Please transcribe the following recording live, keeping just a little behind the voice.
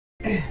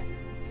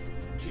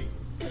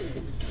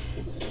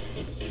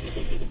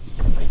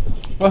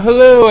Well,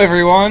 hello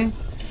everyone.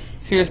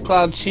 Here's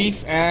Cloud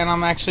Chief, and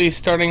I'm actually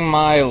starting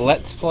my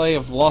Let's Play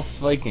of Lost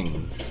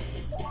Vikings.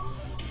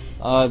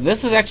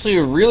 This is actually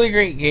a really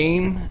great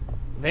game.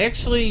 They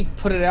actually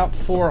put it out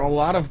for a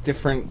lot of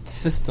different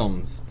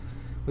systems.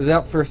 It was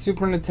out for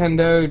Super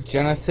Nintendo,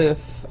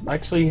 Genesis. I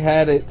actually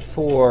had it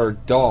for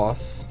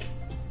DOS.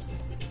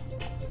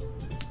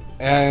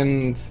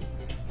 And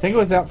I think it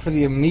was out for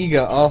the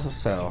Amiga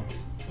also.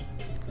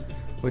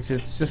 Which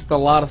is just a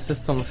lot of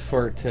systems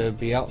for it to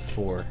be out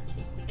for.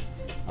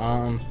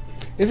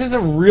 This is a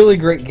really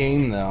great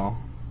game, though.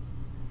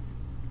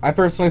 I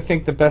personally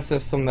think the best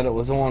system that it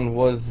was on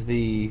was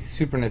the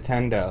Super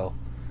Nintendo.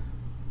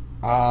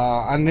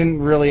 I didn't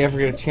really ever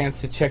get a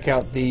chance to check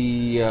out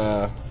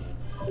the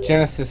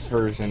Genesis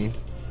version.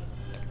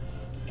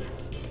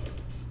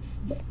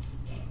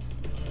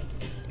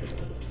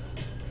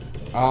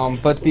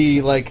 But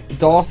the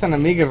DOS and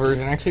Amiga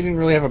version actually didn't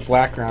really have a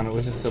background. It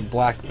was just a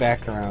black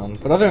background.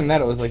 But other than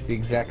that, it was like the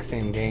exact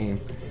same game.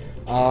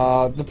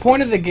 The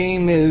point of the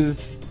game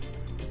is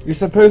you're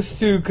supposed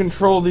to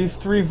control these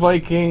three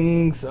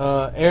Vikings,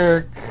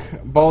 Eric,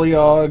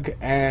 Baliog,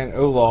 and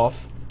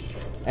Olaf,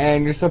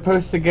 and you're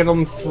supposed to get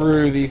them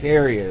through these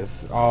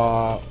areas.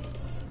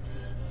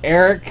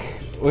 Eric,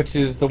 which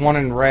is the one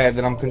in red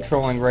that I'm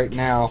controlling right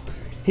now,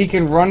 he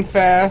can run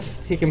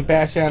fast, he can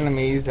bash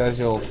enemies, as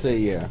you'll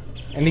see, and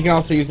he can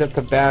also use that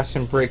to bash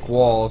and break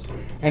walls,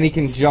 and he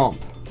can jump.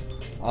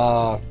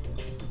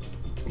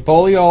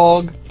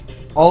 Baliog,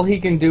 all he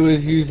can do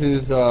is use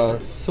his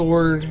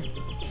sword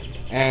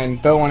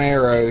and bow and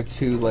arrow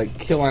to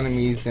kill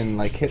enemies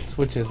and hit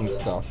switches and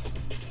stuff.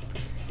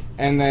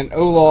 And then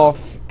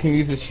Olaf can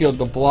use his shield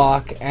to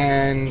block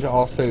and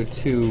also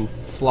to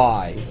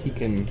fly. He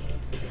can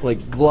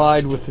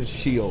glide with his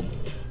shield.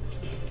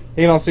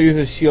 He can also use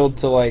his shield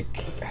to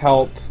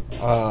help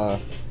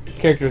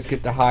characters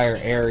get to higher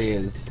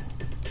areas.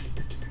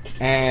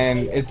 And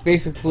it's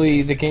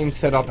basically the game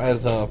set up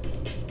as a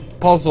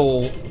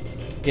puzzle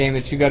game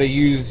that you got to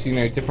use,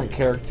 different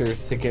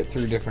characters to get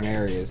through different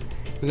areas.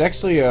 It was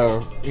actually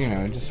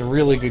just a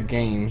really good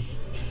game,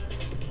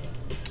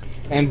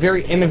 and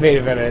very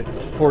innovative at it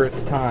for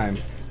its time.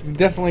 You can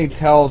definitely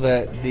tell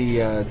that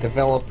the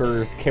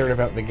developers cared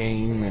about the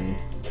game and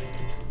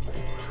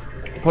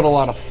put a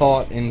lot of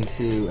thought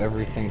into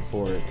everything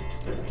for it.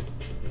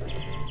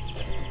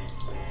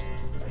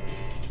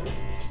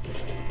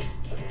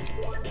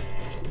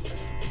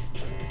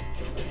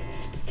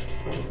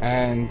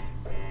 And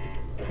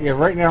yeah,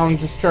 right now I'm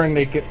just trying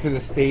to get through the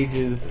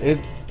stages.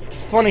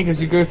 It's funny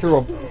because you go through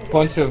a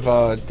bunch of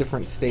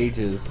different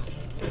stages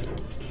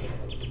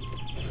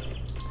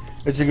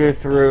that you go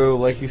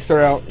through. You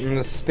start out in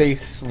the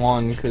space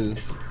one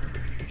because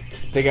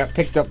they got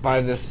picked up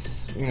by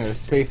this,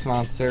 space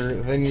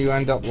monster. Then you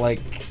end up I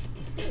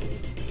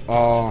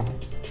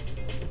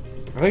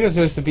think it's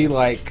supposed to be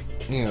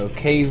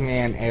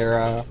caveman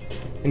era,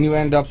 and you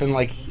end up in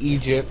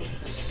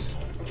Egypt.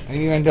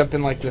 And you end up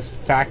in this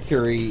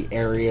factory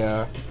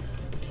area.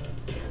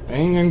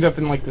 And you end up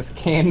in this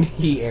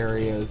candy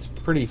area. It's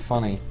pretty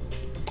funny.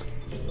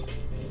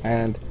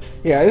 And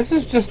yeah, this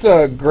is just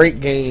a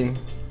great game.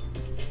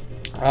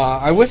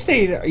 I wish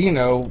they,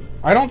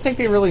 I don't think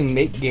they really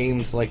make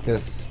games like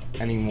this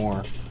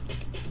anymore.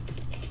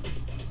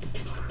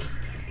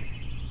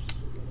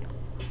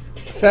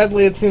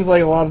 Sadly, it seems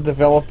like a lot of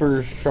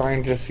developers try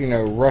and just,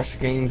 rush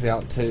games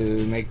out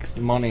to make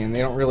money, and they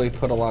don't really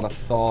put a lot of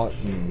thought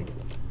and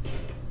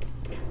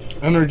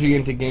energy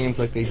into games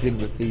like they did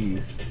with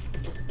these.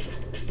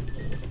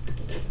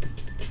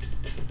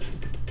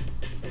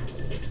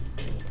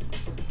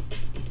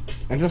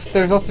 And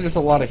there's also just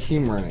a lot of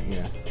humor in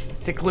it,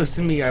 Stick close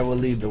to me, I will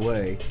lead the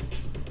way.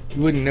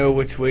 You wouldn't know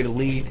which way to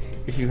lead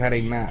if you had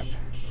a map.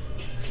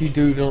 If you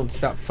do, don't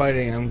stop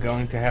fighting, I'm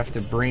going to have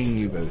to brain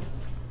you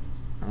both.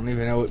 I don't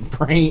even know what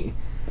brain...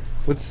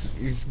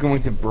 you're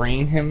going to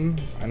brain him?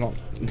 I don't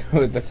know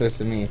what that's supposed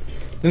to mean.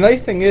 The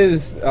nice thing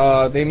is,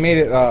 they made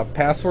it a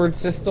password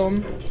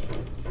system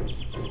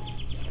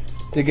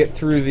to get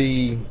through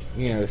the,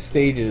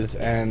 stages,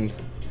 and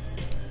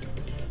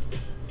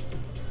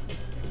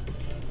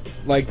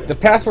the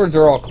passwords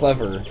are all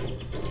clever.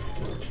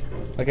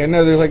 I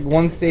know there's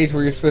one stage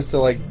where you're supposed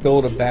to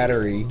build a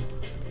battery,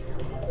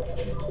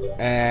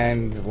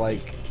 and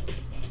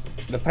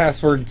the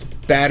password's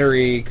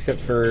battery, except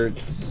for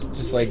it's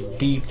just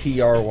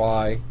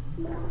BTRY.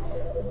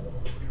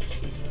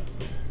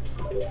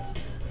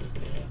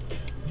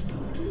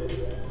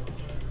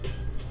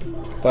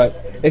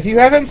 But if you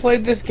haven't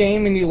played this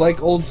game and you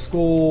like old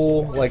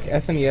school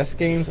SNES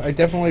games, I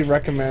definitely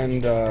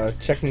recommend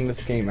checking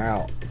this game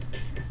out.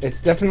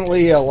 It's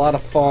definitely a lot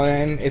of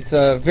fun. It's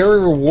a very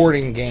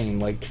rewarding game.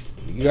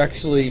 You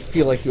actually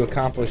feel like you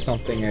accomplish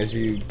something as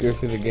you go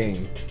through the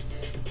game.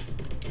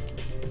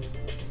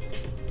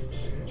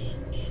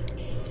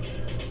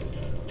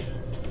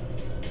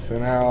 So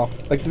now,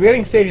 the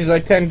beginning stages, I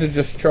tend to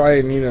just try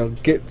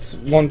and, get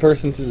one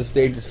person to the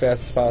stage as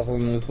fast as possible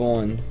and move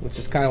on, which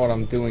is kind of what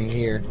I'm doing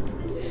here.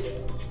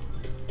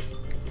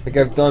 Like,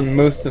 I've done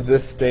most of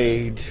this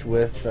stage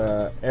with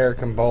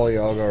Eric and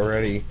Balayog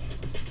already.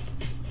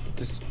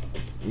 Just,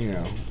 you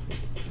know,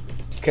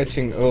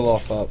 catching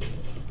Olaf up.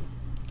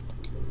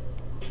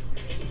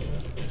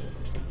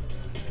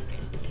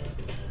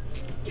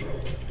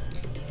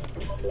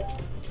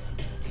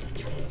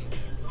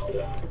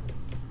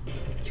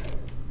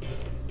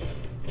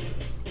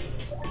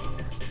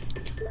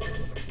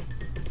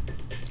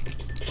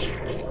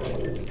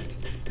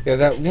 Yeah,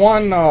 that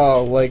one,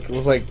 like,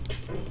 was like,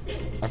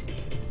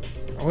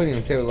 I wouldn't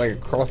even say it was like a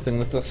crossing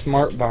with a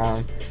smart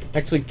bomb.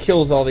 Actually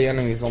kills all the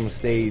enemies on the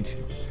stage.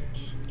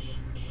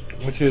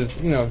 Which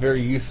is, you know, a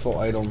very useful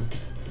item.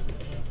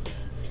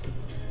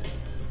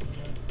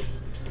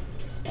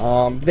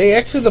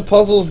 The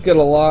puzzles get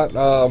a lot,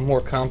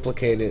 more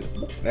complicated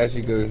as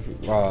you go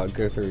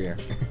through here.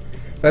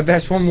 If I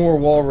bash one more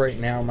wall right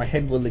now, my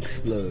head will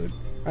explode.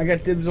 I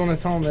got dibs on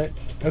his helmet.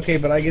 Okay,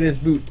 but I get his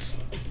boots.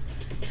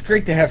 It's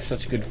great to have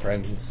such good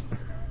friends.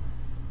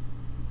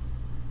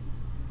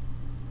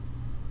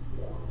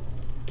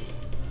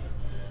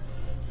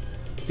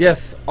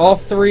 Yes, all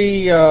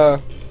three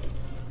of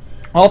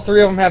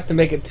them have to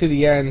make it to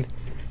the end.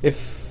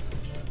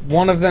 If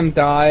one of them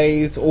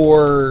dies,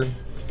 or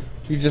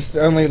you just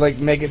only like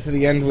make it to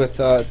the end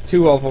with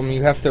two of them,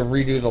 you have to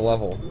redo the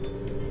level.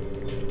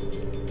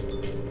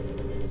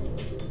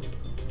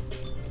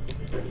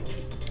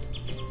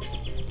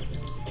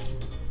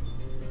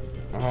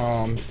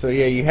 So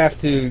yeah, you have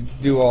to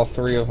do all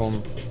three of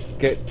them.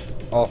 Get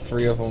all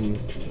three of them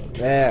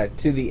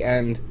to the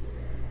end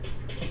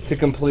to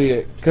complete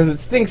it. Because it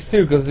stinks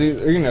too, because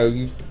you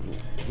know,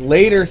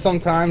 later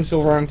sometimes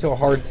you'll run into a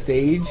hard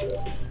stage,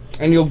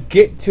 and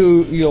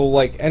you'll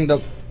like end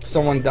up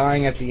someone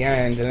dying at the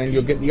end, and then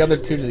you'll get the other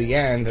two to the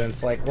end, and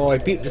it's like, well, I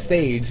beat the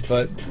stage,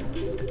 but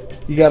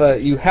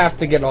you have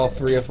to get all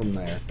three of them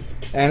there.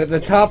 And at the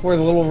top where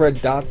the little red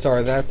dots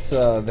are, that's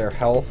their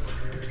health.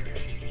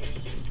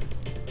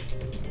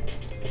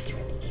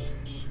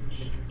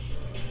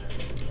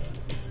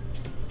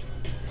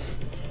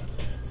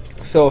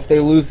 So if they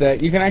lose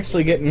that, you can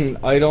actually get an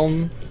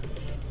item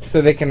so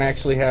they can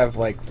actually have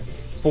like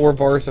 4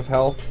 bars of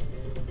health.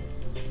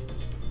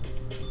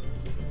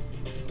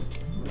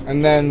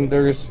 And then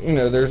there's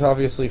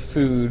obviously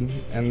food,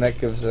 and that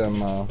gives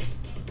them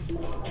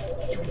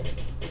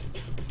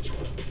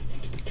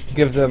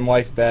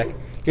life back.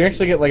 You can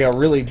actually get like a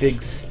really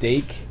big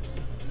steak,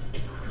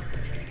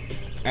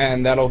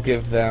 and that'll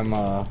give them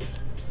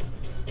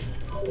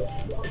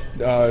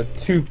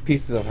 2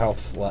 pieces of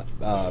health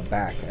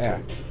back. Yeah.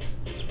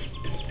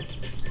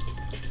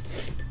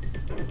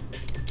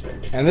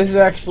 And this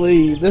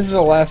is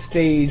the last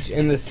stage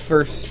in this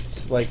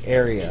first like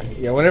area.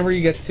 Yeah, whenever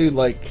you get to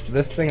like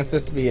this thing, it's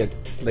supposed to be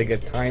a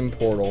time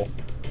portal,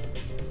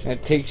 and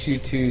it takes you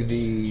to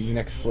the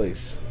next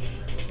place.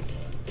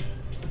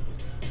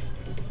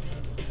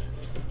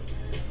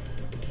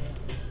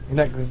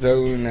 Next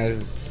zone,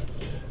 as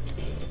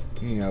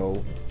you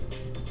know,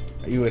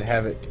 you would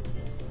have it.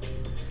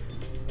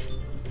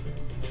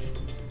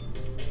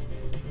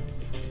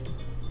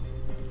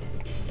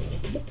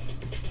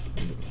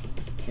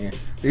 Yeah.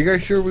 Are you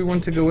guys sure we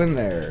want to go in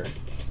there?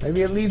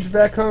 Maybe it leads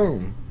back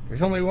home.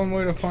 There's only one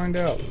way to find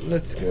out.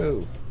 Let's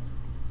go.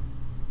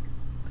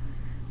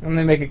 And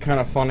they make it kind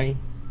of funny.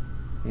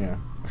 Yeah.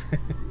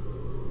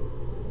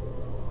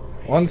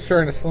 One's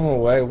trying to swim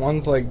away,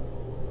 one's like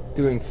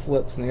doing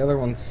flips, and the other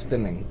one's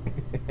spinning.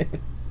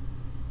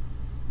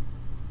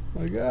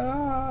 Like,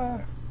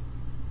 ah!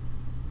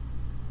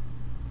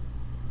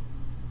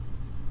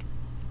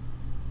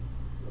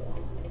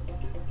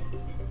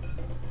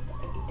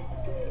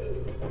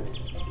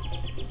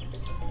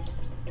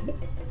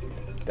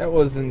 That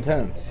was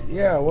intense.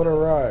 Yeah, what a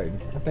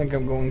ride. I think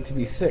I'm going to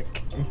be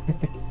sick.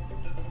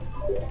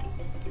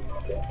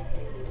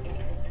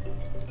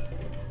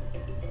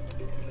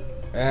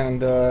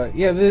 And,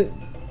 yeah,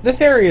 this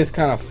area is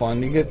kind of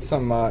fun. You get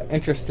some,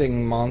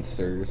 interesting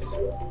monsters.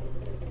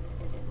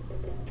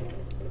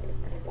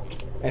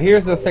 And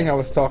here's the thing I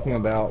was talking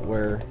about,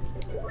 where...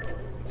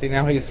 See,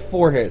 now he's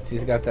 4 hits.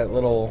 He's got that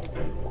little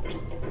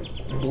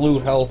blue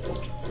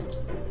health.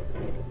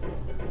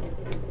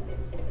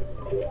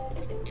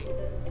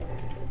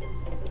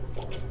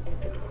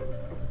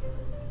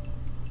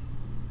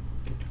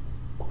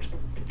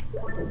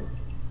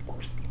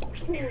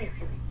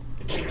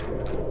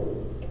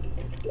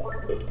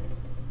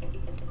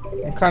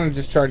 I'm kind of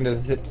just trying to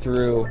zip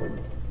through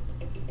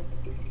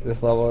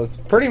this level. It's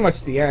pretty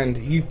much the end.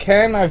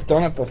 I've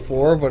done it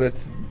before, but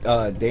it's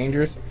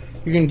dangerous.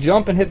 You can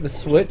jump and hit the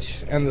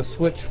switch, and the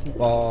switch,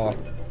 or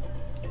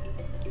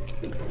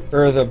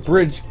the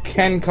bridge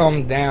can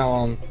come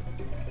down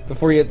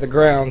before you hit the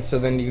ground, so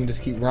then you can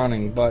just keep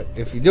running. But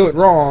if you do it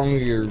wrong,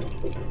 you're,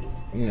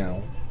 you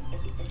know,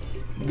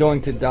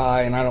 going to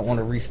die, and I don't want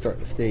to restart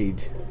the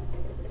stage.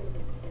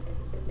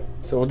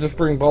 So we'll just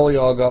bring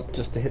Balayog up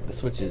just to hit the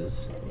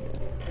switches.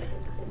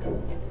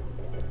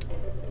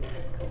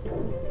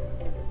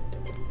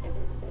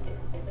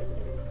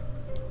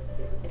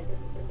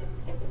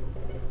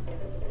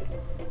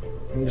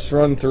 And just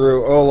run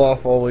through.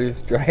 Olaf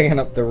always dragging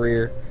up the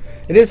rear.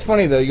 It is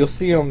funny though. You'll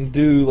see him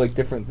do like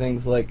different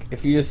things. Like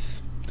if you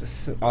just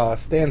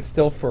stand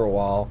still for a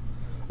while,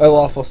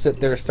 Olaf will sit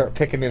there and start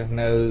picking his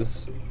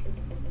nose.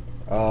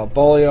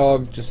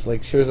 Boliog just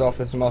like shows off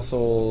his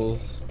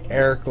muscles.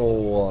 Eric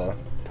will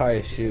tie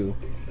his shoe.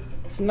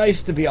 It's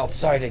nice to be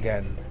outside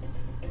again.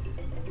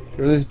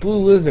 Or those blue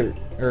lizard,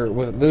 or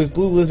was it those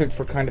blue lizards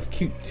were kind of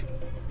cute.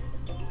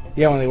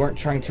 Yeah, when they weren't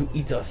trying to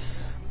eat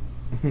us.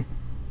 I'm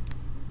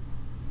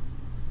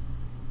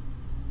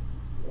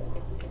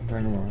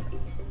trying to remember.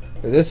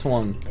 This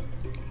one.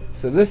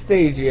 So this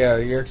stage, yeah,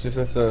 you're actually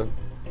supposed to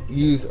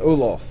use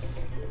Olaf.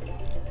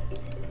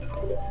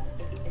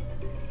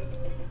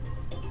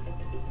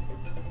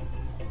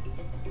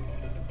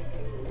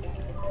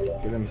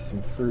 Get him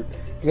some fruit.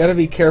 You gotta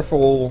be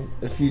careful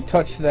if you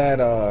touch that,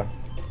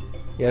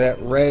 yeah,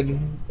 that red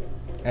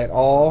at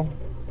all,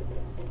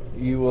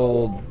 you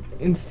will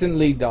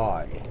instantly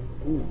die.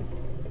 Ooh.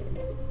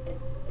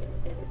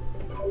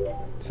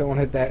 Someone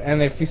hit that.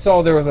 And if you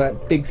saw there was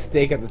that big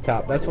stake at the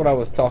top, that's what I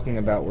was talking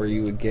about, where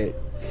you would get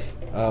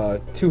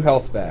 2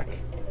 health back.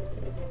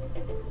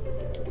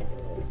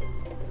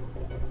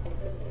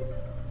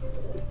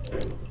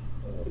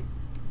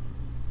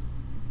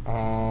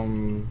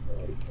 I'm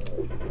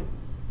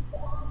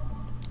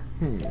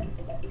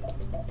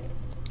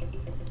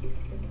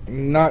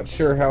not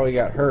sure how he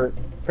got hurt.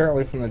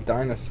 Apparently from the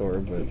dinosaur,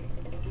 but...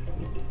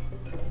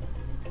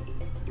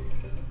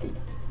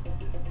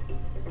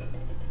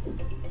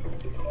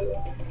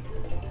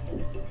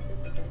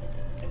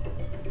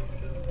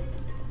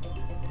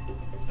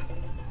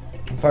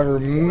 If I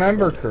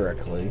remember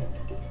correctly,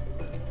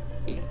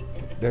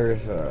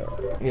 there's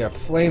a, yeah,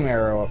 flame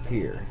arrow up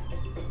here.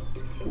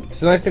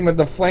 So the nice thing about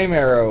the flame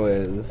arrow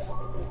is,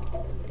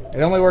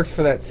 it only works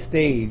for that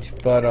stage,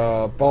 but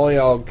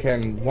Boliog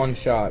can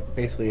one-shot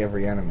basically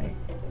every enemy.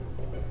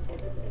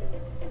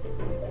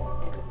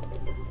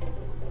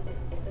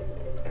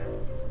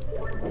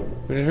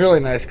 Which is really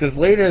nice, because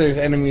later there's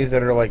enemies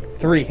that are like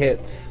 3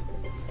 hits.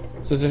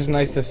 So it's just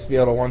nice to be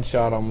able to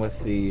one-shot them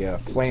with the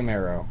flame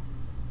arrow.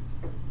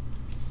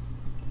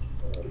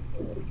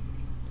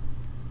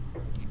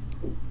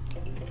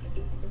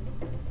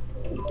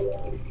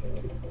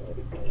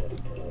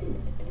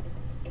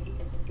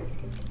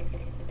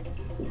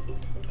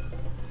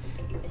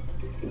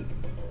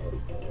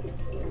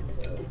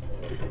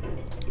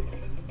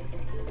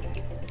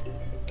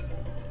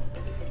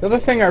 The other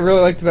thing I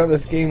really liked about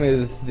this game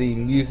is the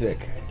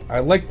music. I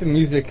like the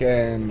music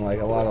in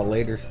like a lot of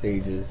later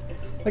stages.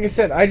 Like I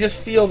said, I just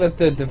feel that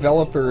the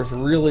developers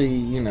really,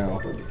 you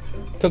know,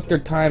 took their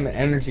time and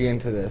energy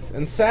into this.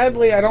 And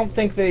sadly, I don't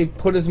think they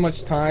put as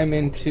much time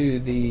into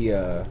the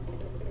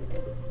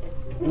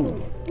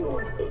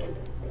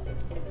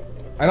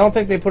I don't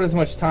think they put as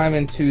much time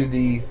into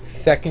the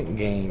second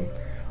game.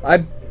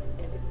 I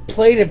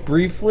played it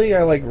briefly.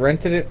 I like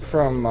rented it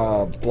from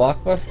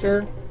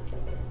Blockbuster.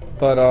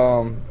 But,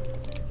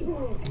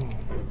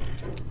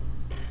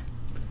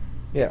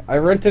 yeah, I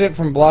rented it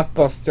from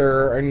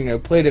Blockbuster and, you know,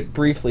 played it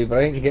briefly, but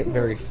I didn't get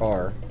very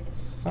far.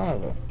 Son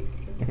of a...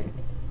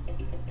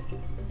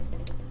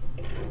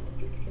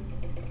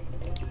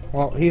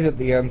 Well, he's at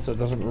the end, so it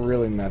doesn't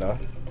really matter.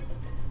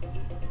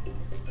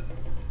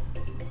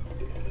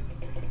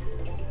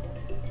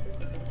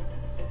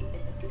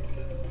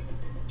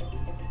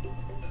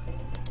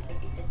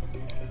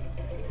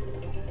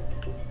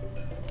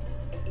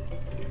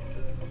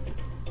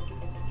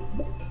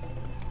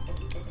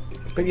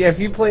 But yeah, if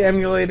you play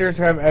emulators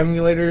or have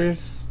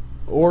emulators,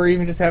 or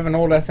even just have an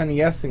old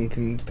SNES and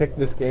can pick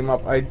this game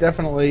up, I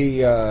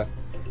definitely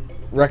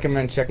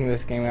recommend checking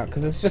this game out,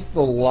 because it's just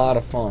a lot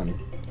of fun.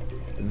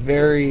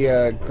 Very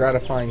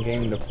gratifying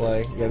game to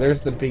play. Yeah,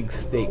 there's the big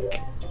stake.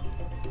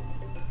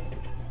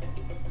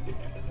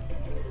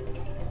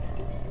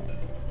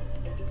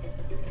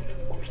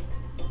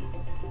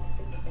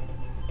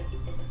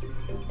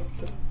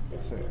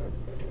 So,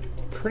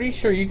 pretty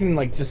sure you can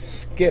like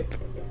just skip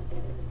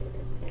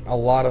a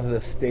lot of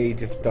the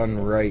stage if done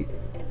right.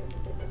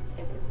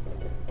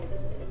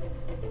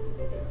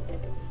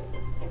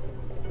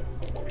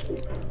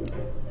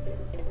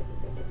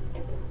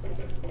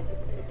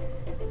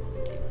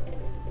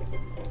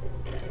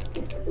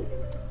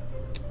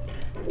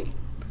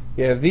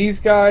 Yeah, these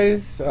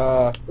guys,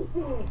 yeah,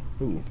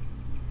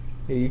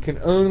 you can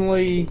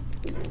only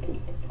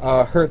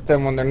hurt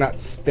them when they're not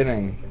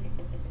spinning.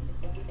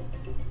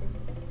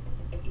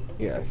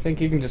 Yeah, I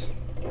think you can just,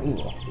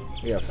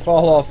 yeah,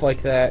 fall off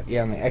like that.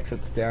 Yeah, and the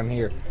exit's down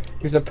here.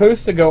 You're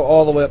supposed to go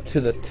all the way up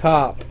to the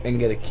top and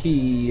get a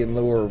key and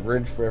lower a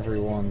bridge for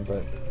everyone,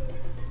 but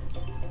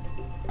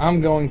I'm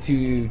going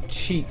to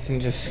cheat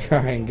and just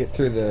try and get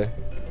through the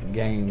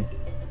game.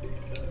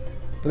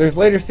 But there's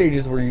later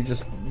stages where you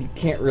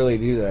can't really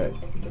do that.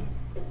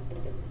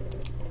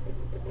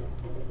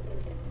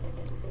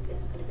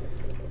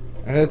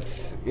 And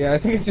it's, yeah, I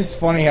think it's just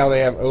funny how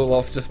they have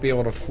Olaf just be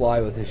able to fly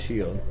with his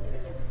shield.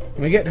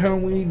 When we get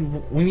home,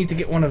 we need to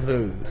get one of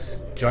those.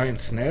 Giant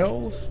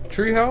snails?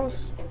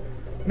 Treehouse?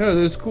 No,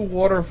 those cool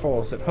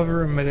waterfalls that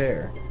hover in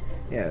midair.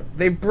 Yeah,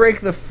 they break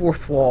the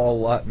fourth wall a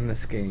lot in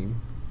this game.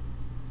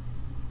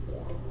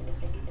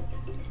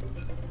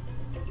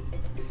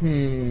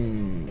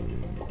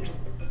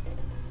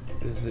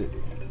 Is it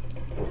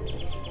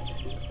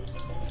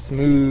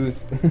smooth?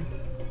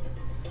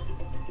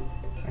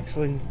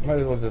 Actually, might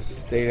as well just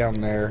stay down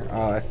there.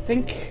 I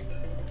think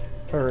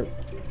for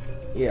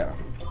yeah,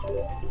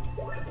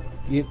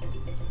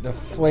 the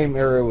flame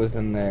arrow was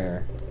in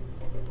there.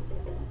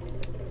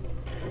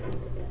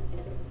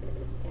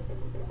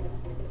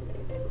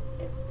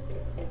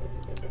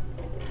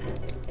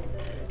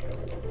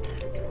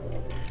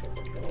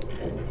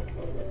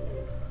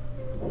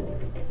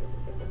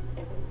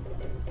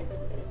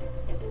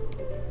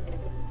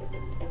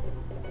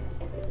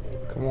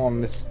 Come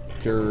on,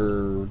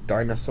 Mr.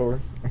 Dinosaur.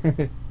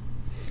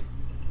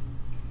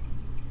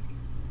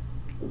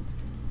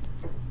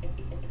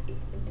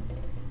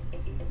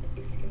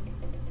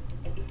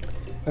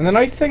 And the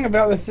nice thing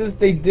about this is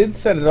they did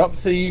set it up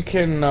so you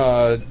can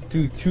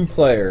do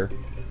 2-player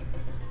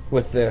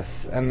with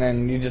this, and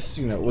then you just,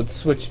 you know, would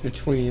switch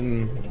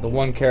between the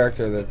one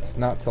character that's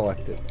not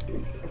selected.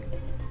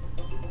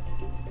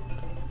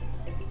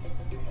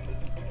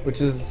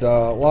 Which is a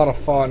lot of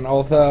fun,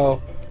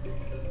 although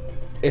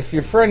if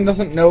your friend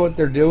doesn't know what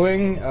they're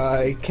doing,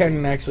 it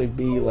can actually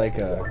be like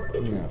a,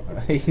 you know,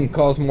 it can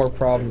cause more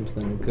problems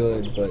than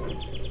good, but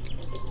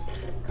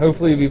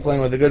hopefully you'll be playing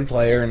with a good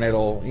player and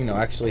it'll, you know,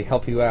 actually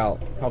help you out,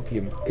 help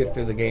you get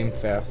through the game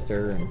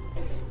faster and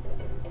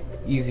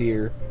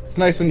easier. It's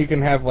nice when you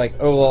can have like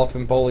Olaf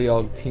and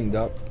Boliog teamed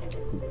up,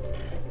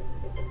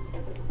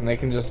 and they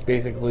can just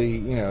basically,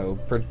 you know,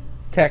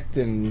 protect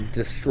and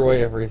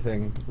destroy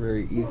everything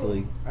very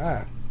easily.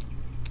 Ah.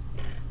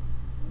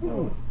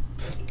 Oh.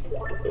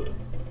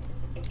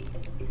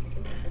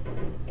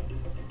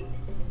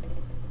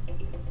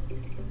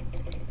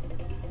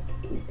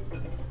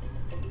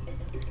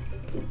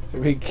 So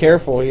be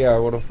careful. Yeah, I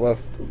would have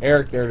left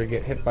Eric there to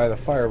get hit by the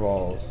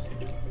fireballs.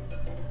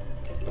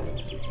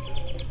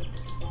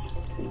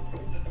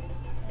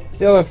 It's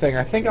the other thing.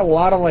 I think a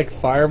lot of like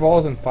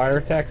fireballs and fire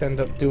attacks end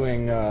up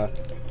doing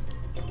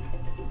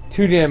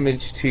 2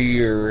 damage to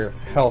your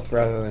health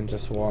rather than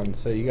just 1.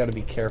 So you got to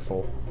be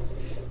careful.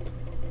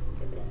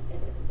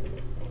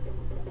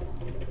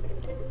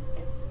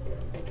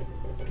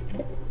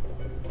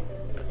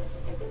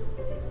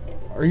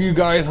 Are you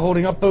guys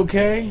holding up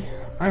okay?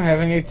 I'm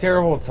having a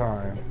terrible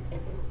time.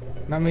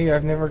 Not me,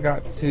 I've never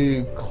got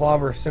to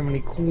clobber so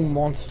many cool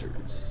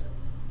monsters.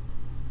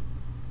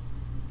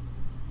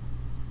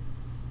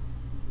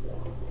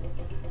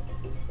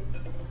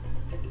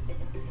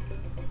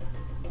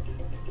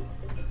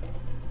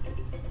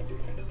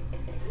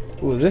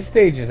 Ooh, this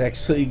stage is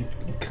actually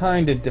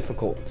kinda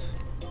difficult.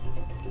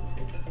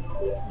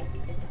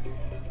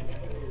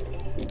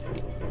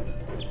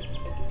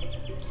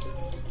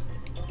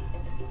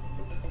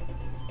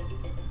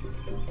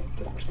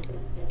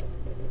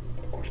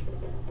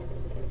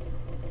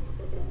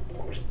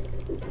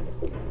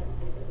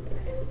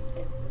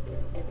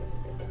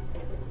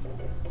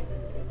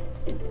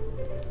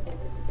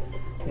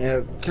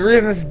 Yeah, the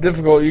reason it's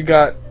difficult, you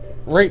got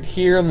right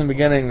here in the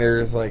beginning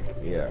there's like,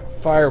 yeah,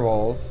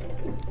 fireballs.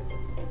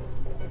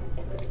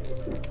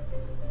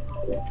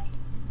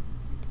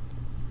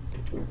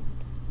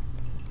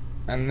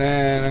 And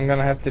then I'm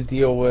gonna have to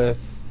deal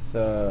with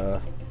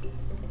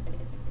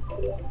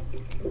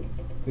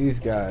these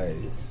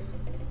guys.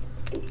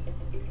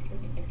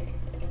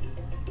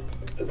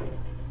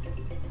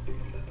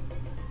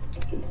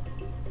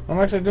 I'm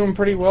actually doing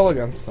pretty well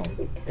against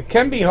them. It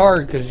can be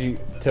hard because you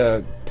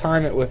to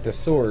time it with the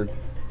sword.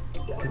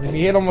 Because if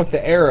you hit them with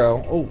the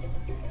arrow, oh,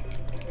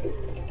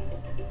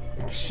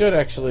 I should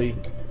actually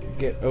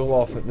get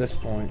Olaf at this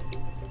point.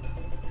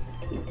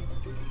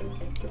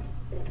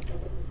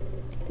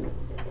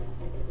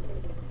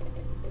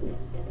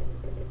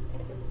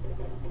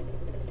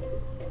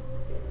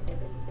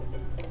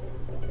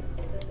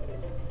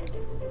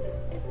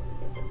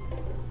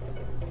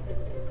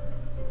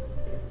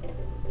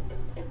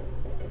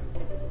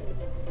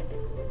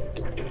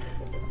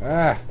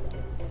 Ah.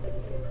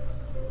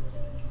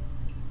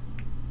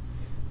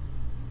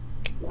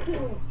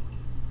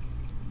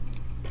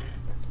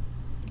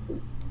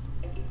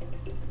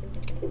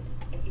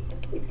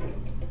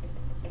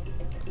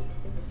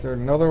 Is there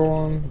another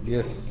one?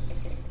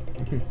 Yes.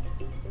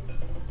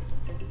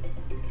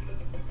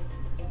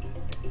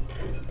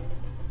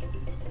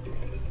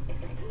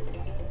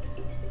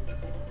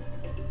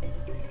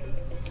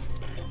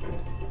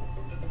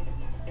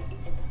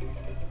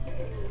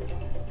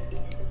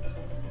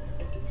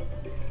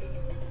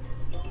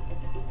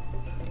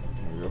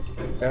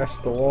 Bash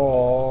the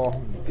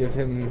wall. Give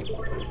him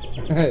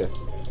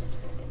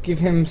give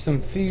him some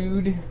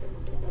food.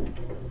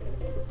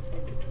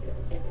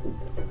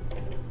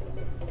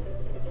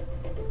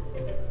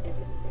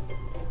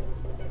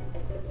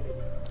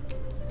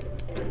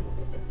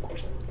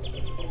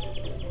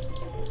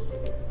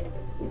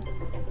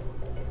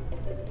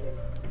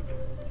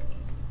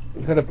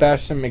 Could have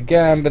bashed him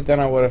again, but then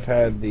I would have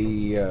had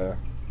the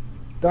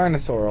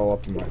Dinosaur all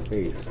up in my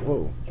face.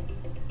 Whoa.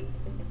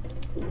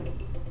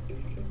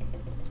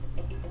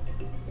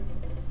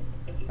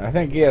 I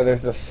think, yeah,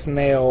 there's a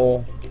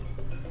snail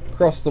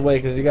across the way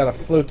because you gotta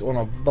float on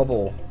a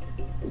bubble.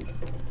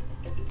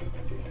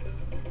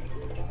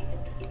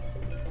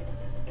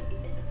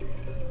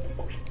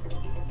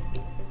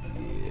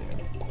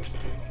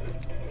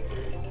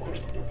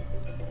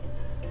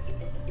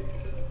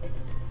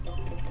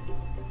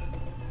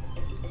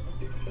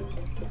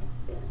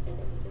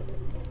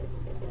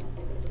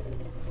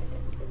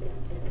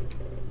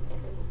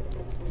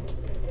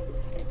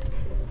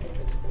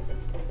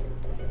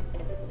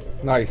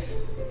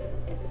 Nice.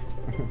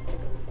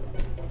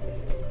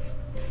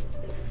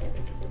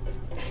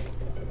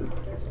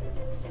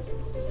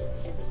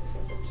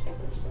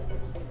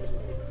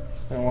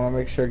 I want to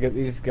make sure I get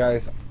these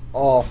guys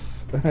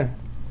off.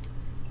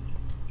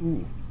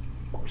 Ooh.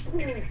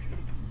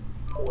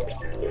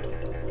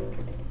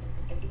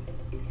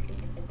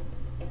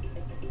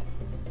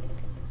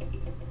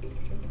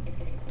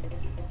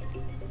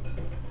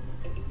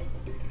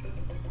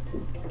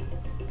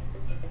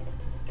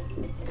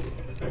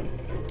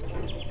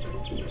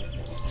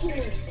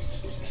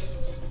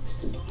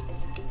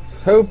 Was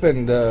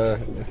hoping to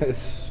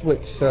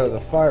switch so the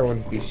fire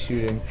wouldn't be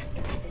shooting.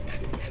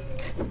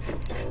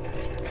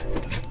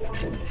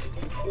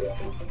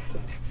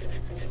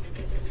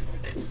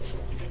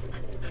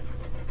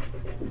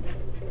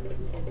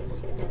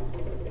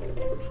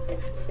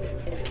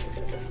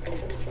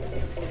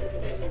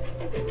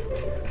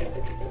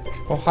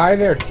 Oh, hi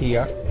there,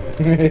 Tia.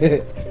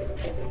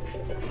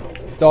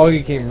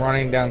 Doggy came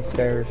running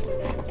downstairs.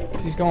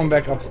 She's going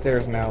back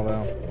upstairs now,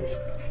 though.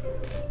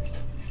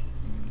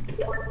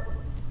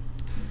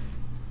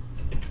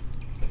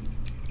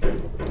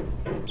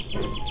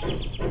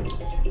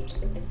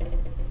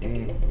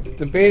 I was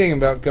debating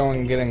about going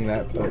and getting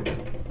that, but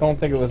don't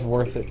think it was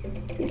worth it.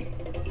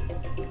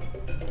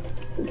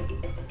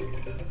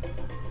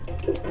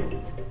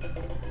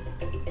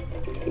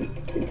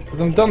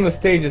 Because I'm done this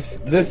stage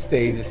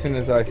as soon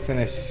as I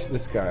finish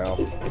this guy off.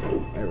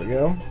 There we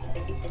go.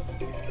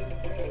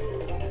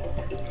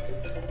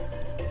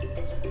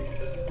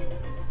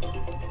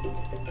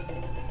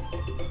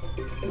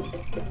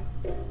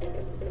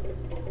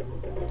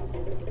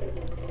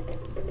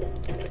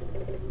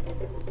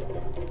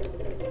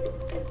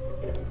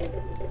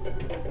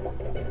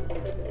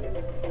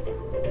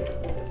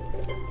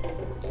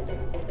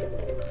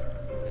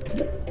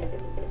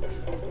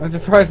 I'm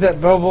surprised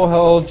that bubble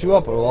held you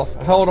up, Olaf.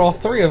 Held all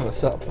three of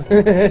us up.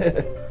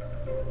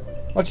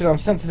 Watch it, I'm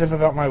sensitive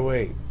about my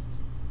weight.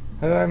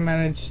 How did I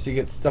manage to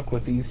get stuck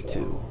with these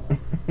two?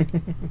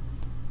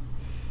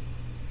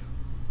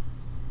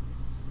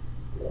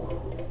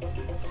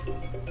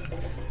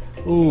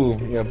 Ooh,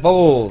 yeah,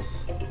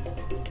 bubbles.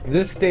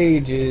 This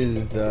stage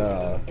is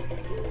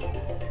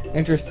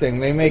interesting.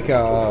 They make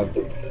a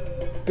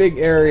big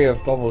area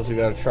of bubbles you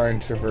gotta try and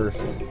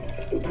traverse.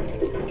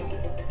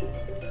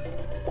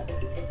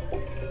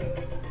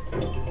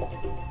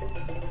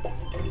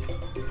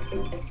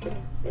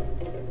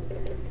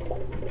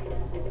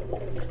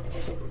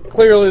 It's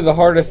clearly the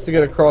hardest to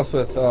get across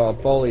with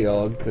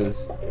Bullywug,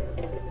 because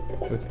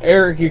with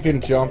Eric you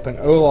can jump and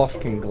Olaf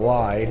can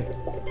glide.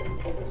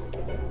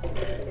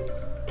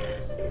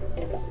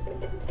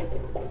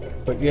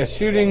 But yeah,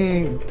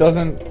 shooting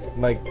doesn't,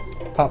 like,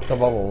 pop the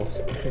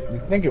bubbles.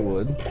 You'd think it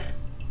would.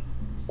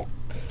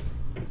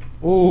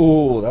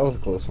 Ooh, that was a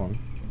close one.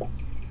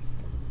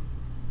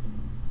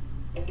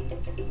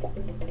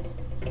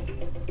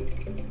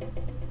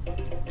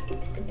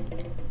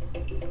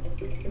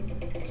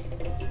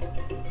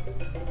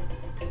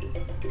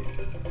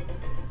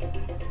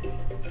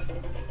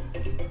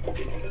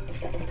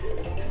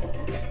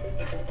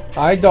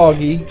 Hi,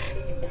 doggy.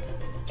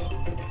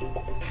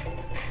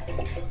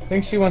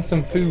 Think she wants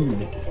some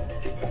food.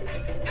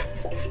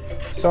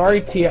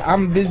 Sorry, Tia,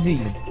 I'm busy.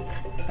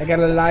 I got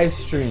a live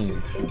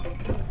stream.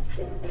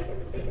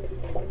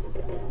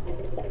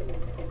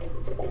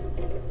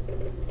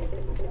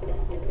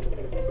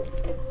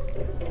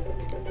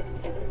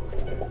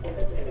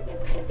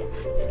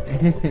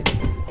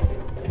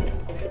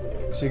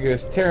 She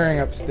goes tearing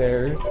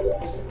upstairs.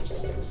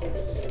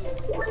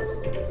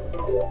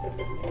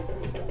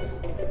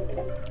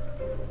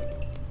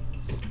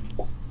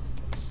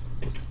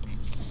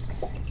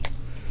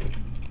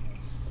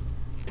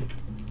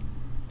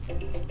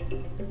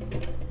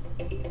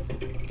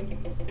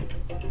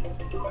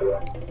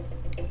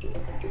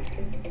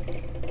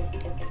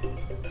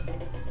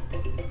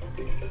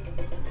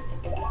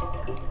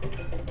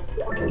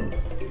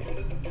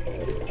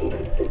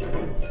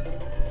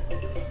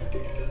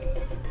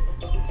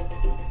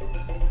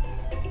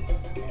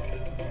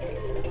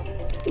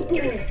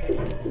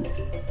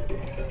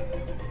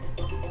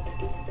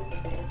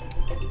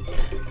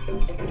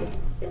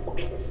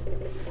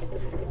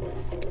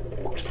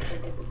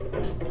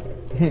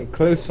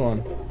 Close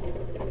one.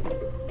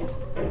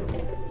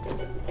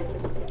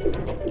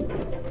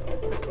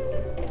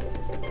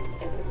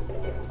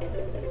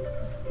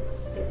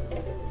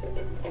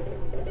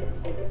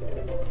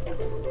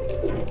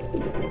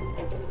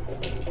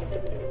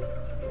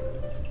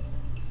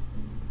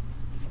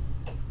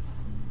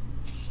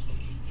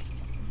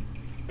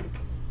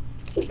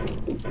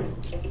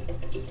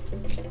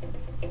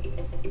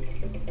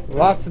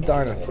 Lots of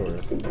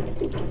dinosaurs.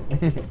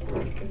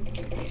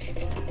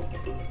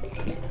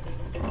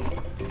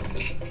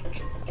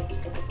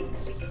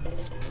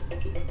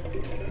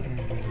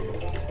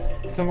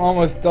 So I'm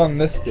almost done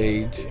this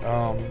stage.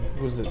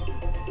 Was it?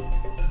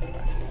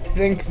 I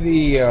think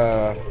the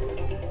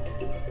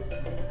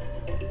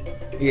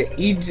yeah,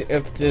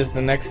 Egypt is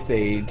the next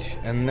stage,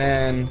 and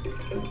then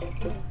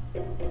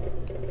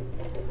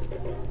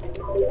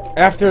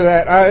after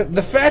that,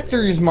 the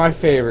factory is my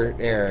favorite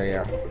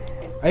area.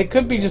 It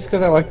could be just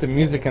because I like the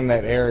music in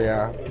that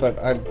area, but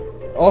I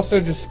also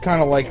just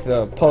kind of like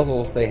the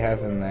puzzles they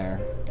have in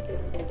there.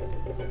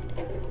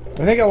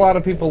 I think a lot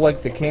of people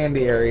like the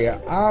candy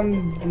area.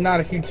 I'm not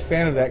a huge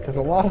fan of that because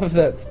a lot of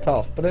that's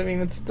tough, but I mean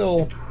it's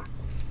still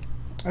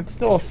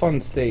a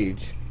fun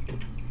stage.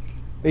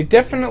 They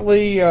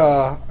definitely,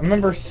 I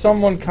remember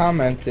someone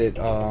commented,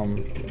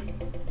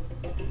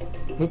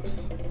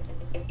 oops,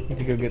 need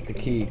to go get the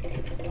key.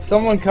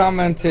 Someone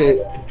commented,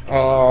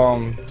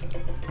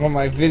 on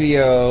my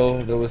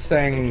video that was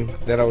saying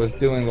that I was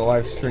doing the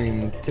live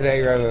stream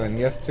today rather than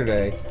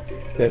yesterday,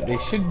 that they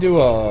should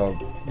do a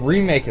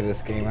remake of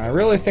this game, and I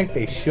really think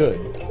they should.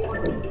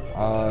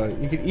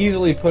 You could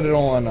easily put it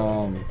on,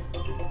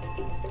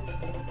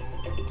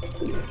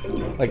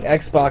 like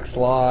Xbox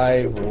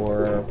Live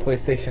or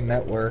PlayStation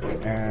Network,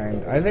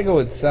 and I think it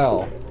would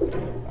sell.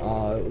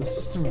 It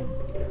was just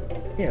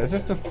it's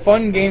just a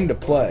fun game to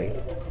play.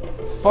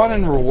 It's fun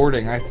and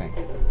rewarding, I think.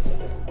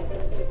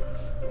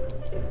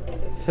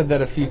 I've said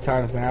that a few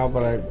times now,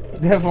 but I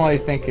definitely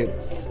think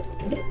it's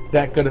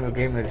that good of a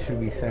game that it should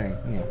be saying.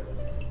 Yeah.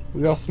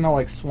 We all smell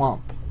like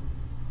swamp.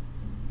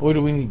 Boy,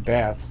 do we need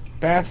baths.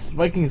 Baths?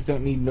 Vikings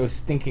don't need no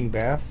stinking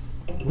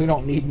baths. We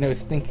don't need no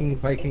stinking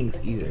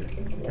Vikings either.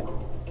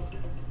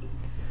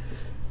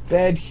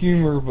 Bad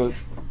humor, but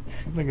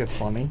I think it's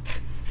funny.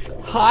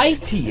 Hi,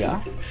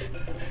 Tia.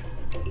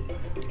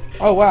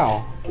 Oh,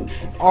 wow.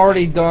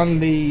 Already done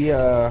the,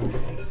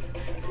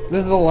 this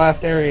is the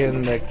last area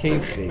in the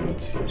cave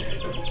stage.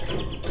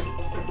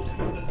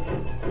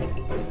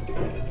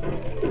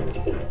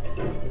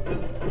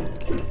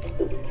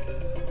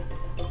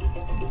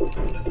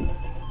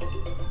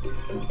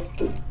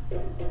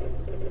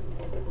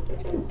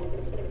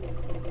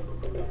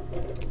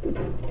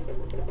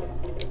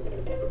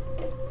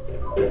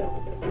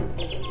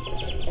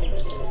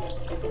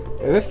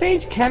 This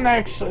stage can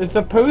actually, it's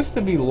supposed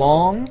to be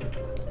long,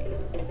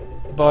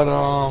 but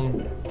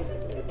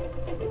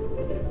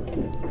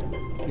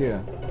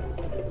yeah.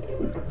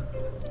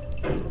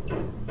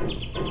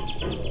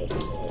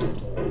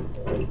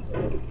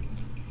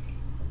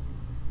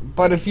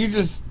 But if you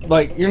just,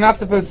 like, you're not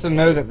supposed to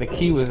know that the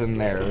key was in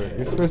there.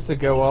 You're supposed to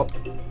go up,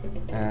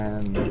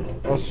 and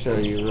I'll show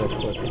you real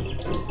quick.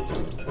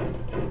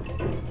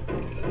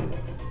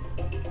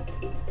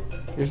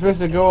 You're supposed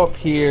to go up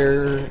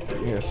here,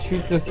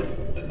 shoot this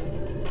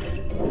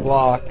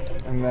block,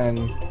 and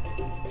then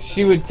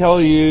she would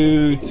tell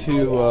you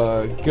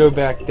to go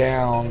back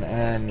down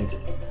and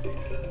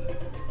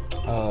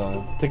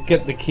to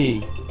get the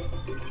key.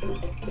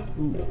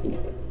 Ooh.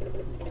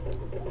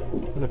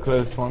 That was a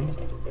close one.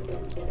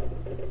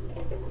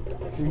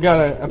 You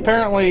gotta,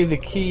 apparently the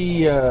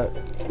key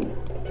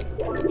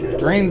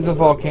drains the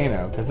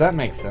volcano, because that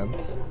makes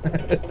sense.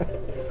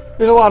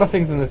 There's a lot of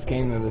things in this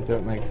game though that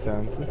don't make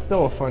sense. It's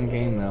still a fun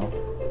game though.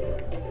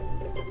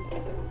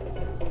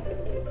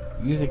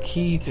 Use a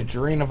key to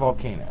drain a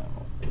volcano.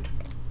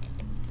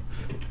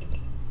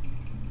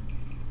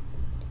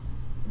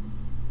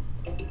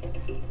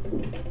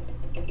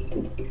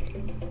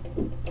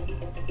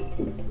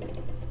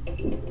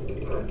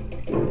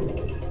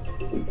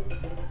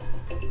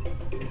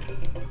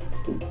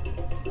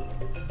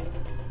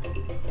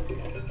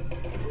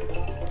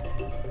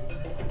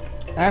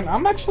 And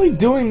I'm actually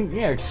doing,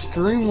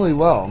 extremely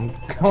well. I'm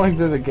going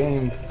through the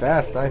game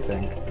fast, I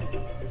think.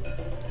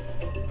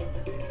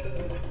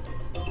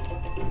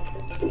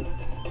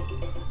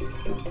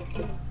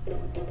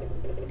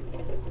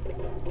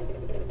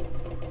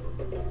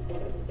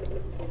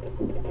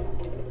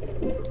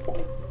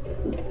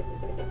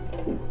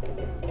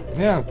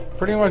 Yeah,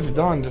 pretty much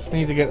done. Just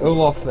need to get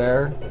Olaf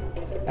there.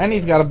 And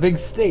he's got a big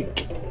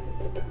steak.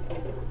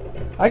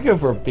 I go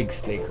for a big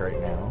steak right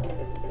now.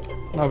 I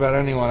don't know about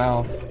anyone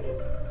else.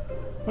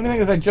 Funny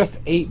thing is I just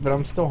ate, but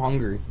I'm still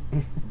hungry.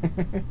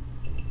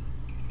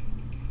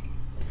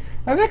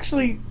 I was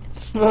actually,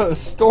 a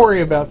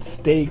story about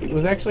steak. It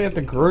was actually at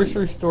the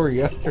grocery store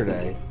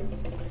yesterday.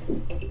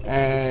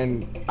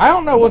 And I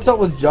don't know what's up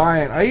with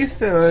Giant. I used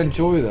to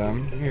enjoy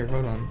them. Here,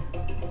 hold on.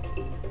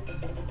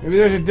 Maybe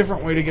there's a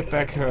different way to get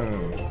back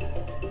home.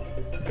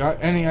 Got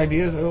any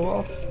ideas,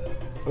 Olaf?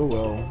 Oh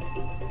well.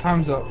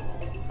 Time's up.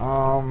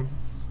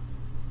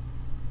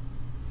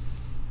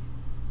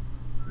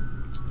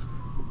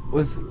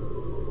 Was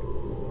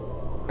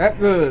at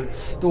the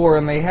store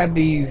and they had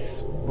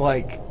these,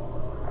 like,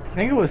 I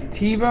think it was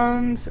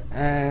T-bones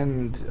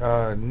and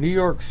New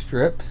York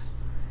strips,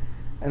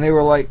 and they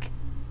were like,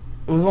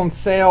 it was on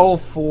sale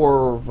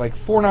for like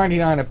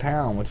 $4.99 a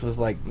pound, which was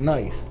like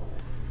nice.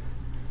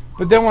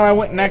 But then when I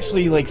went and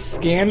actually like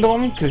scanned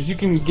them, because you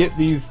can get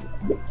these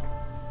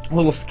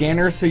little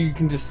scanners so you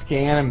can just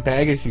scan and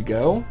bag as you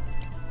go.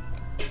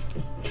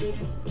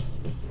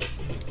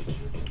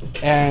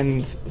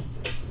 And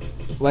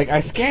like I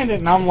scanned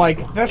it and I'm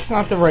like, that's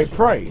not the right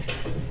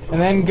price.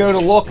 And then go to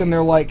look and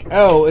they're like,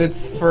 oh,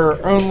 it's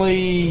for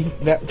only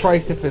that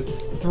price if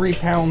it's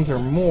 £3 or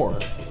more.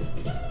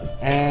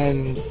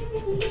 And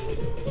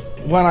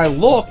when I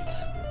looked,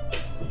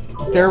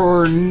 there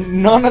were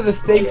none of the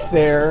steaks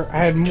there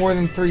had more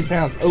than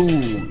 £3. Oh,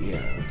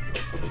 yeah.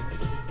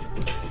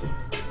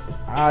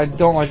 I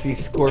don't like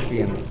these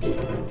scorpions.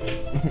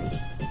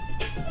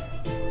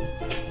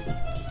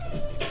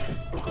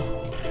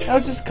 I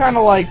was just kind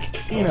of like,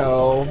 you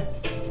know,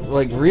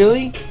 like,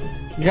 really?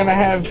 You're gonna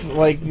have,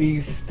 like,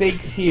 these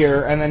steaks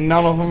here, and then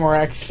none of them are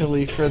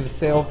actually for the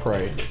sale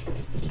price.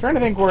 I'm trying to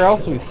think where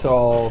else we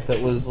saw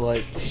that was,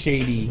 like,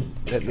 shady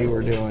that they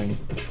were doing.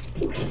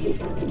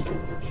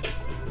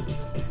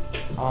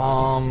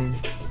 Oh,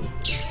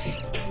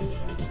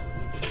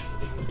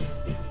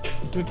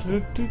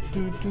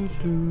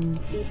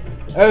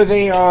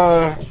 they,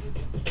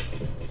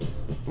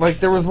 like,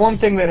 there was one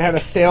thing that had a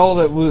sale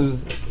that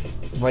was,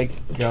 like,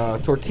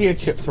 tortilla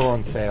chips were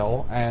on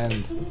sale,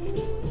 and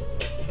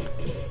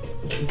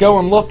go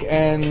and look,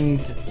 and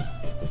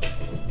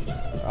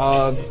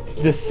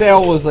the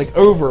sale was, like,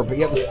 over, but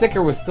yet the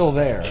sticker was still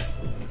there.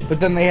 But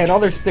then they had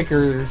other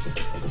stickers,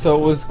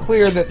 so it was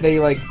clear that they,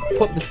 like,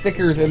 put the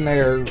stickers in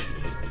there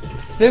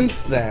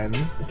since then,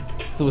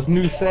 so it was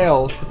new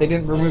sales, but they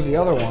didn't remove the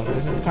other ones. It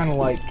was just kind of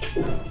like,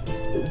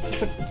 it's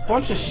just a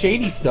bunch of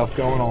shady stuff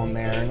going on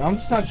there, and I'm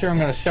just not sure I'm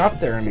going to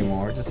shop there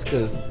anymore, just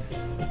because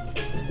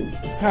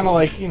it's kind of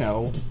like, you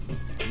know,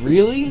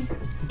 really?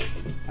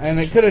 And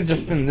it could have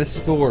just been this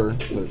store,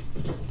 but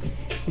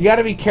you got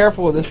to be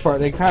careful with this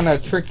part. They kind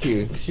of trick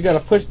you, because you got to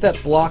push that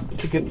block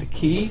to get the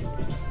key,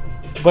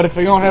 but if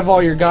you don't have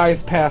all your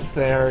guys past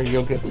there,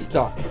 you'll get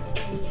stuck.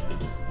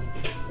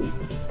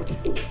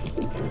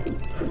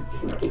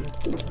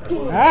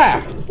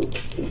 Ah!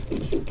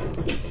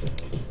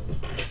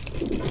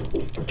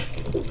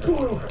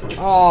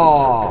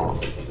 Oh.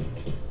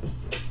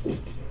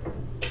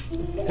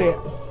 See,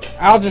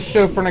 I'll just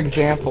show for an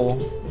example,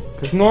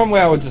 because normally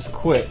I would just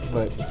quit,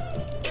 but...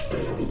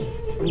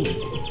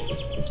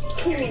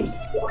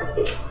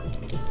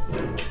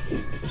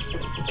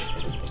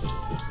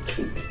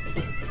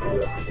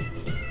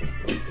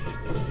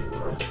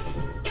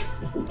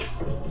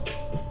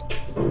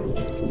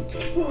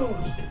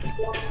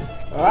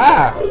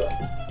 Ah!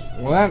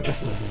 What?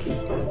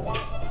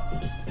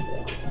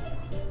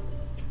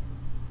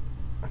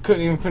 I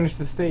couldn't even finish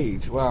the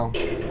stage. Wow.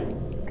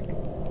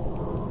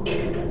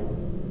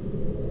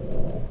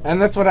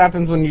 And that's what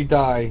happens when you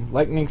die.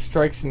 Lightning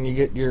strikes and you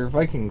get your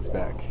Vikings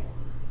back.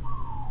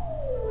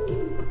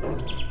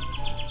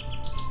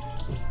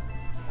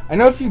 I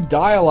know if you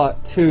die a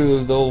lot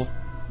too, they'll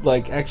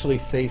like actually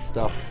say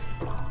stuff.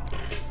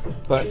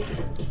 But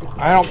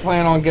I don't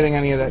plan on getting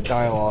any of that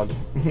dialogue.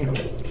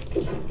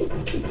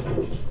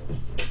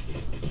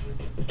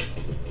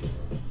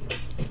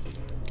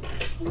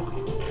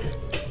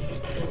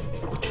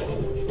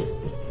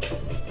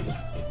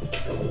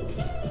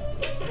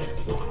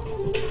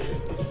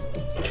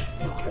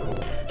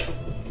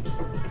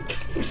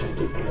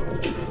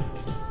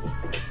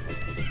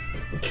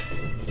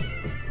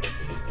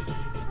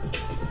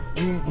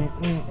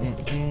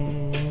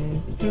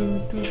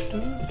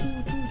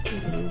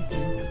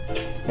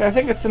 Yeah, I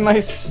think it's a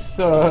nice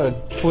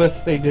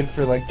twist they did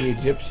for like the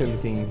Egyptian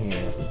theme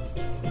here.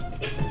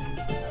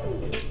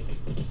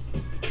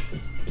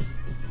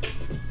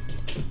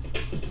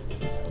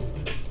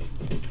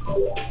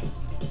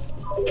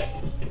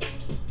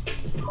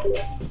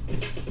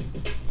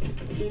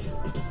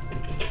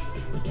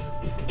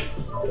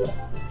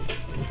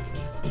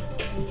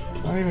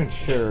 I'm not even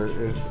sure.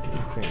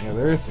 Okay, yeah,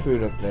 there is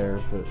food up there,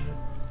 but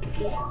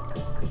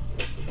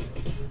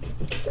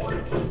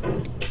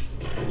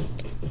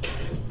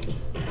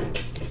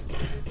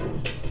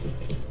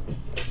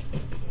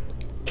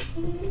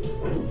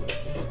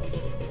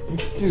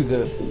let's do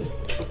this.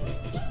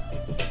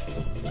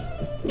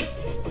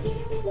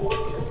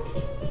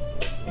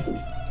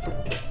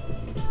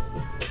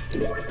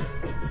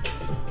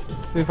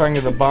 See if I can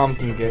get the bomb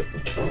can get.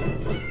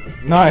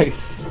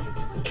 Nice.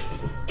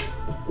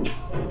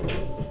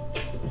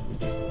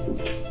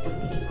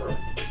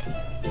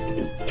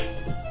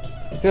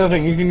 That's the other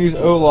thing, you can use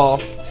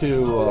Olaf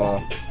to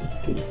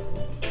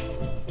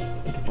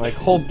like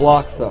hold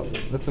blocks up.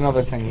 That's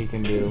another thing he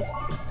can do.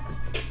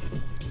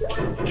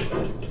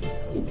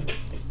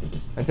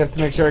 I just have to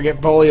make sure I get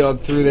Boliog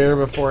through there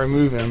before I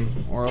move him,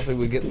 or else he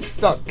would get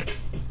stuck.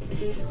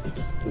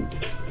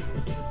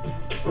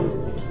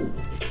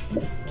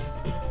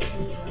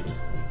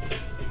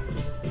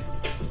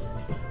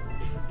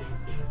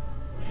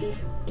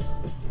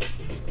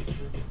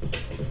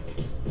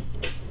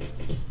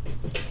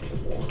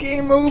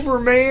 Game over,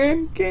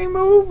 man! Game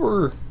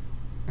over!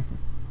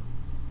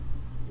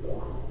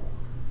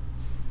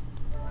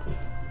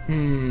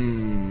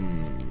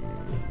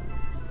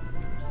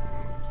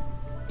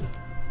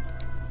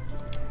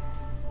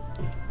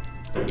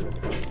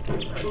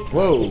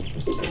 Whoa.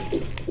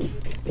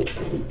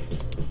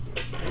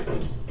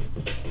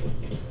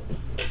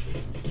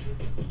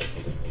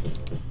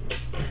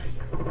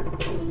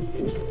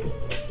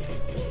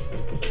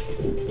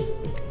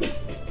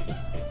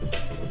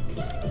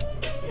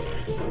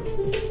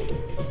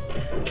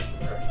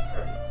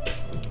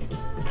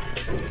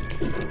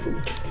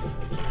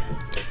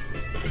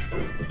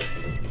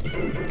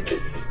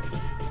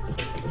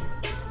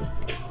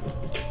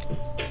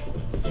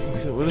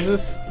 So what is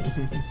this?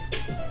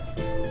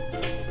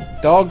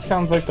 Dog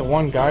sounds like the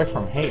one guy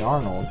from Hey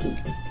Arnold.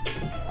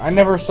 I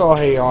never saw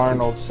Hey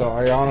Arnold, so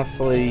I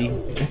honestly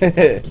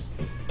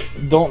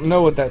don't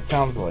know what that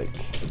sounds like.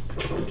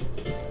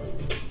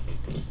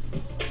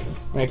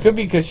 I mean, it could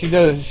be because she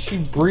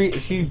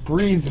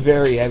breathes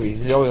very heavy.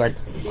 She's always like.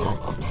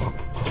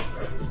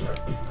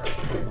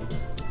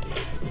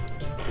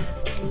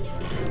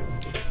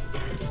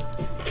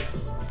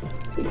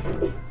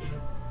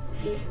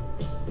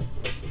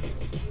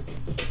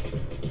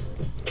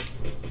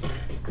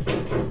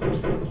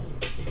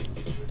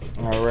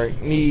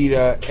 Alright, need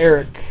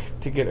Eric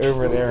to get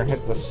over there and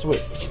hit the switch.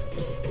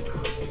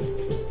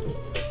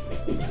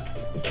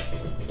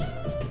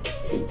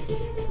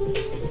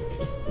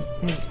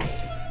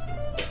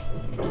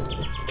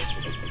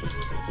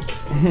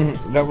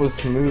 That was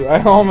smooth.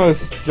 I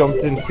almost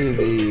jumped into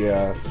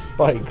the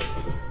spikes.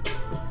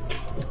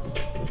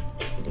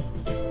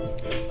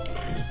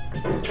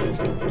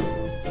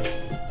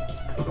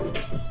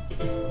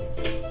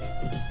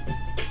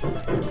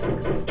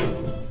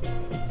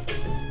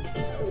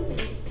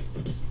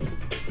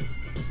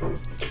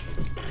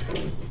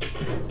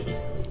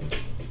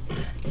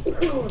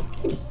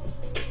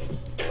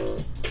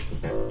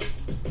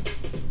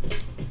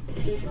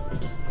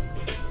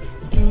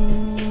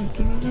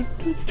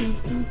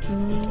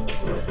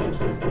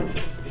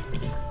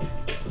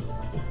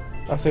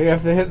 Oh, so you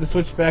have to hit the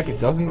switch back, it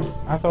doesn't?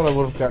 I thought I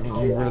would have gotten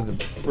rid of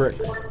the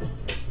bricks.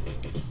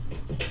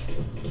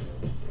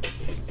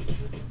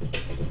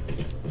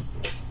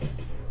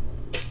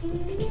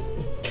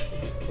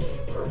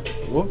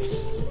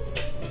 Whoops.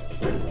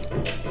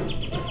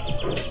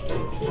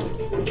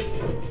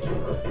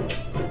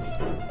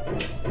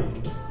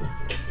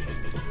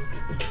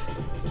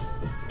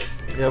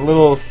 Yeah, a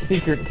little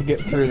secret to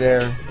get through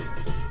there.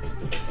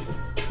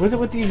 What is it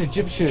with these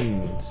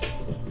Egyptians?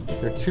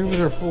 Their tombs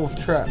are full of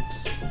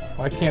traps.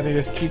 Why can't they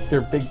just keep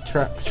their big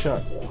traps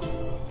shut?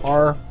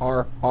 Har,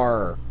 har,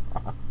 har.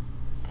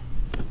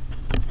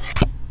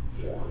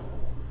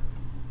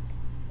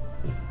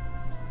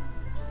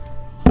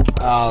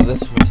 Ah,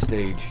 this was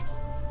stage.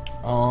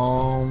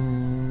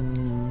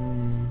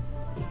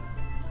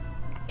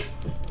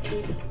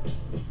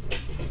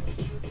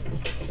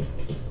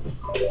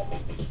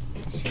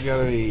 She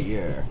gotta be,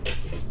 yeah.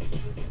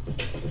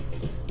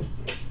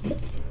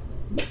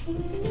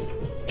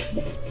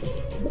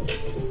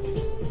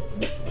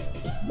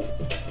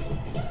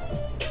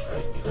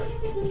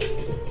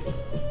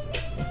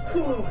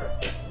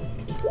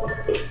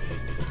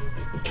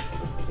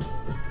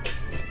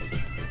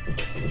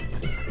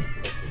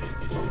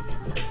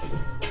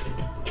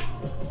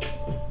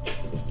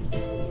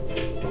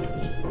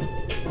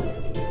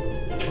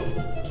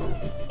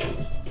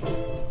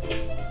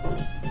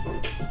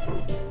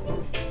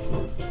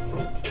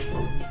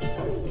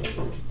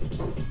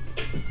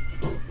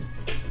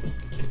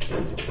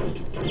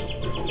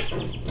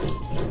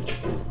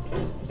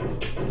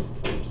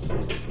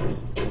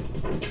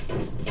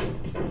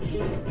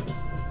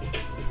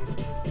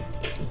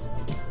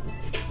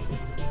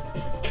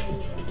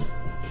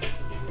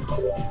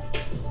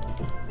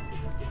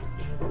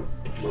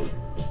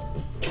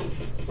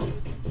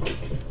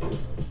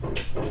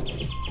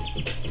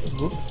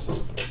 Whoops.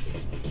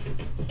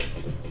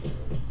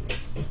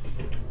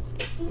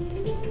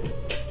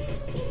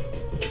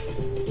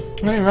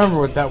 I don't remember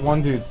what that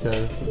one dude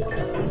says.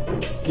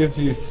 Gives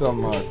you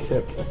some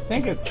tip. I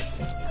think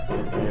it's...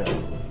 yeah.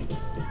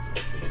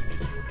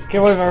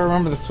 Can't wait if I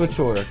remember the switch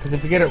order, because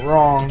if you get it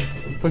wrong,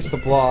 you push the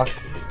block,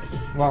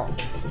 well...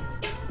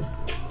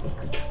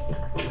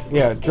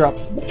 yeah, it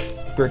drops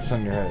bricks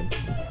on your head.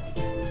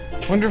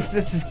 Wonder if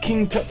this is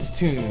King Tut's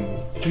tune.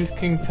 Who's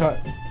King Tut?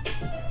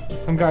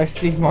 Some guy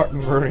Steve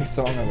Martin wrote a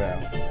song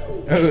about.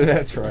 Oh,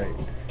 that's right.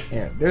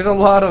 Yeah, there's a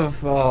lot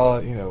of,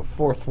 you know,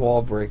 fourth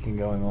wall breaking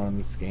going on in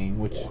this game,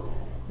 which,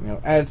 you know,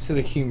 adds to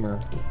the humor.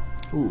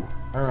 Ooh,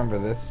 I remember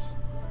this.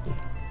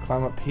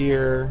 Climb up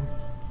here.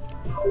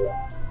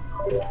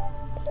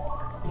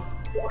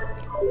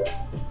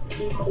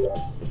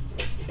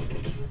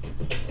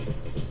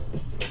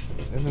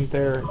 Isn't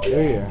there? Oh,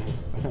 yeah.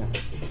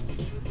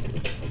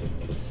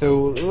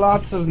 So,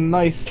 lots of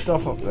nice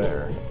stuff up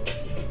there.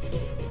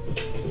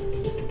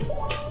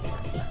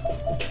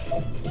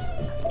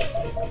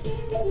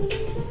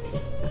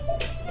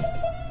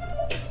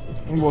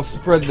 And we'll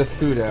spread the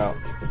food out.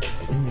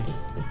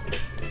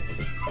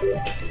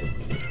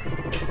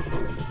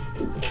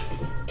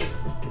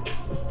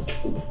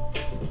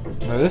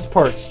 Now this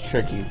part's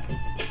tricky.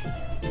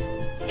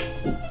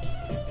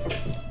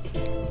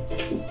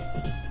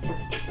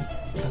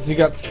 Because Because you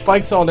got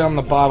spikes all down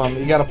the bottom.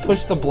 You gotta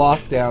push the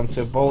block down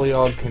so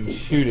Boliog can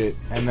shoot it,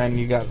 and then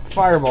you got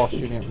Fireball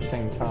shooting at the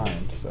same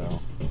time, so.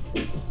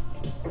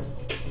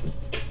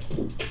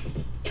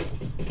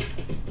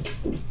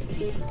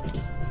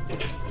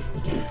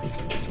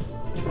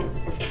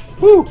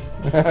 Woo!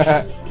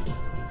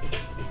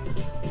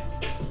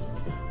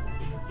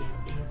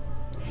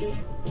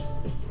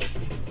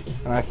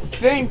 And I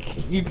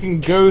think you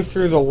can go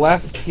through the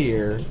left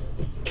here.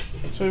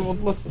 Actually, well,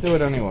 let's do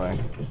it anyway.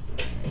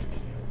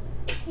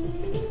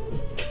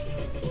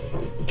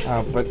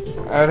 But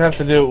I'd have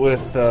to do it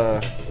with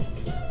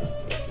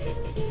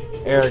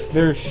Eric.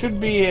 There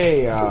should be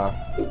a I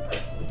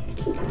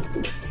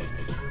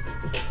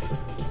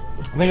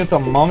think it's a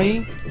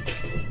mummy,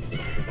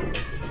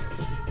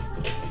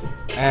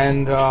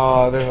 and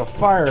there's a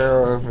fire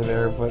arrow over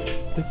there, but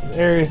this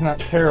area is not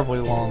terribly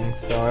long,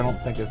 so I don't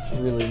think it's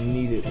really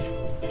needed,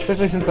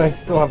 especially since I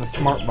still have a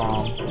smart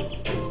bomb.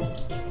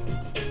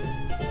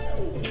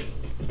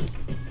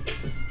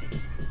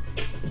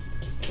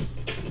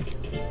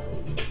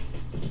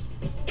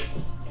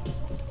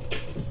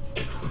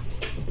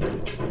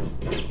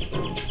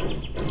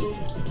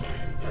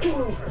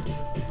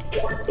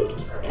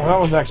 Well, that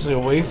was actually a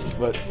waste,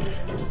 but...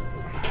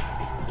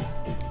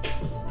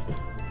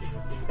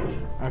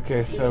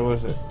 Okay, so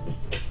was it...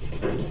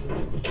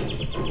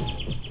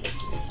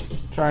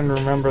 Trying to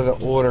remember the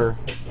order.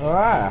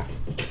 Ah!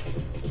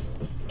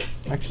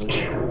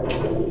 Actually...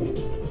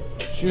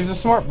 Choose a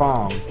smart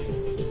bomb.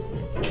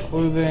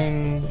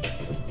 Clothing...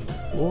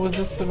 What was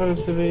this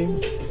supposed to be?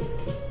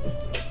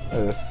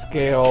 The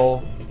scale...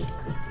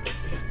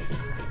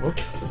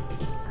 Whoops.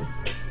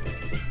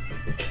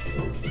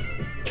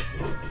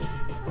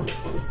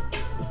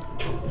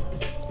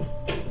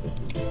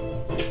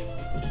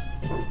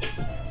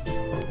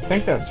 I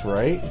think that's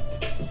right.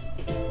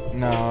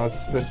 No,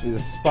 it's supposed to be the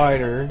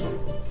spider.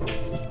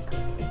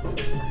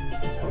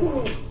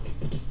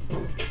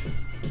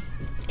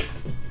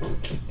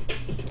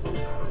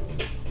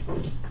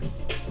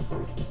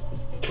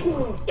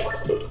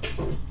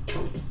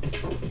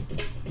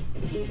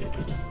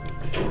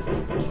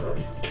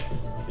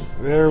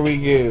 There we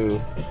go.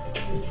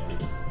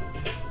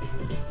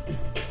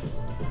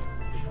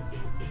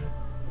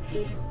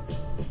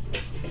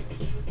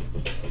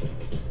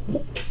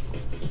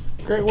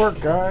 Great work,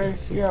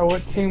 guys. Yeah,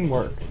 what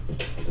teamwork.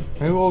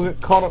 Maybe we'll get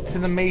caught up to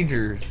the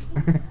majors.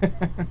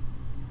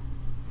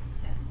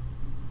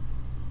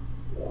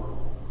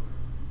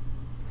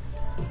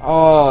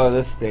 Oh,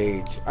 this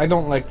stage. I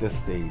don't like this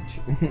stage.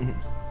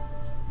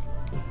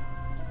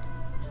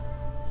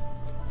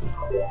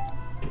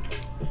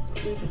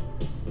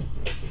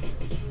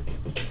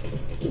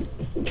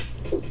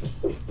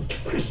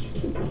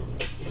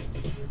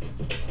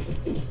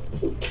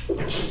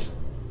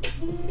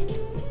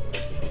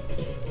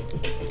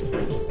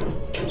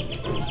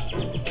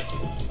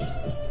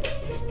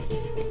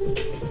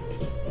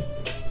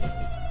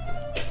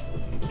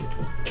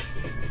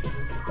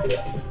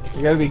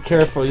 You gotta be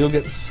careful, you'll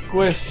get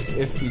squished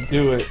if you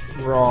do it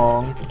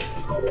wrong.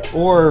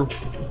 Or,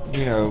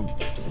 you know,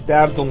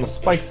 stabbed on the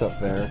spikes up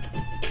there.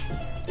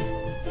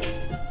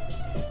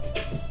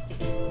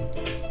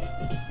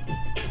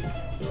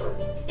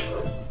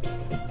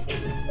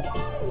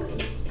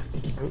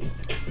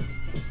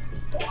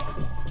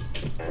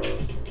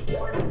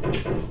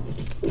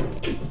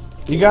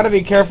 You gotta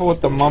be careful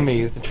with the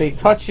mummies. If they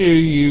touch you,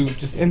 you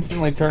just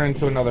instantly turn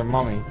into another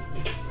mummy.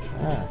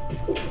 Ah.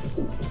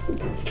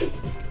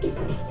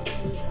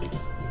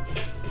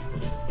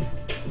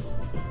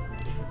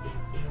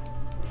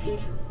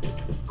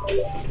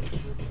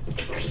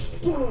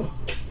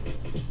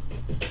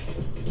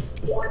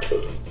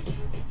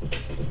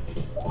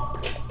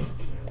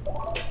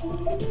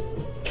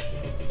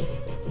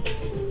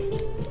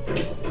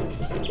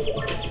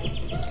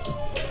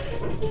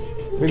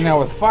 But now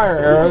with fire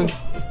arrows...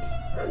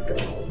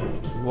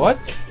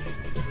 What?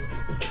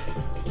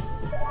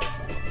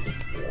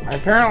 I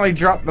apparently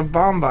dropped the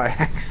bomb by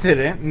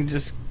accident and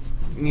just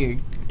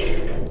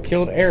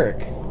killed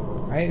Eric.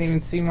 I didn't even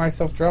see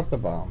myself drop the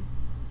bomb.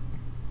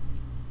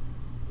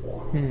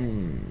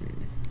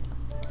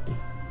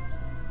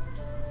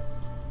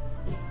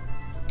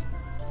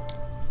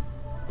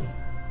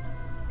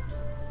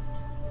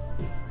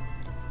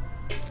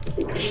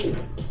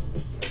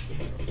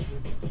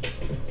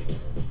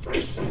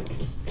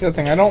 The other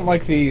thing, I don't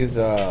like these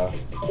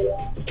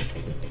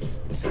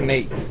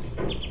snakes.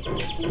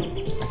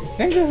 I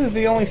think this is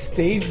the only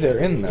stage they're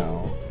in,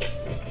 though.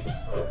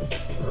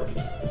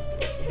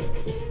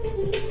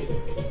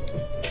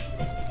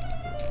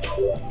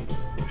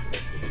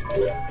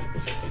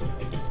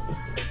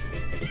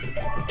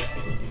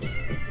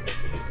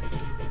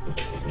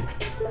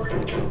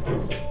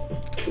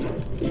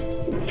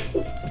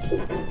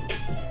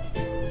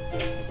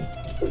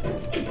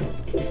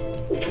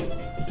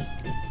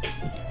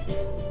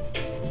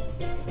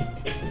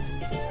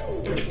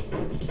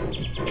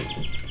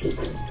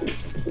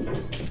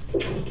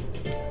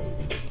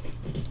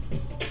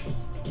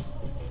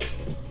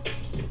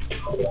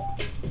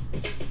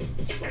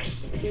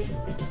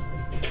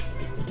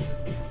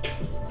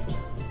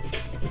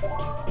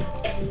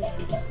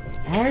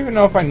 I don't even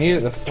know if I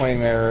needed the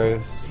flame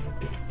arrows.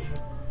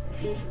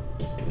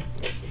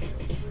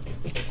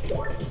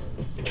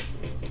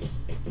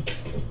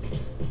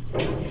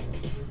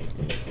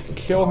 Let's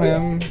kill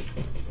him.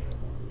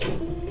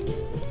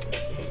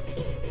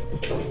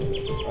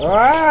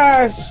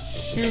 Ah,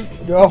 shoot.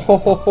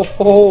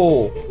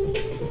 Oh.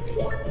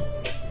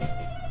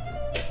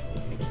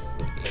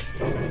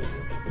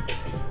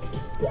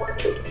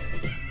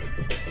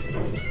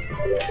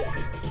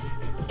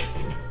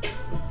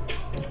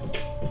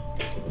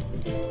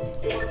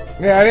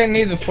 Yeah, I didn't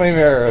need the flame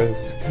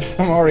arrows, because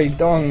I'm already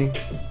done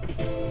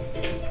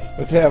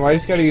with him. I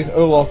just gotta use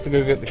Olaf to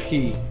go get the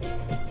key.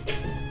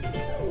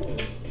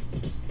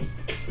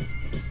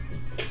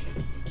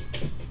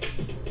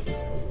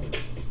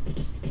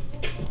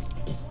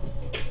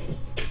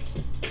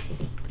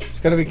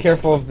 Just gotta be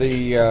careful of the,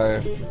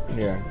 yeah,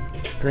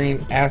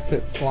 green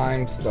acid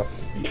slime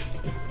stuff.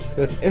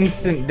 That's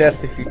instant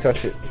death if you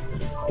touch it.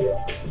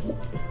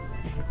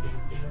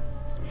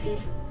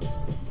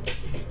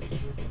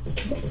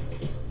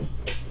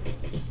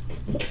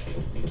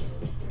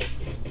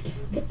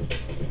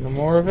 No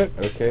more of it?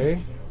 Okay.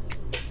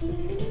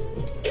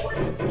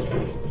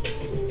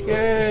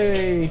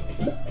 Yay!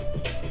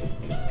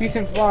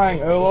 Decent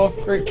flying, Olaf.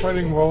 Great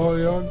fighting,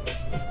 Valion.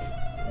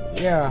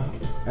 Yeah,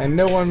 and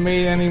no one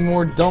made any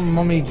more dumb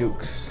mummy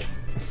jokes.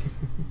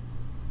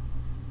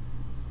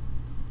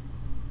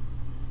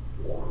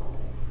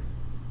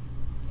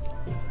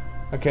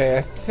 Okay,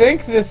 I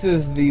think this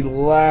is the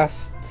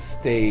last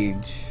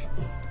stage.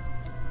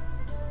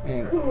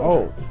 And,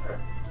 oh.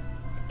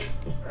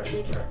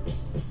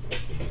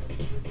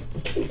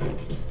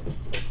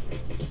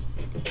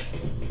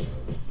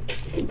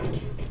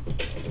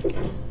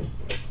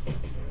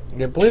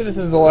 I believe this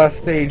is the last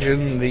stage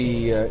in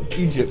the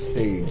Egypt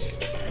stage.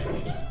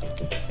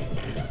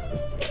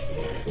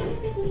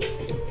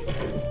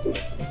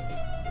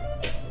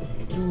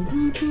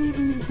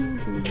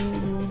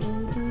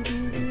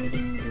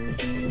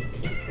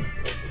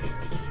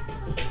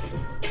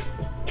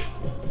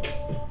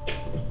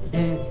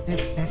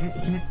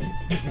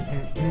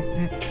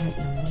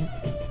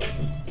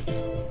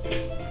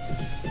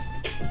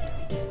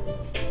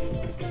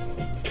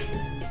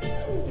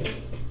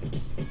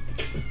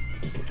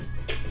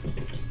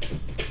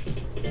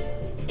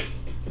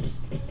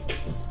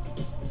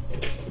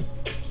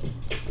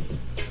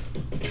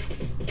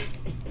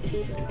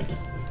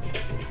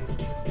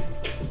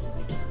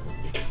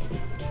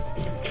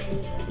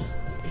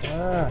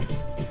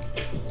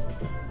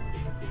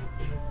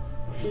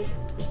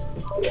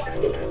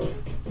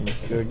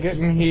 Let's go get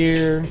in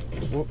here.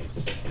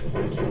 Whoops.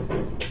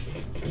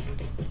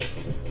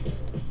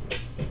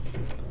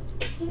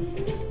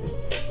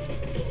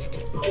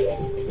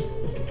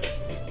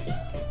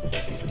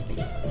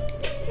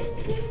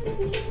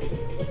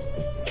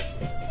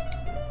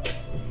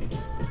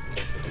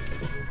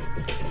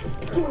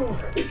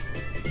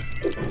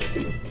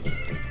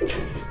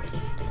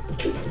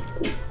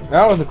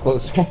 That was a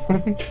close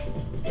one.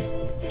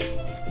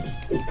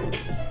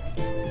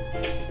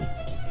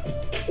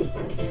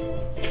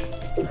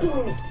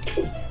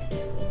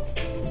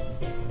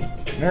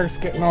 Eric's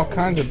getting all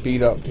kinds of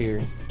beat up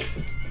here.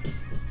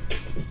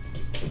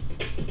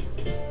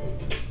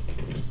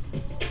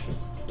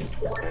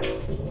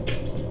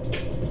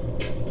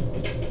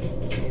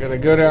 I'm gonna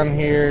go down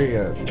here.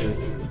 Yeah,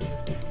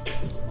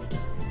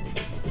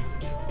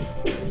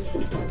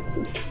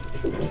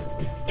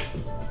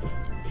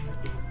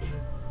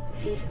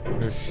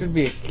 there should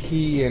be a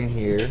key in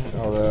here,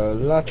 although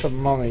lots of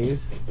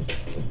mummies.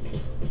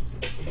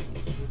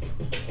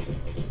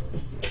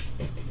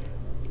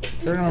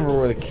 I don't remember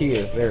where the key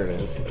is. There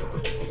it is.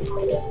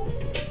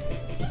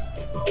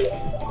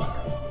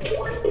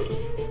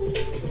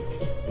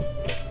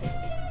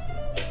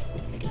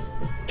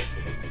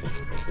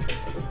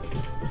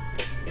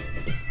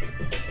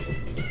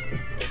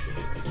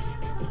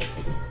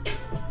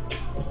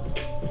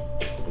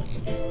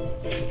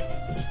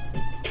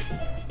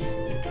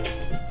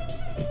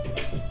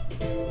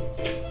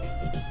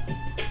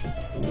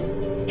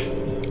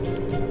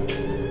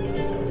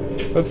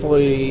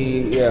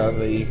 Hopefully, yeah,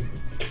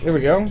 there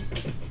we go.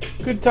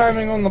 Good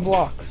timing on the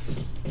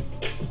blocks.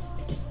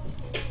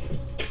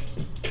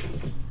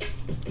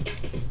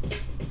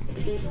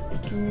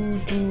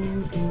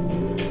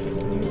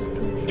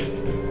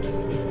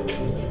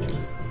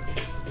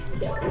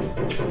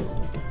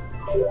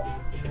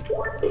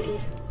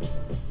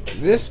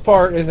 This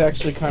part is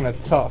actually kind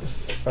of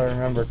tough, if I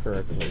remember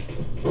correctly.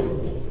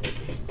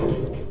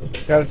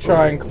 Gotta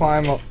try and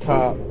climb up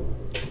top.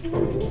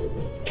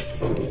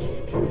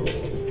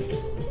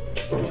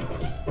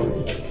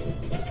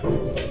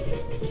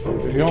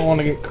 You don't want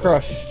to get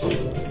crushed.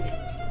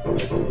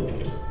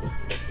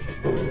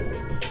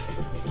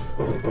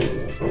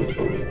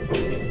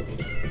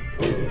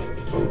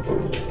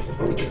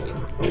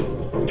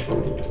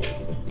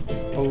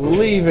 I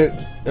believe it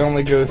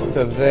only goes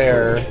to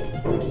there,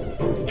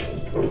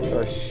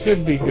 so I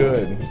should be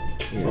good.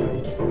 Yeah.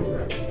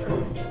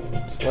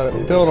 Just let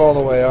it build all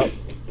the way up.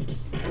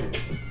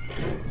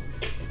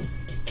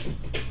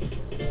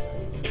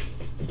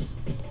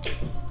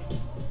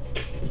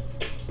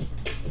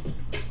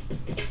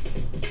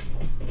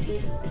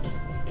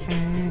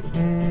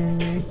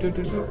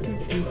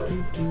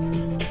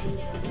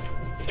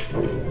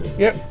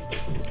 Yep.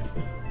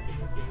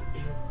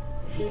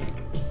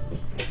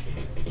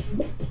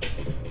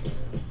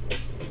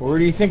 Where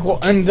do you think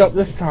we'll end up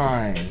this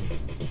time?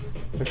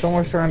 We're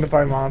somewhere surrounded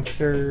by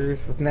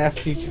monsters with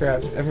nasty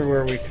traps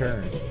everywhere we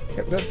turn.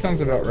 Yep, that sounds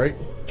about right.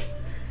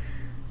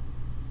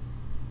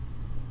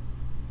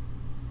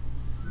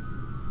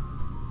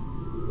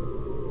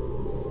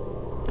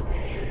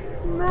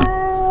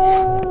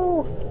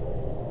 No!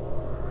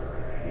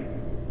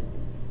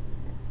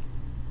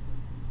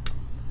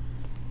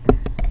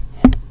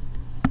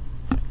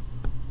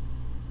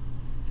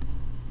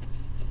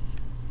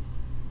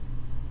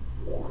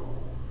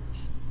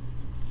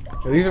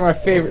 These are my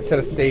favorite set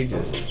of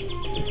stages.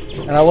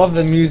 And I love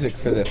the music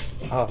for this.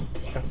 Oh.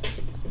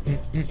 What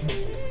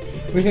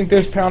do you think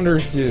those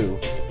pounders do?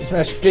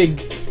 Smash big,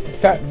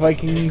 fat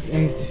Vikings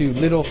into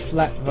little,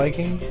 flat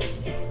Vikings?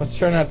 Let's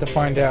try not to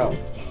find out.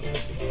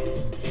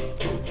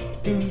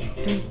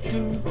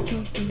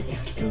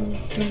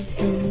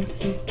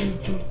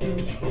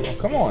 Oh,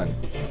 come on.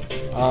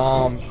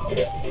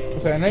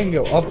 So I know you can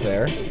go up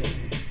there.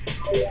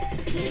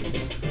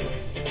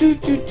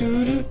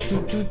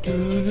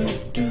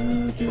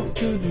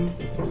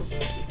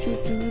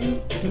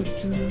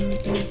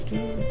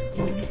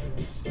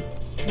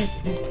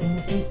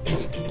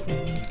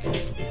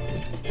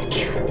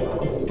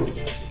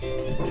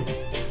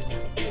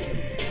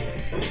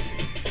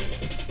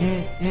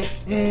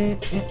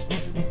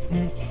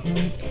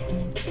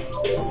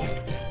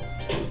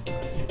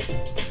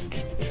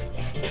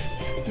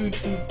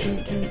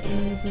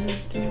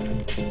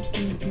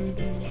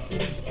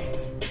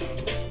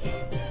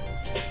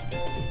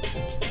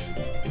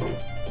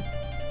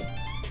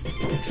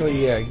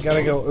 Actually, yeah, you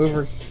gotta go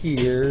over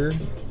here. I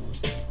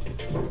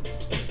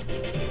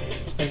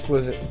think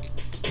was it?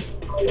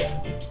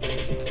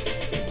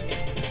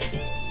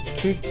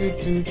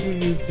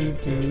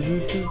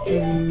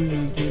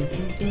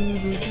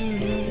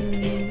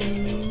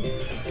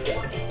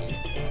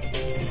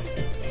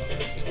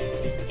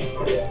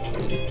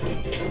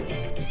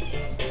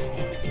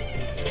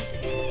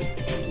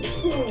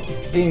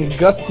 Being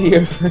gutsy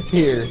over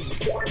here.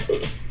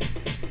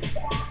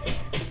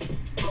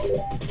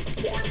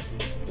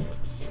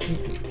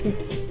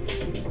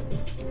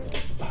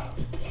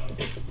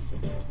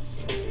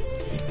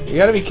 You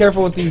gotta be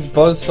careful with these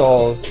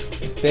buzzsaws.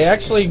 They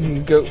actually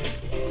can go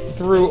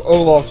through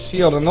Olaf's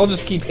shield and they'll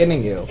just keep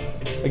hitting you.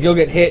 Like you'll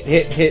get hit,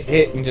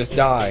 and just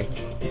die.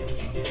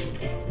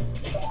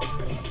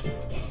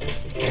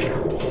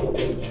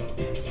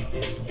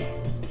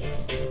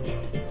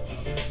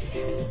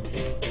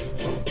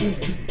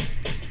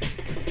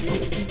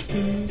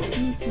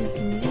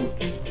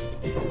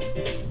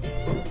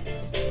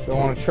 Don't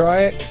want to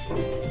try it?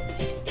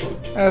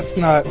 Let's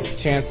not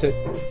chance it.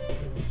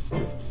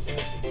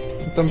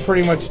 Since I'm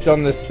pretty much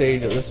done this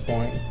stage at this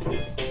point.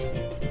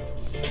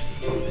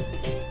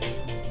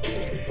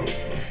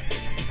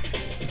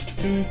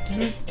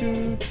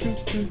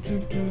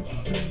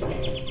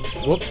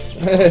 Whoops.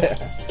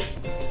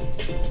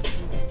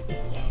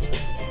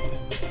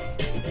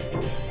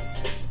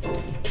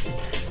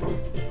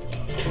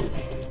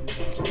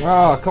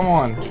 Oh, come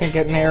on. Can't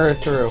get an arrow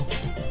through.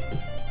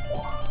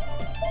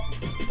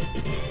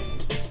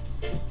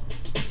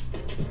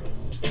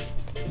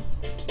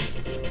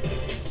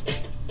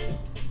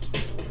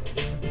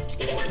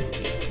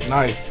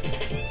 Nice.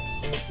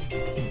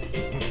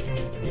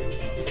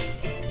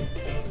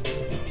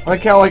 I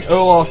like how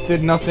Olaf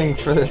did nothing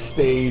for this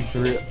stage,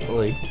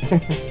 really.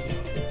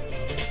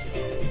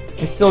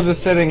 He's still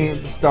just sitting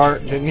at the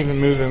start, didn't even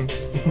move him.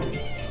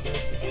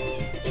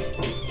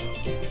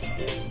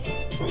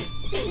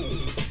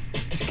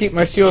 Just keep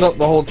my shield up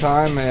the whole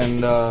time and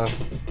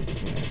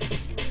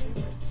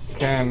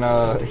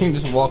you can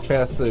just walk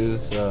past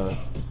those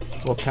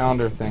little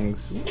pounder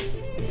things.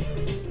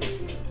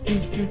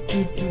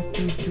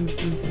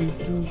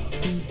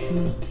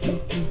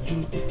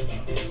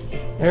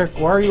 Eric,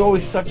 why are you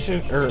always why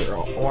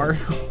are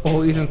you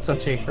always in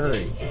such a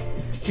hurry?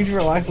 You need to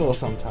relax a little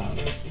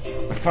sometimes.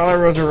 My father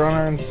was a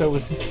runner, and so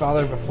was his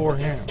father before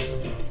him.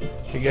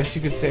 I guess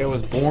you could say I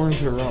was born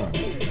to run.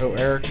 Oh,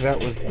 Eric,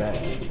 that was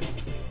bad.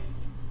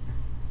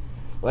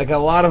 Like a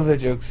lot of the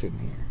jokes in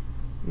here.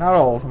 Not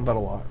all of them, but a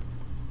lot.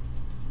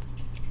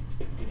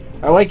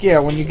 I like, yeah,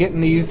 when you get in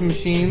these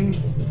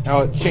machines,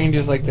 how it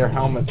changes like their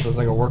helmet, so it's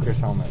like a worker's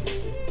helmet.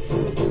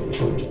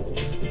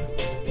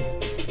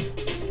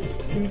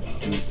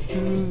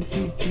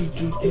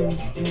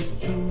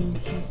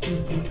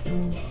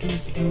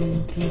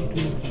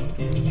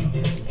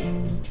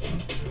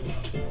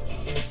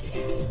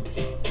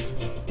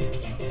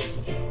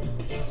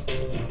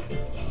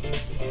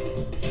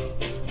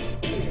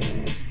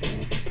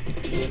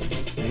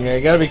 Yeah,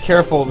 you gotta be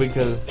careful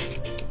because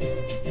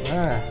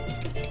there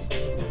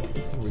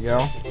we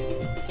go.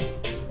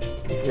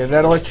 Yeah,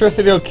 that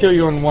electricity will kill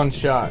you in one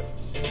shot.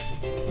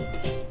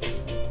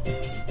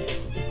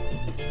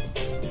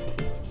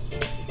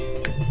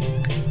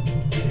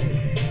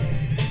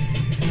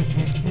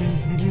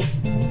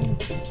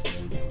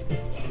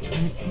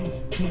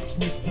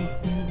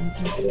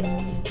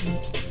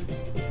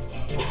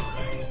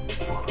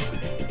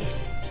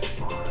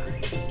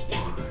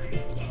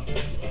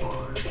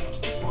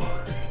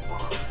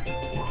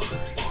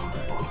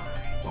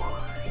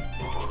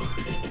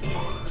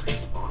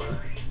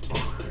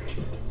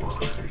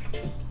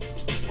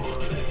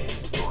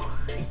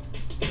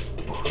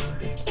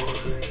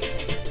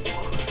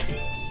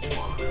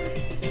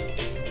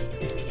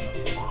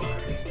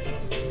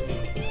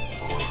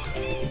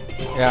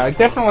 Yeah,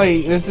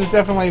 this is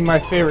definitely my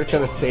favorite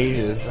set of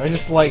stages. I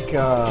just like,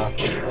 all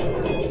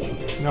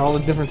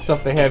the different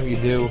stuff they have you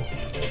do.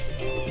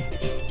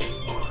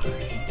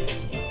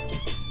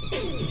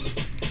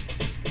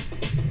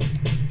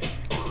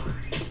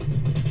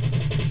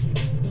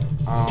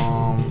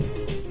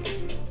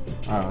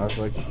 I was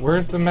like,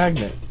 where's the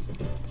magnet?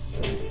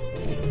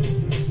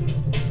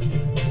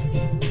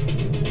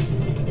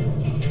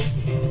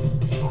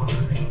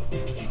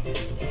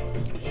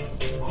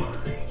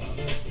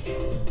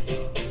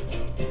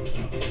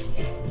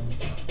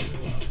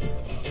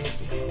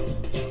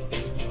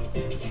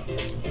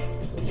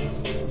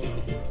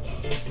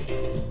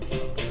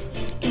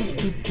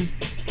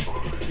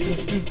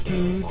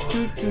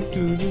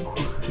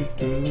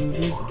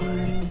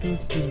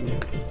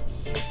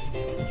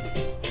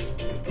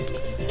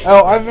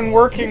 Oh, I've been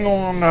working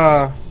on,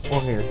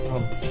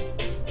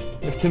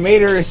 if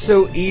Tomato is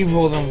so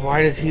evil, then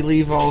why does he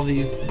leave all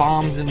these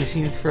bombs and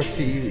machines for us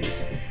to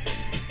use?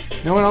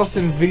 No one else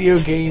in video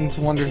games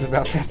wonders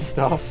about that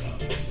stuff.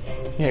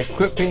 Yeah,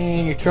 quit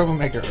being a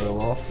troublemaker,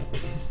 Olaf.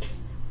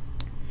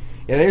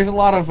 Yeah, there's a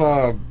lot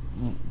of,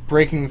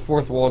 breaking the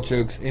fourth wall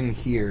jokes in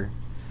here.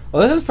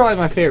 Well, this is probably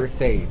my favorite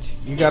stage.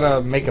 You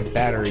gotta make a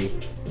battery.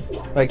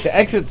 Like, the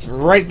exit's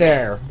right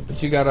there,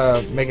 but you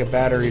gotta make a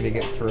battery to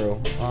get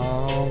through.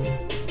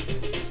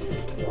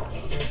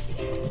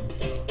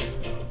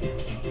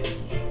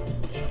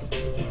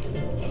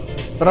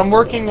 But I'm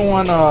working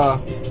on,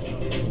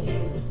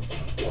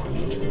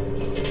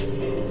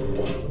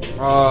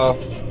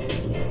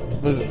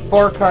 was it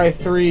Far Cry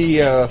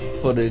 3,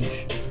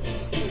 footage.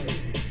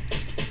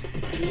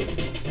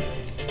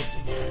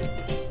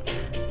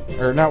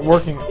 Or not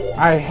working.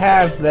 I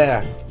have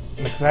that.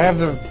 Because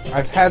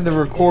I've had the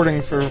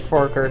recordings for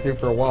Far Cry 3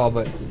 for a while,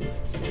 but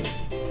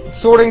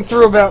sorting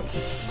through about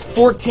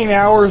 14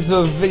 hours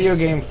of video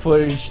game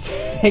footage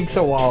takes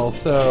a while,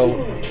 so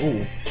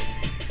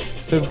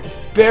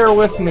bear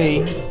with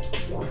me.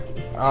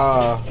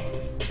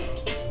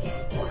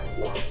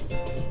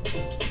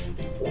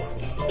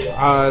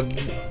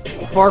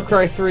 Far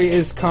Cry 3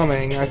 is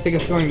coming. I think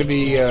it's going to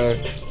be a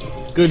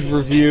good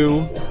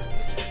review.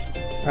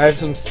 I have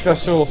some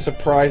special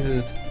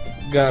surprises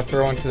gonna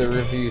throw into the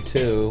review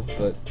too,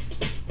 but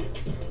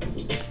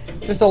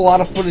just a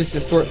lot of footage to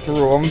sort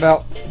through. I'm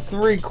about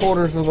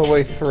 3/4 of the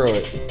way through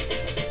it.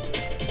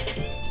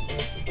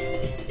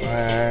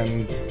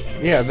 And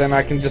yeah, then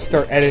I can just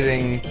start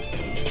editing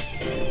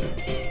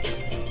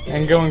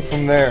and going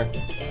from there.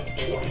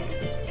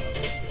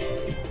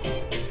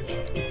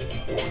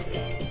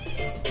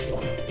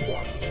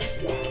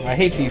 I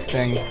hate these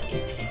things.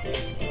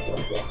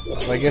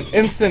 Like, it's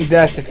instant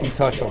death if you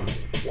touch them.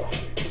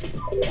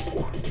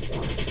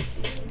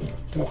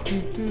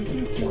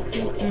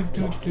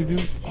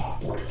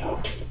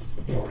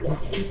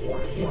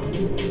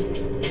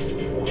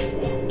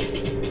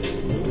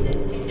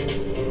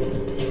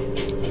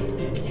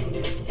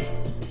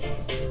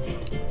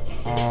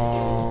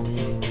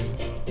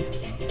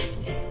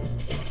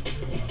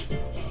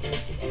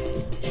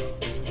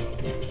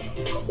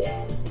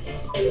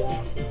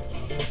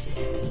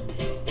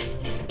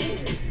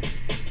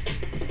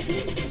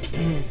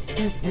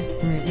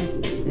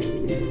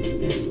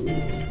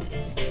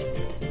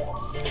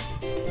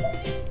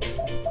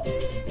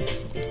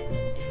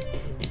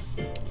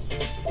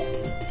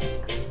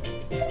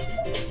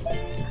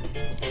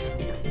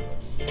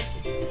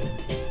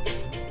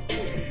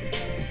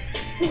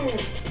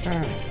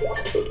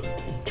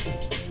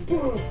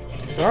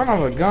 Son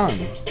of a gun.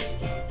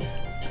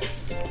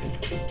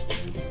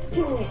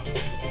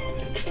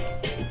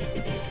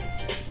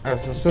 Oh,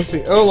 so it's supposed to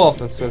be Olaf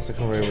that's supposed to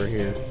come over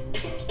here.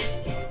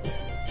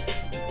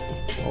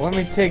 Well, let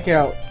me take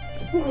out...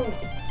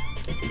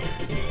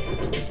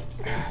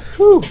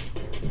 Whew!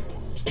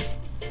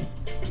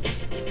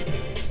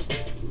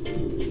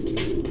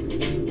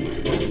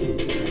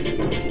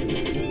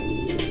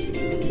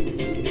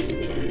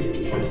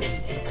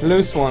 It's a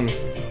close one.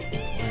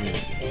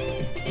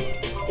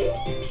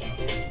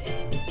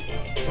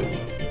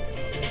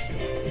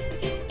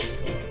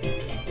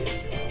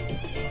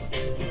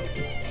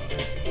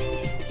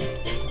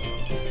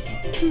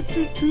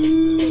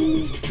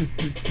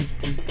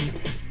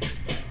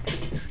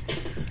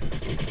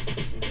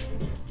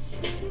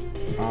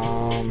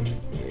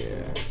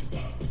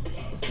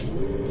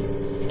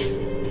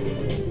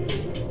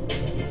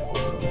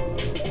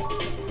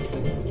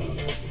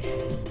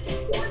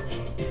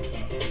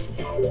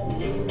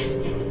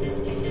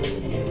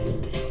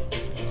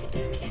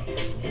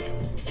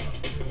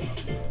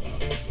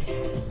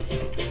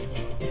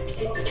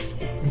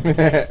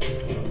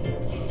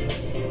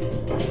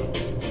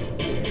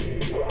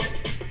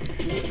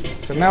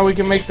 So now we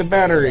can make the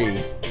battery.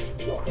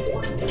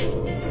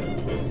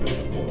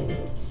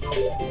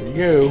 There you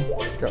go.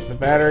 Drop the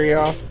battery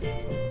off. I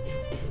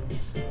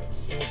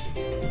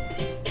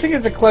think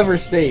it's a clever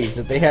stage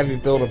that they have you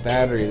build a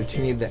battery, that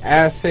you need the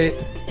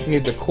acid, you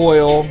need the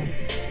coil,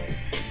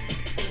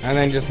 and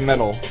then just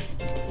metal.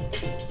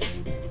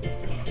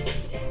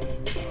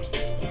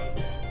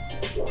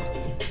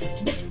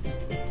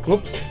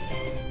 Whoops.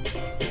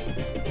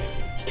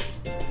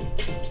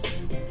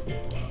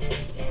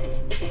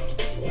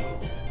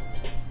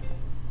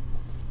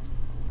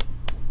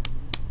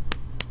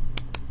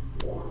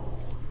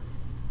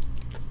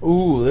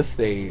 Ooh, this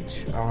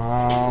stage.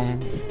 I'm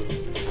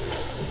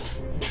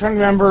trying to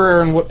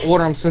remember in what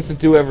order I'm supposed to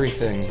do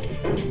everything.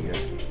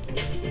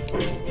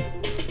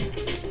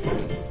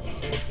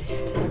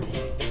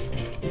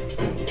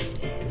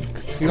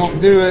 Because if you don't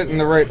do it in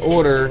the right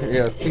order,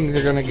 yeah, things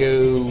are gonna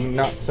go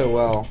not so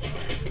well.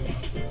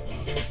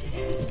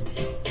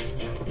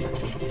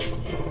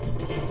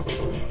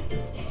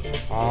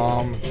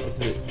 Is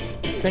it?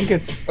 I think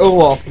it's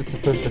Olaf that's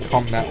supposed to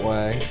come that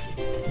way.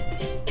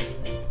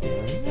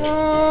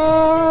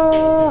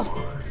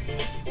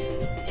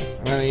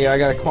 And then, yeah, I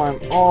gotta climb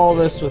all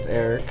this with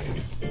Eric.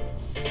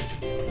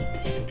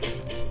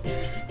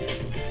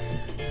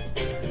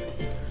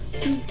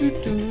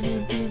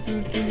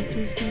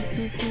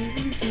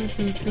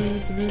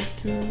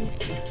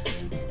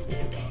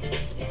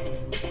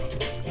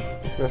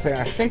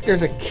 I think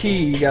there's a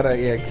key, you gotta,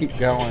 yeah, keep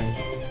going.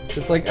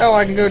 It's like, oh,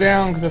 I can go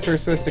down because that's where you're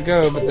supposed to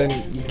go, but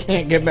then you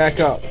can't get back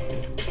up.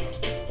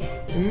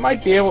 You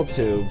might be able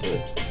to,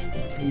 but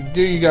if you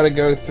do, you gotta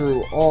go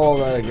through all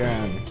that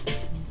again.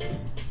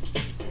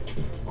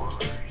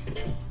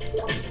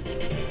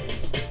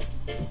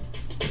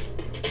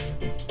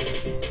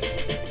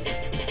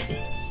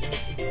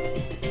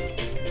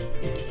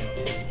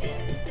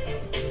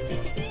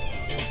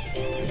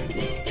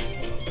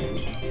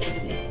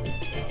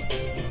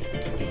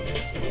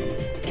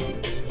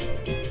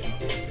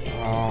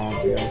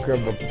 Yeah,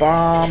 grab the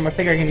bomb. I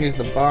think I can use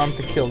the bomb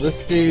to kill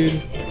this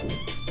dude.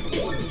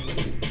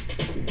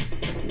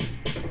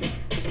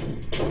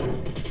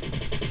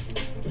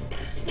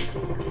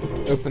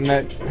 Open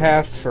that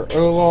path for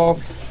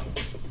Olaf.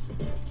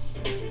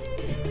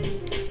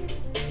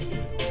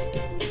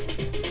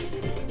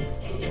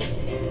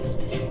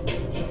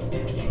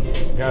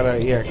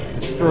 Gotta, yeah,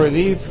 destroy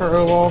these for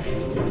Olaf.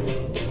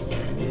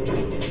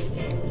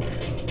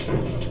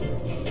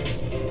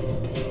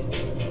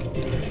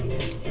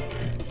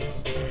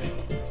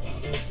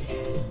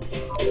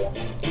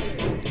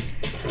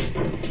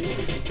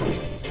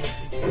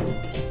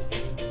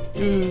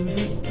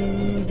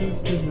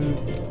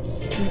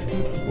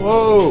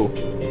 Whoa!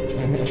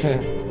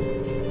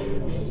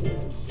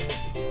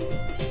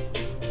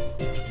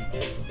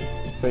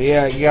 So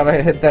yeah, you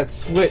gotta hit that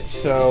switch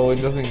so it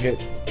doesn't get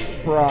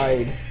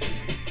fried.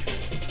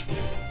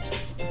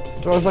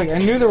 So I was like, I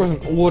knew there was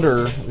an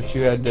order that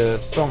you had to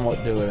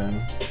somewhat do it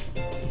in.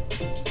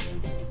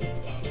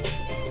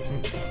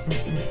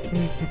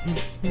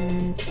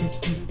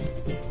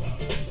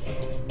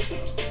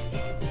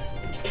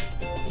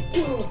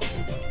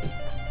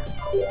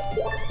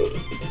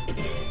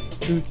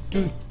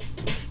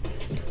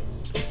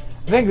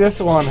 I think this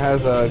one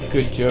has a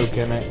good joke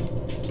in it.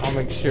 I'll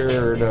make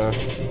sure to,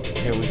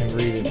 yeah, we can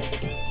read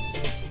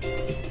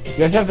it. You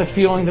guys have the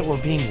feeling that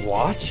we're being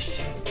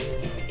watched?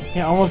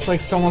 Yeah, almost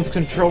like someone's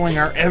controlling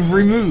our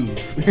every move.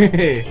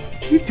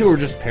 You two are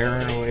just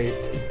paranoid.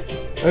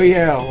 Oh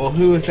yeah, well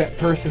who is that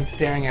person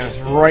staring at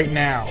us right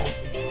now?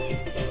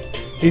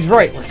 He's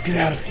right, let's get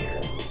out of here.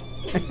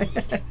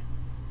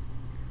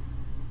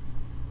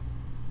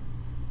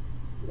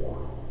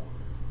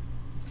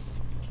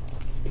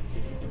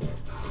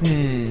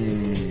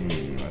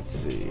 Let's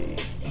see.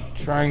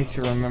 Trying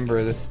to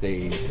remember this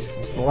stage.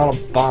 There's a lot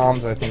of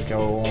bombs I think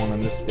go on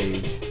in this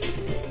stage.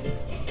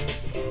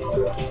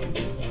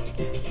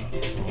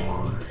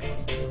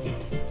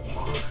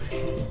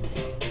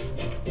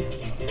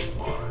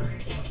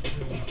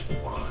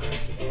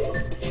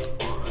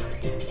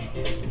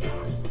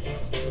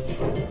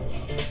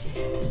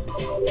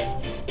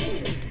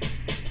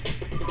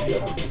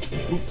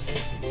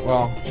 Oops.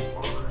 Well.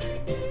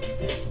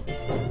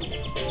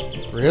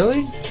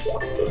 Really?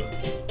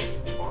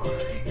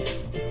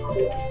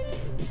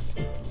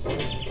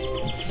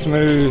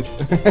 Smooth.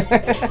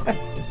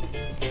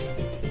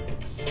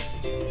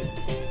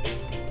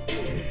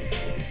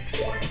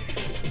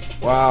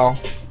 Wow.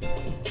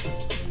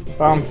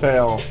 Bomb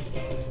fail.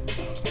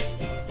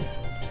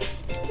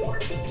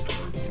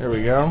 There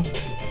we go.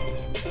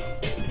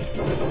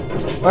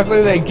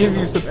 Luckily they give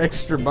you some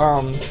extra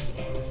bombs.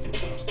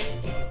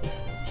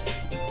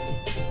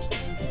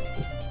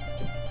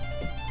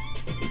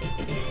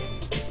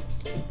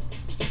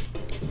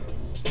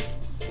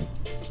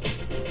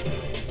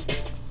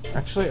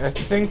 Actually, I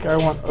think I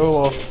want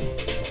Olaf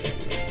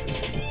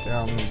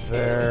down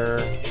there.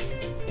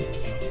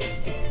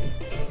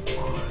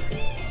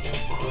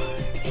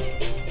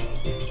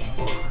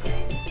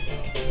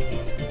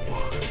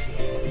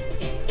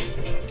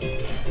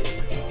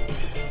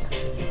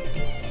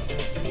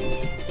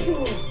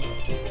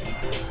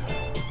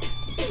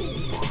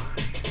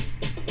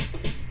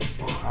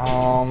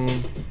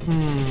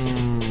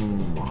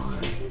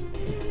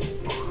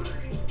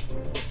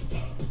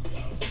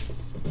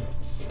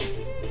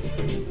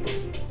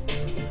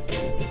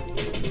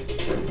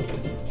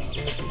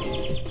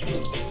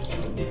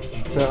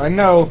 So I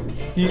know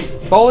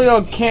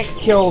Boliog can't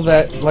kill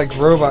that like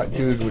robot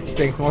dude, which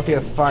stinks, unless he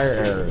has fire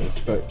arrows.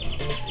 But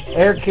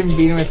Eric can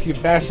beat him if you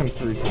bash him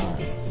 3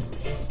 times.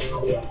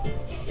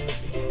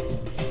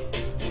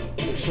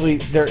 Actually,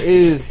 there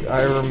is.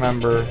 I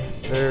remember.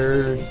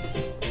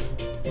 There's.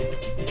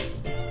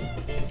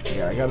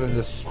 Yeah, I gotta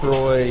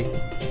destroy.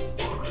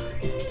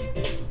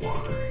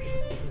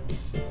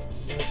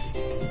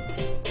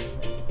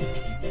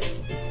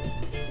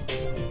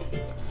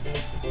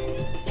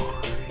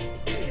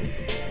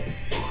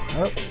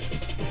 Oh.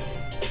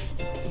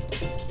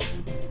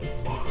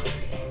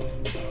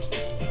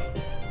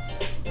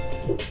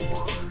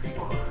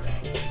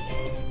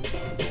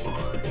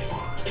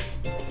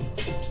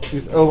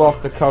 Use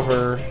Olaf to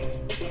cover.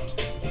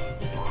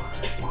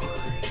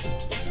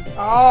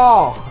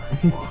 Oh!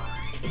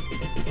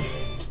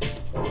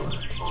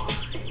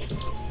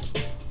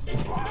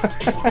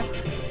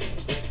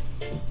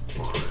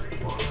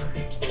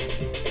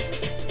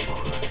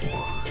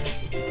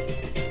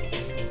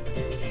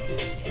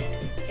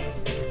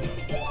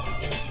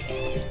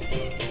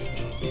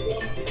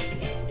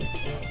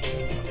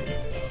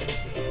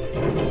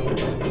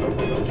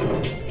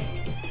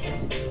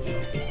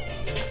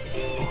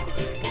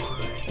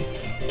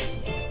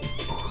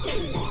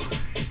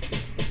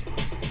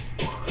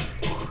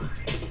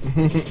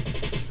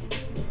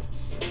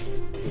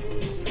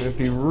 So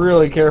be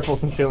really careful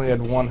since he only had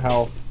 1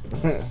 health.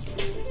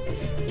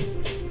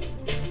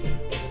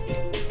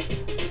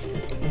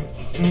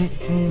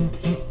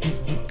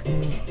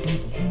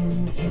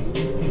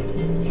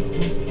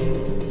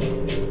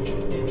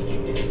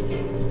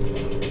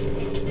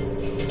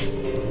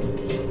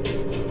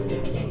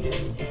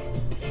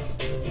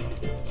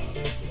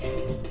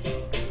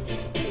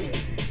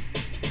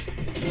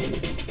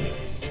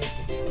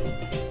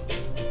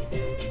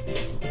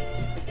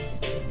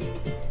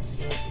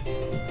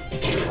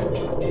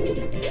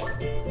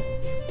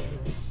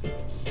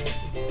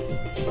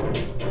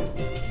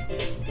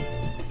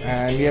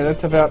 And yeah,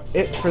 that's about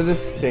it for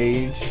this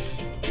stage.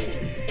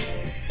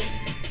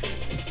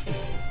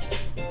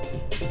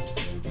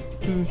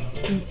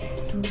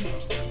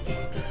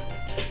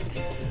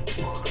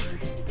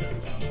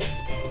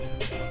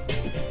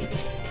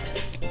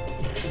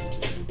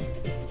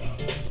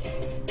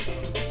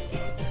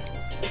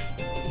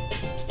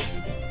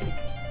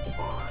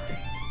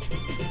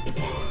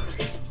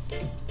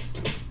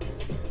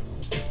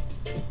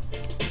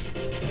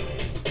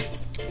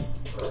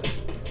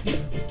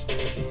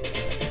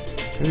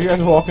 Did you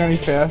guys walk any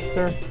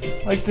faster?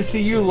 I'd like to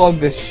see you lug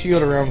this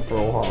shield around for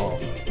a while.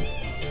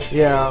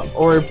 Yeah,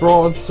 or a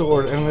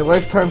broadsword and a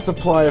lifetime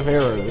supply of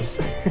arrows.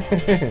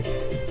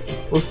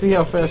 We'll see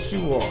how fast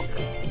you walk.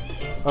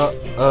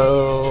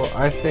 Uh-oh,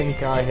 I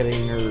think I hit a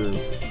nerve.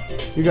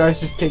 You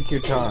guys just take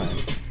your time.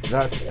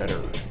 That's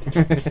better.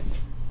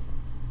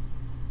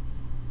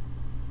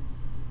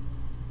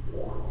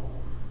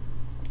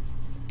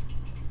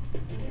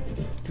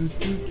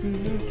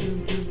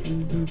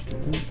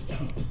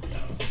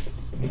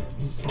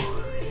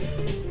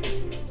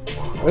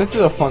 This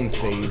is a fun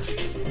stage.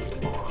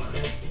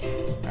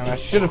 And I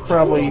should have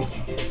probably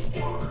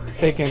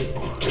taken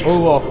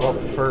Olaf up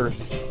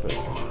first, but...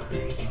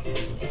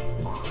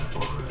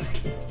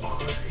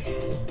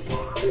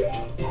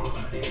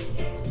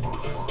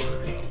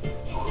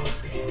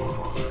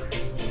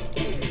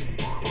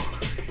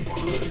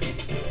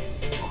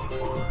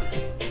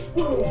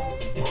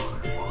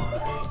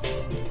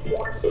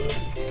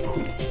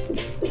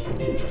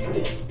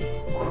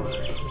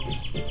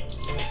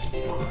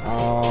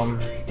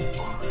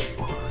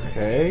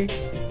 Okay.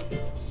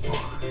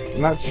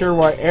 I'm not sure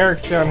why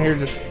Eric's down here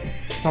just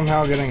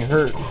somehow getting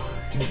hurt.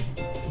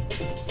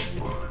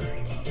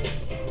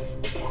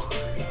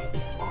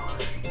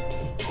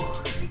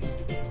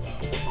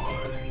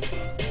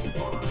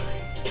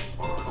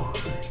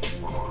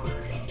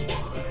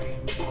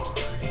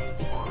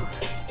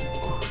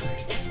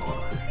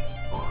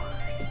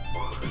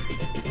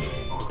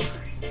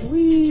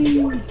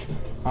 Whee!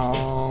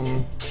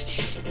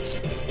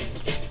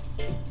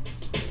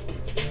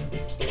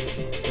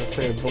 Let's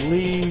say I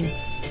believe...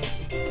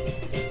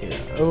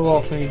 Yeah,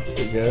 Olaf needs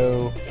to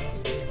go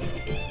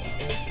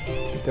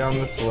down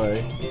this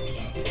way.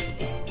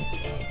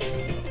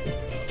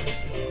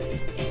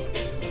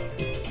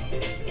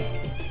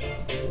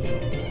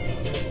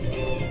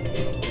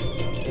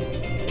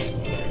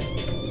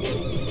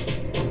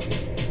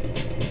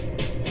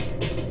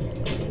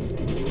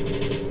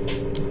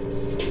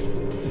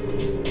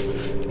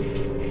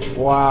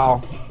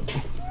 Wow.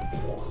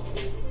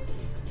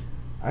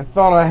 I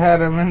thought I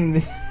had him in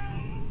the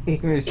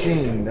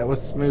machine. That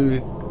was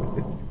smooth.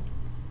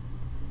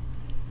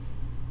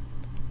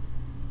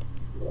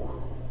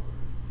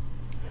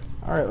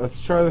 Alright,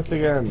 let's try this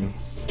again.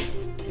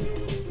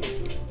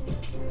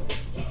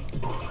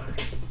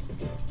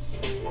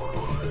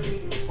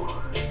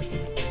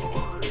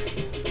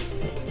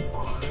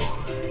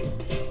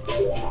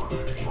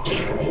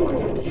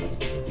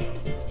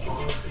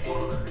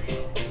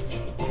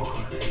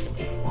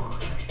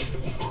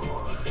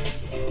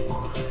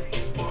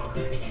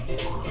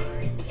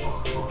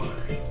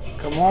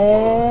 Come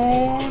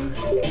on.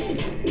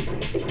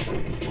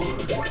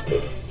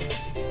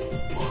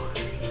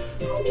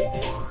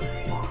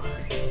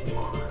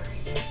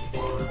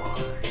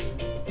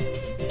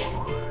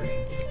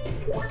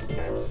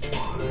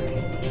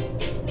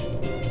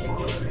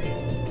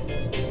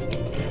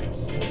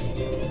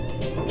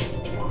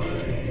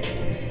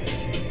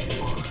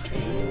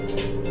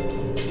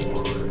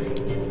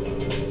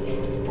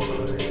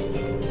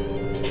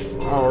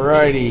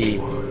 Alrighty.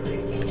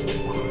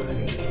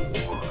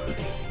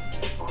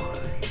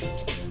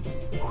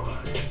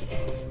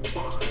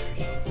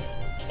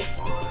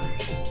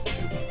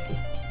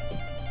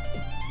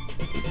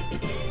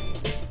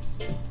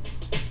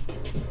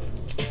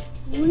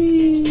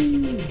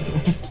 Whee!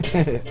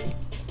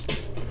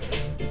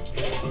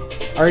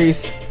 Are you?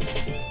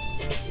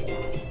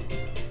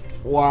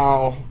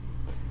 Wow.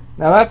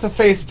 Now that's a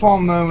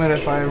facepalm moment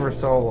if I ever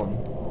saw one.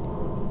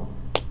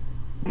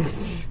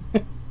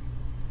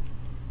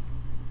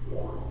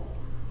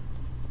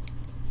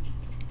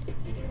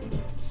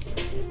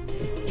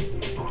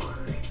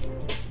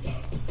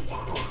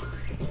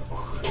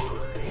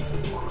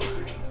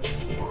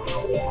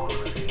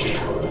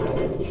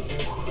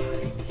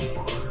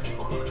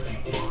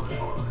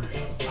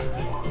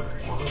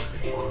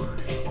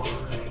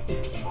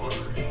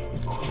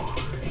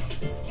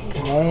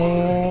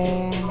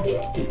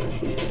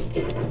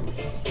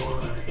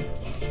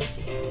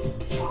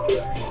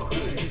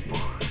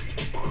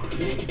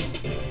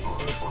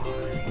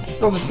 I'm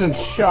still just in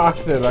shock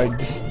that I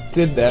just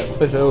did that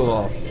with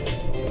Olaf.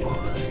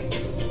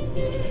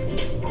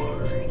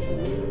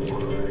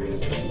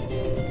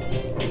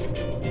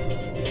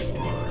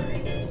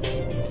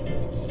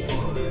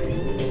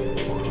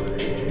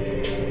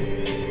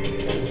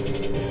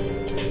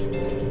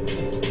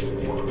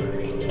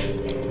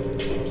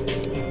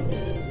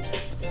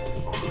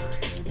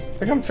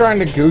 I think I'm trying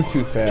to go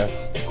too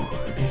fast.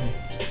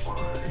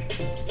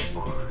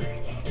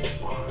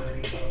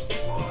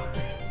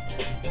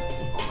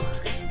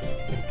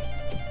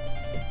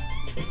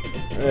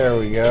 There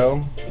we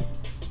go.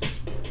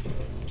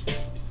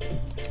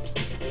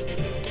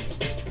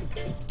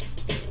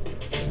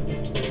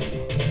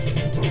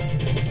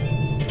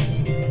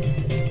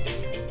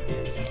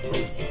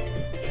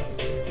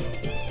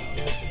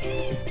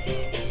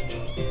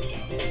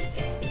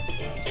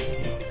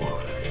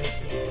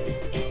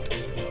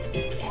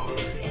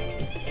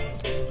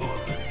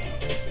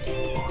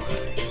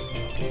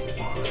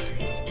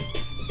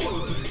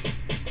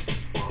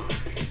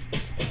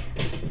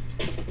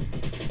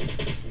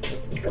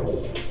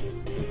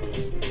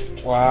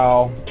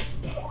 Wow.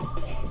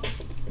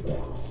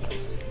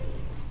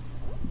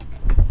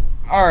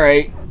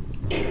 Alright.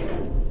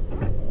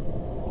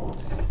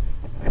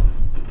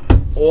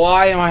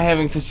 Why am I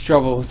having such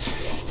trouble with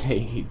this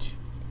stage?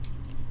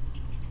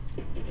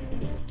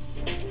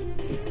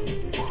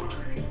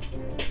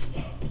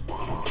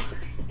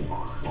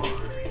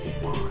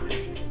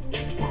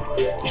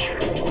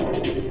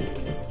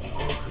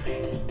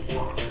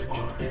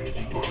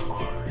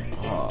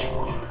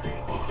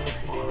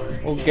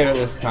 We'll get it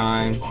this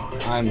time.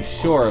 I'm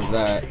sure of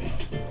that.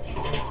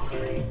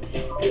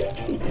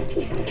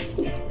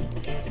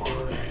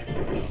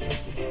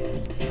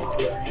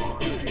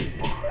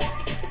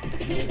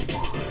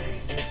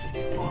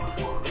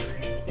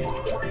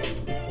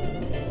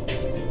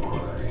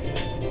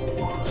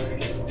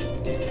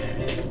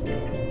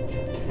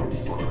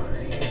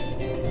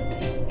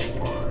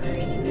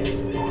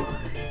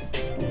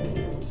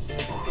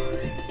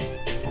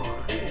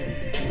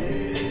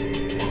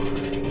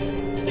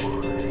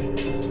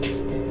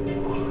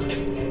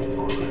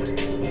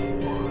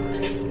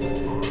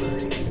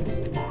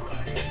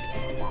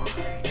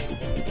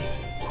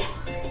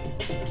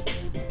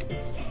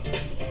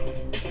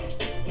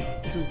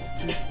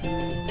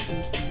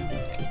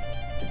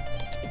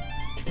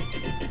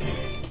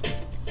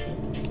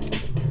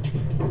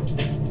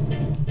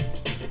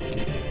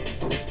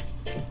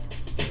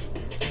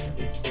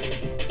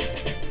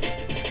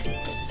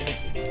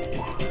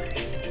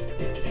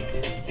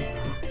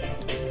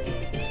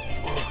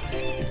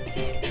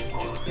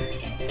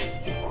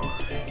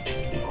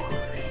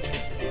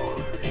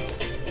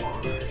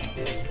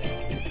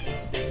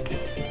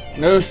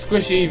 No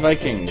squishy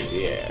Vikings,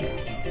 yeah.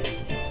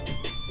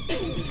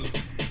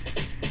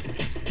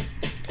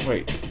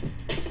 Wait.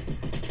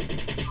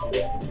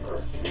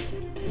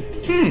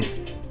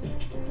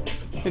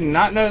 Did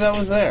not know that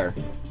was there.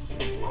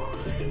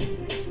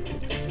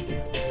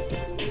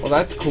 Well,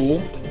 that's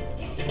cool.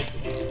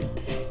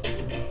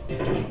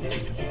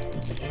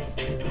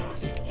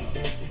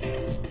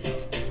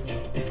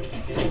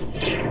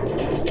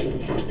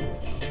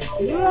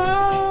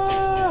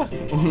 Ah!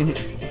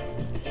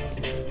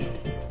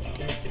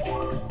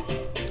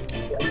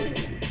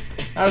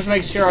 I just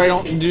make sure I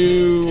don't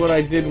do what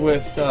I did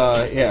with,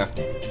 yeah,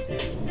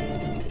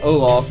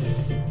 Olaf.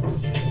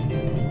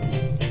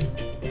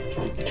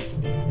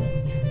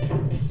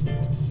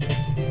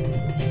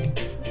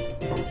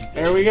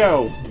 There we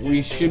go.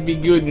 We should be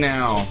good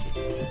now.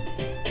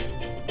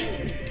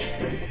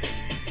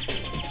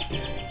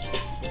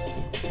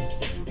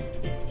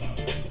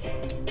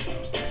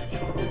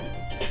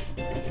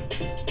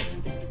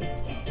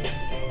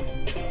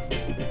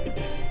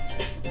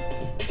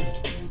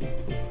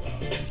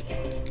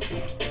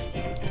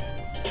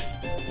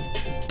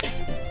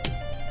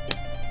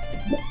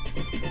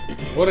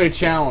 What a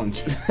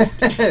challenge.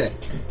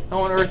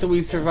 How on earth did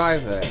we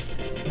survive that?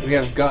 We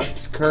have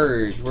guts,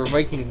 courage, we're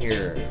Viking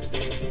heroes.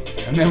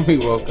 And then we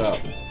woke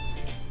up.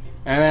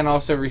 And then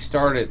also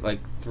restarted like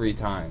 3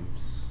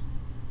 times.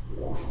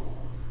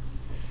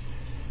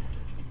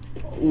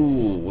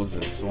 Ooh, what's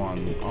this one?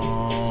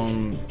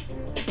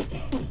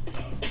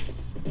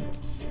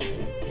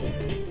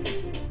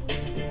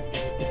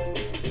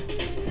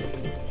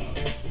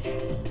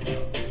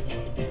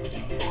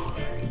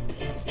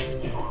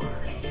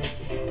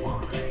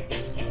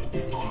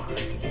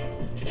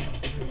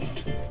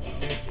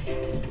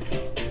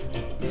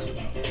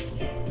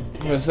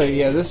 I'm gonna say,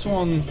 yeah, this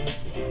one,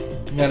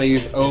 I'm gonna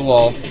use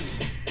Olaf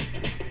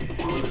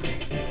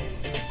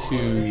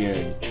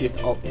to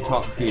get up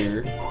top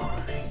here.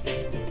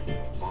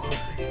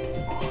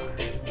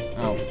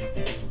 Oh.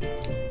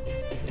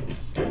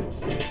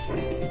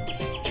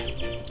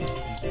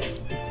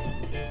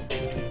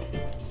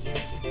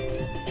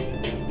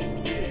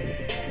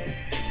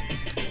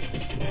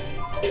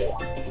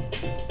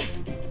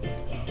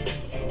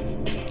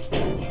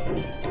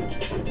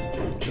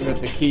 We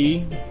got the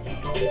key.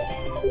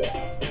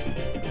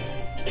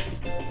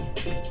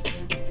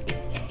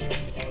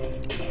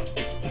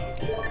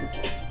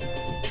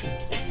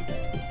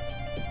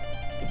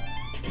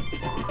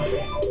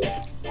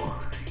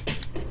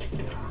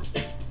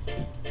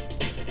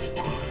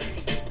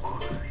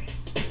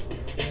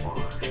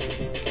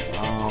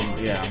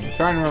 Yeah, I'm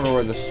trying to remember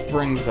where the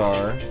springs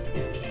are.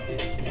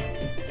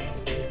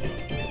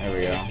 There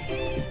we go.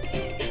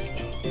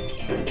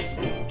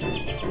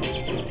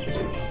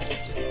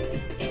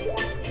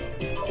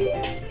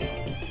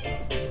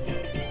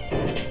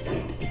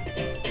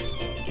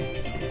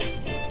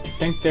 I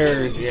think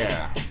there's,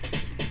 yeah.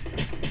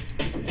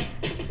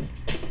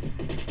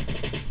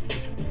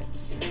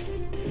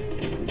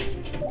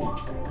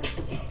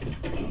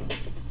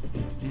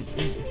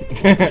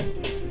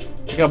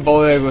 Look how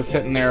Bulldog was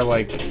sitting there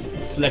like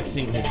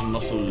flexing his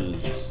muscles.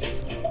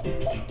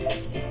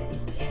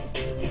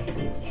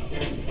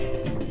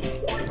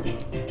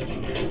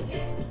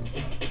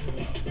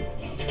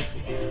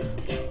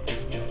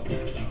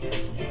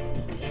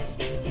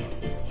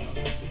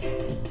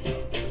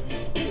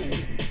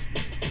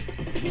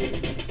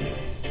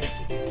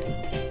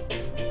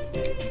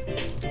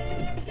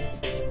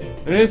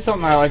 It is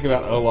something I like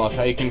about Olaf,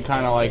 how you can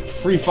kind of like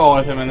free fall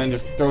with him and then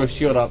just throw a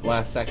shield up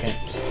last second.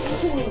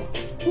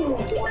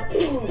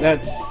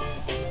 That's...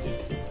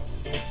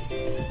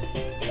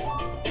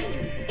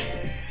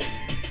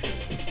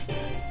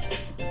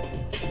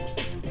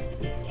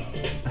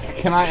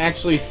 Can I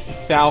actually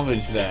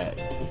salvage that?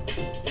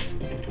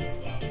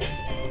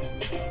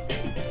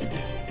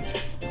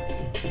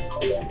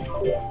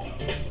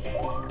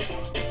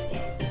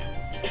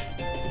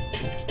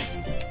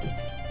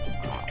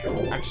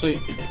 Actually,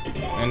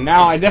 and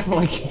now I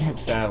definitely can't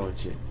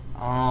salvage it.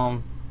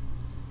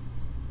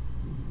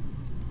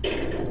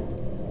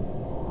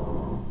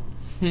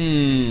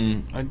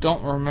 I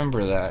don't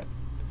remember that.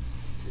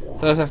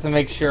 So I just have to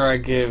make sure I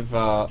give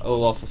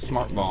Olaf a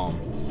smart bomb.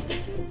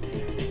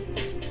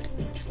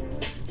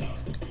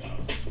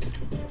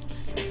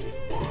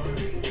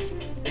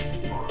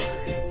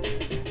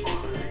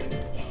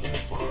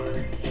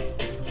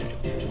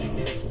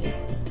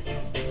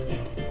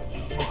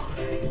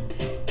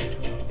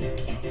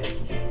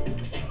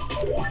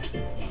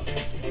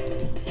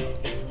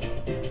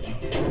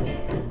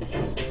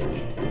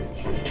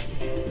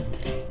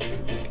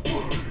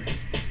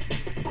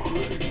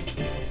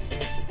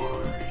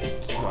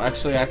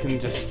 Actually, I can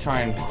just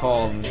try and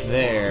fall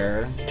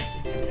there.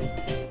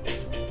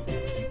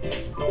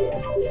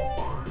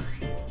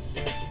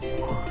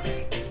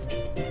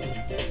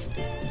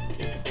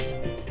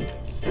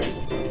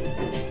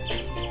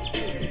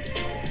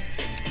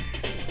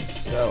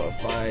 So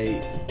if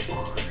I...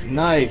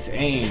 Nice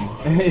aim.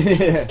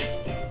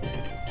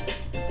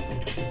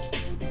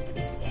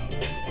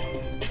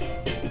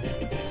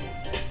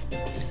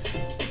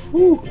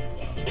 Whew.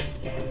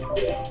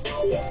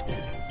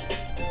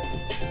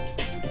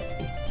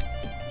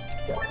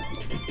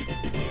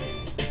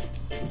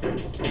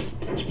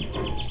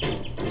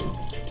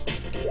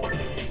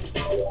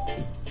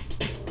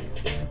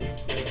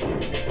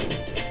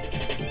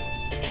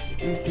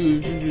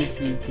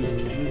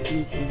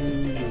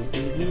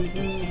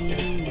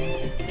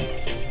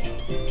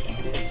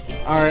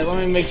 Alright, let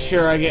me make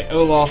sure I get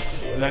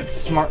Olaf that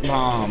smart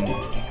bomb.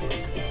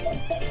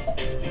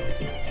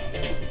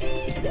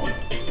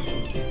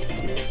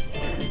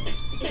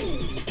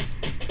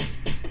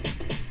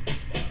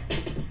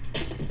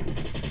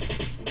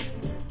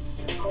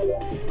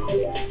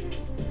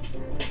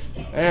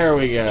 There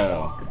we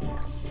go.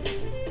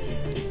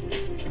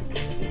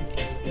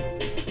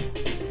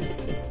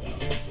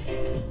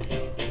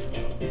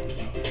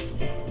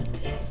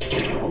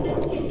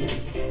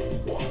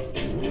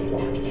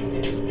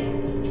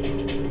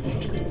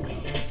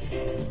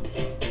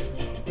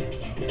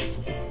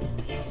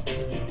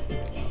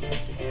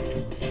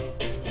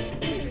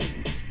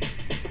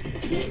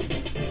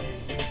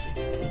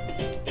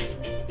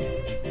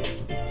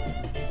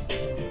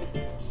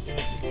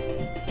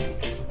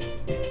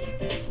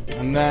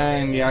 And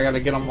then, yeah, I gotta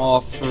get them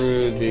all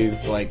through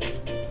these, like,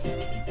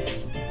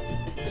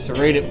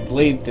 serrated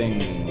blade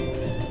things.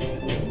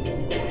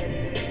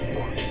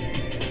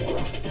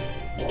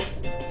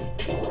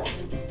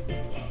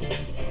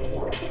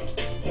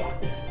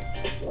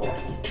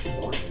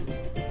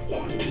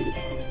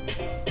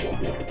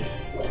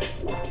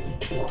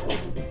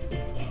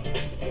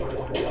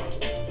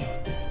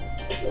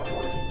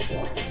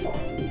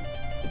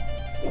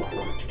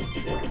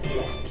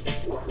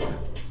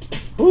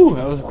 Ooh,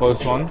 that was a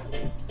close one.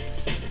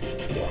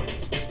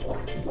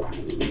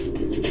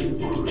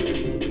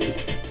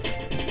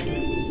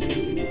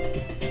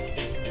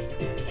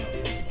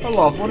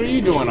 Olaf, what are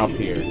you doing up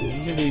here? You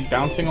should be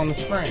bouncing on the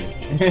spring.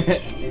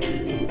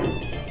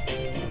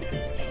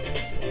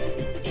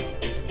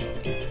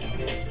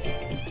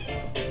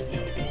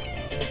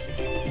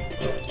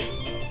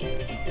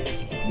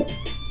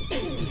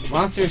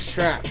 Monster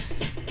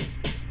traps.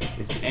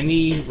 Is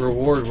any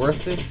reward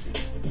worth this?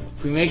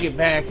 If we make it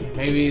back,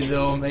 maybe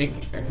they'll make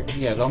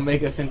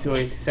us into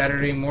a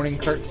Saturday morning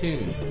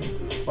cartoon.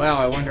 Wow,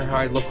 I wonder how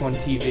I'd look on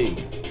TV.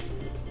 It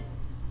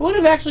would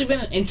have actually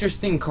been an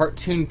interesting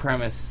cartoon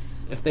premise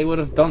if they would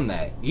have done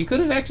that. You could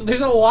have actually,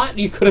 there's a lot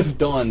you could have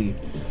done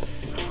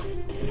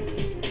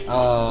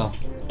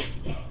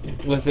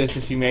with this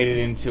if you made it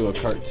into a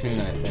cartoon,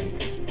 I think.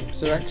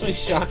 So I'm actually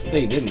shocked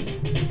they didn't.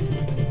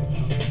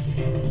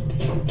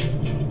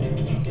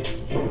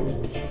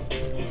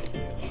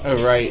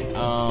 Oh, right,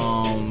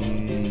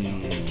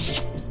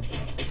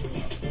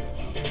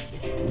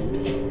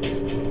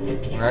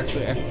 or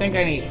actually, I think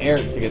I need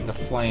Eric to get the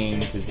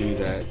flame to do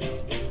that.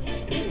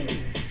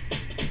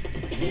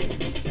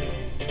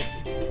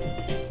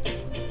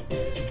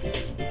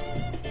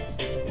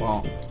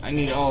 Well, I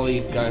need all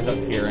these guys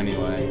up here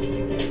anyway.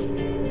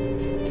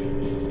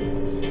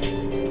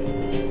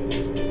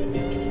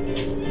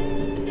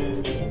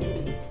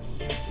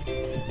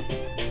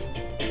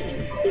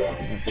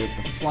 Let's get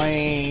the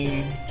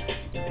flame.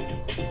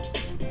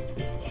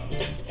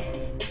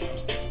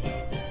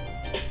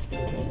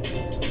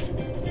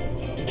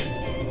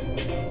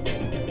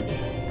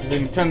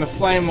 Then you turn the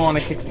flame on,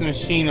 it kicks the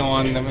machine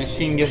on, the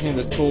machine gives me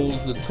the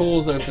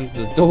tools opens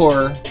the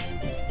door.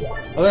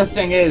 Other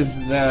thing is,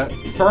 the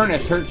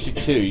furnace hurts you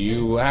too.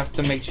 You have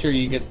to make sure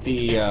you get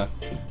the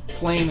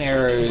flame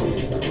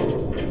arrows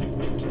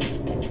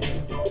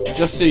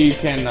just so you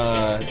can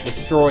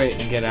destroy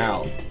it and get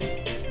out.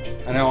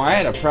 I know I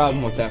had a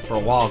problem with that for a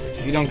while, because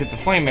if you don't get the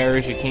flame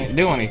arrows, you can't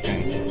do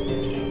anything.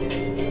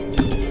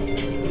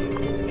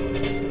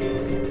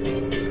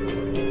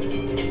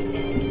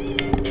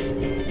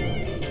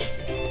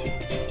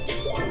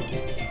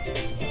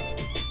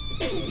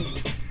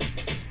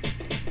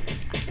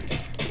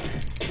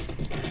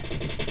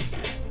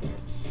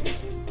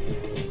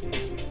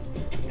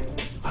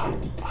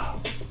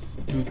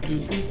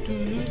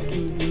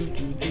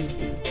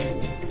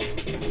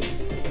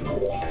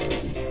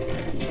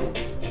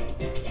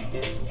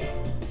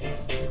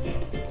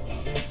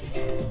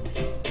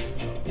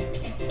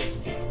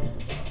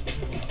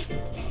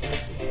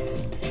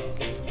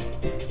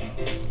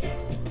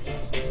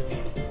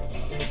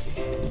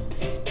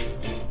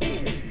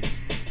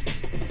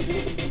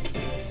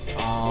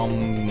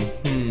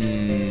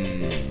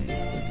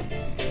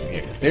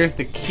 Yeah, 'cause there's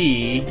the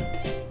key.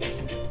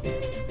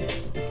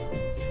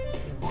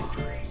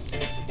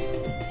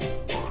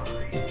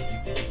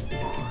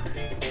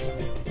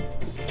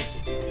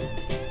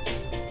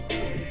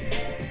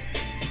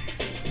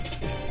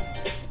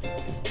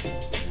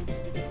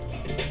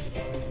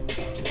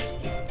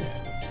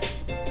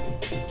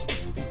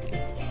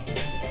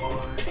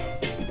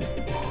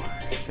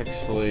 It's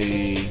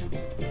actually...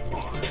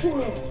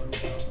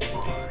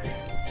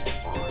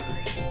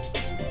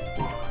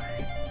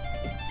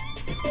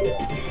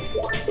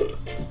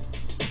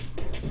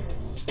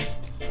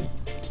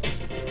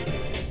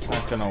 It's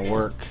not gonna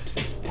work.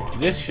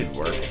 This should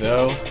work,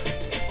 though.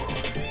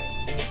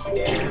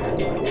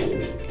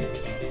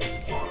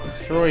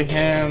 Destroy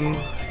him.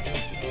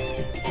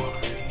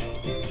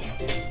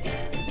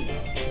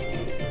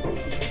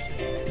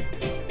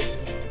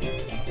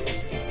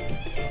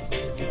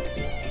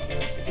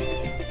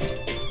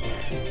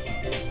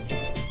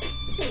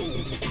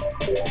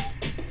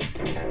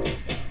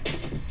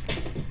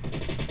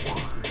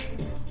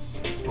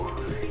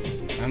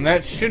 And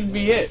that should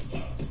be it.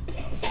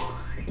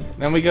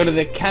 Then we go to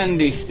the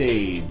candy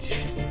stage,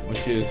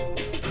 which is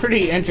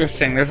pretty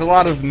interesting. There's a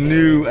lot of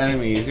new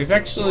enemies. There's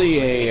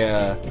actually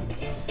a,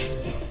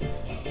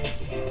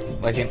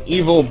 like an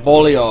evil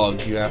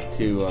Boleog you have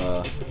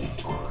to,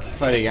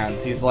 fight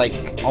against. He's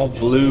like all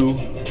blue.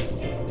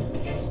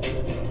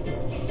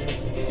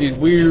 These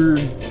weird,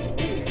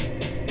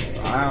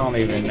 I don't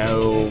even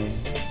know,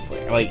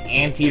 like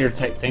anteater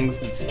type things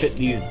that spit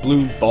these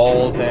blue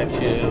balls at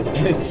you.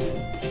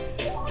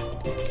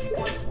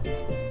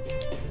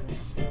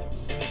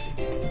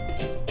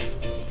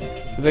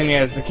 Then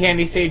yeah, it's the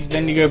candy stage,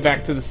 then you go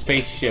back to the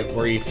spaceship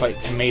where you fight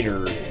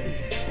Tomater.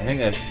 I think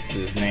that's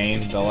his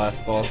name, the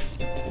last boss.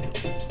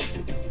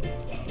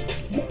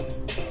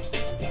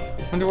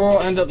 Wonder where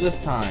we'll end up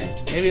this time.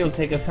 Maybe it'll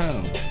take us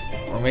home.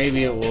 Or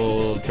maybe it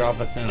will drop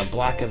us in a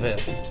black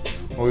abyss.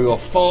 Where we will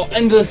fall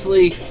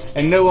endlessly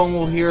and no one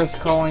will hear us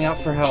calling out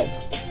for help.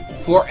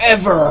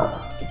 Forever!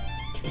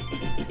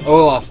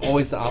 Olaf,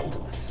 always the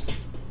optimist.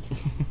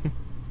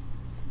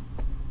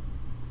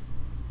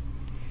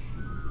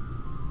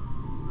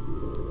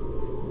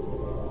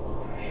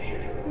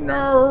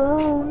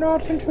 No,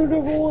 not into the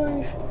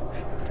void.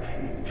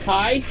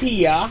 Hi,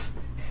 Tia.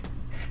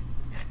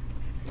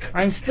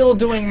 I'm still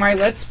doing my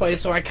Let's Play,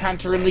 so I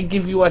can't really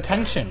give you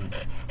attention.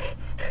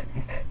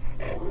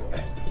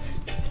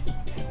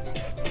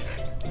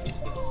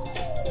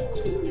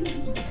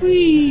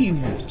 Whee!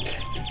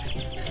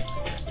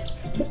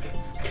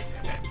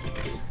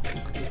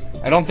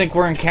 I don't think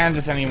we're in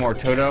Kansas anymore,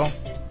 Toto.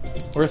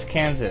 Where's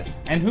Kansas?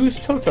 And who's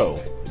Toto?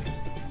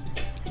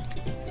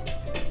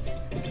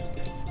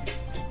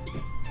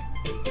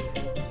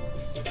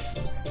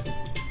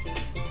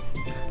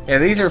 Yeah,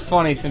 these are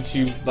funny since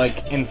you,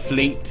 like,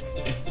 inflate.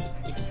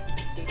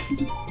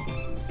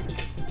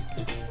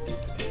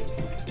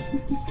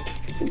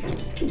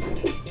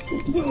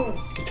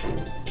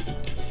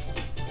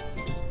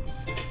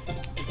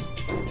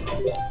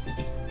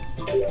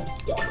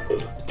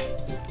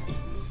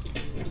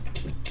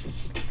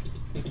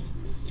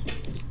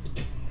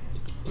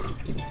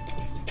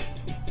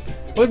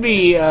 Would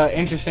be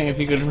interesting if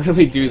you could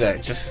really do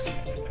that. Just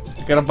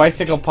get a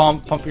bicycle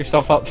pump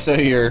yourself up so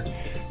you're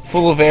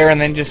full of air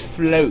and then just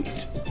float.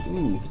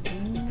 Ooh.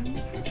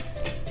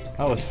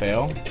 That was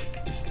fail.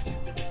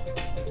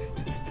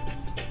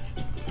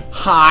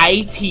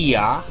 Hi,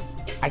 Tia.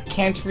 I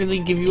can't really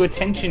give you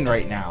attention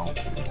right now.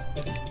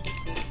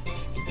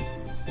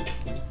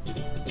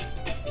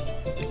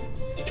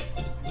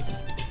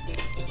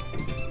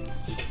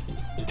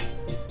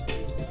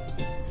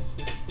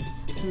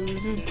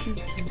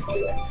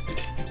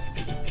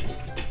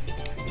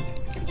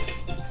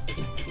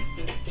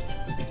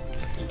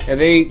 Yeah,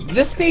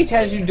 this stage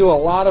has you do a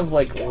lot of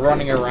like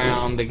running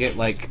around to get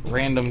like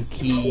random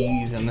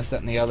keys and this, that,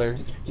 and the other.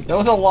 That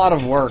was a lot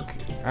of work.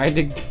 I had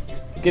to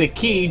get a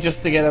key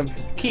just to get a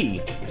key.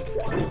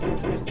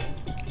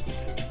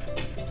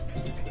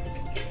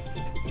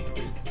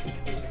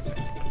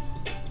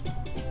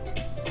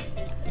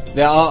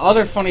 The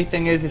other funny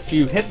thing is if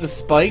you hit the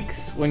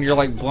spikes when you're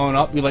like blown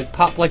up, you like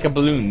pop like a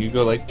balloon. You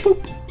go like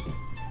poop.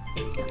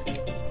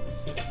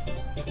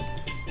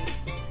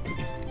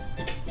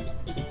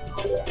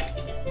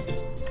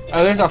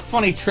 Oh, there's a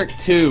funny trick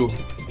too.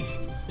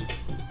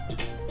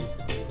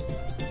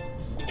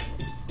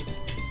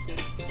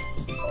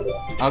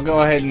 I'll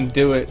go ahead and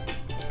do it.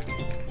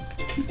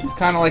 It's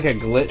kind of like a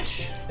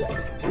glitch.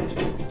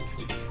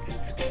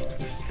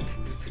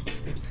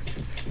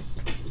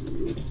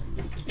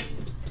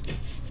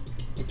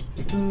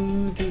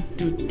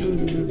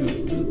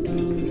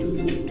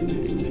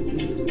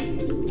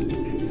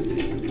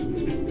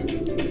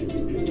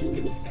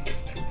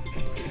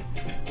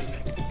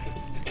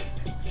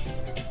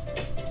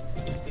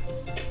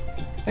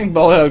 I think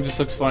Bullhead just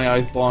looks funny how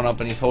he's blown up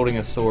and he's holding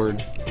a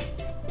sword.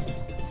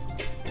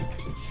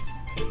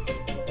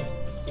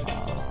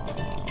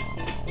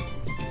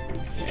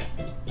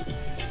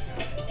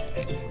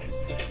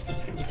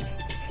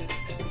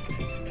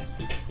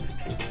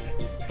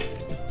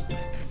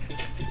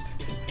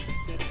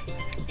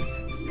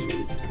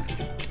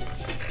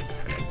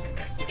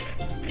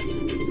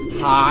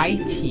 Hi,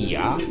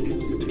 Tia.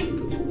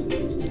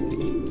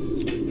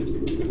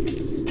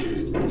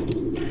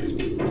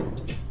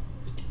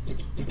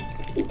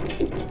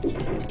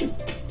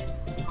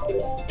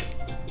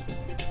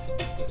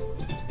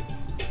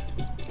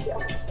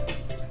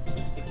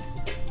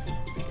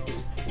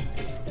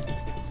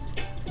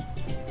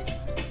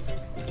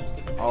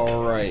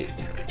 All right.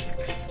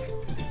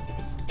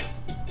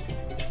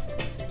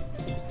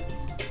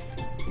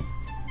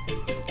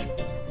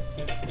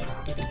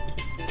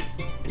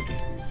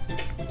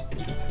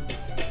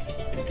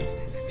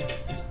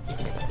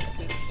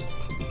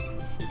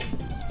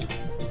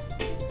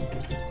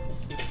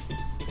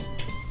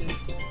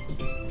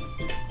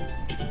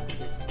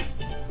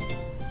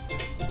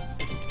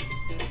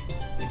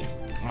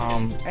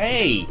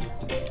 Hey!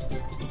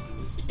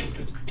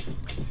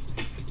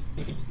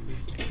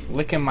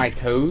 Licking my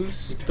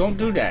toes? Don't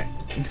do that.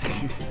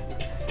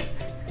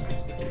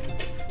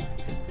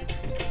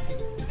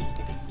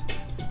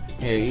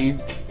 Yeah,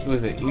 what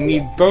is it? You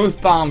need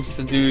both bombs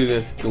to do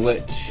this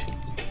glitch.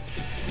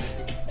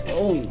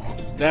 Oh,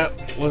 that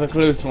was a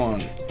close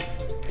one.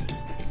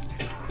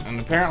 And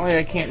apparently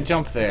I can't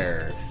jump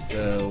there,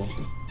 so...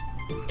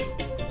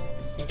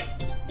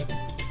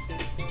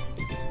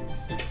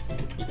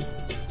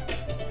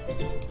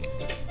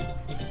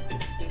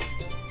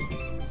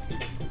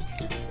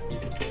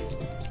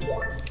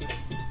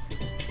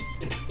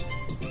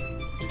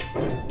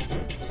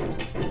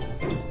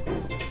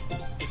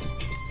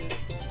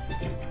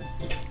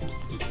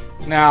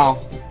 Now,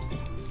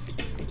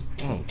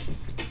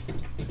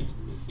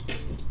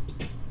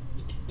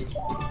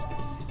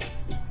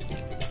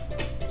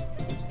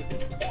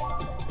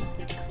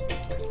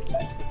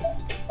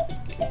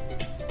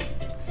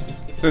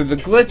 So the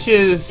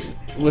glitches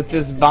with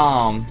this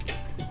bomb,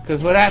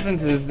 because what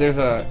happens is there's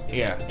a,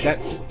 yeah,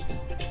 that's,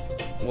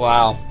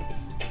 wow.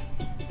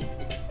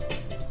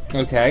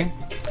 Okay.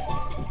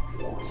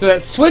 So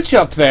that switch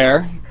up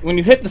there, when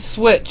you hit the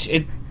switch,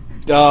 it,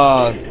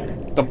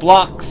 the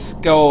blocks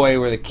go away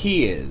where the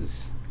key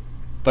is.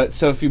 But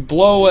so if you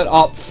blow it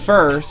up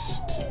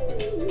first,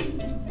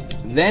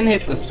 then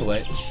hit the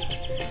switch,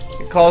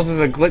 it causes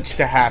a glitch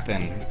to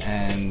happen,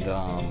 and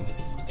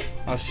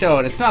I'll show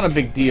it. It's not a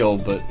big deal,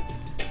 but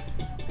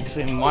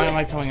actually, why am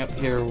I coming up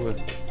here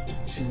with?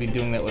 Should be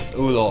doing that with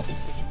Olaf.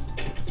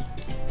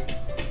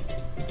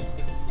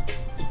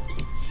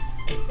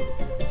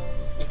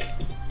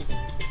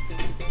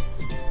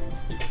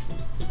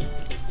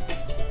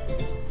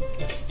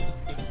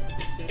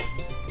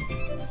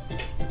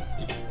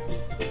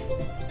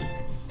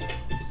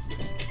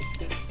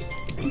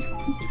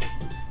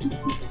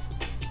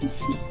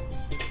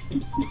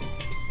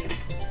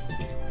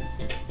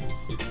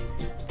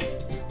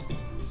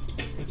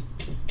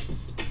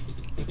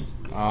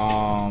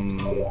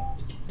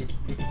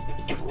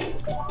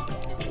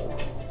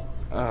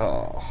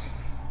 Oh.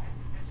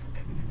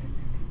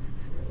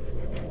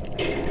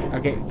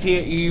 Okay,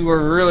 Tia, you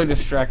were really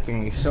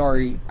distracting me.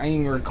 Sorry,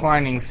 I'm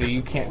reclining so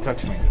you can't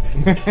touch me.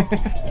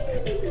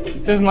 She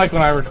doesn't like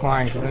when I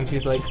recline, because then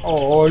she's like,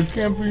 oh, I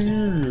can't be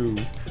near you.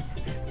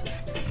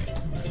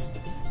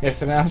 Yeah,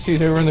 so now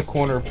she's over in the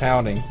corner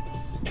pounding.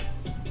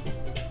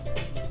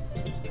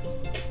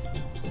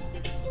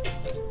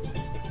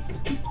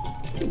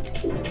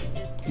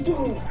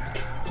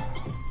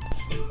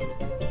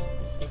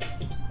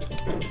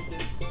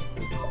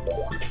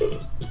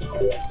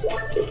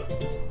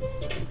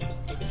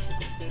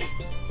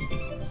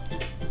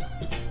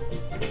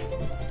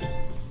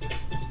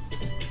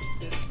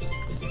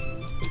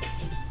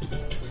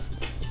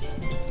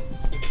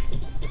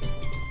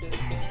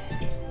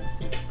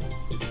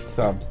 It's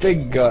a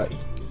big gut.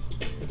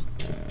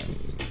 And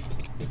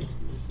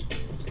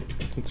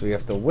since we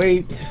have to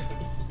wait.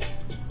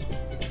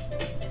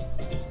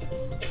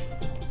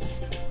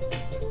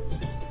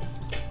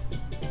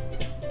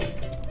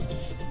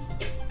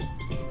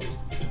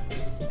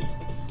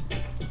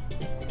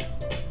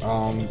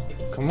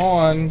 Come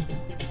on.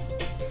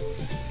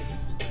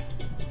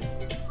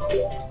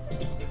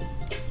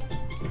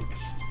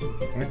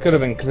 It could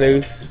have been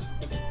close.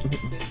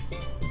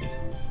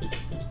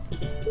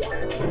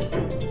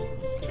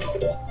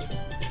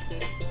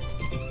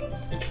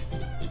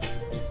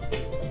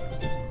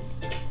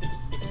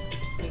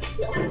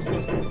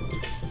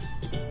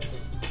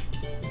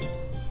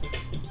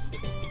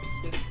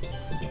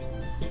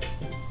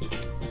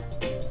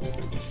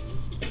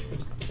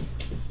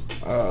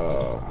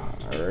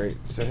 Alright,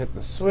 so hit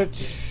the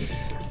switch.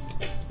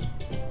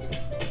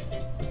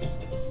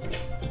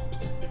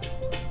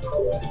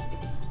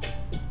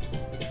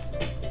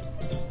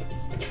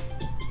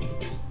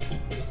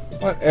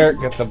 Let Eric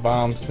get the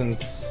bomb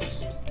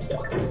since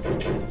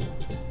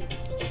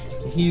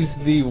he's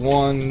the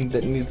one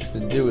that needs to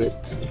do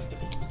it.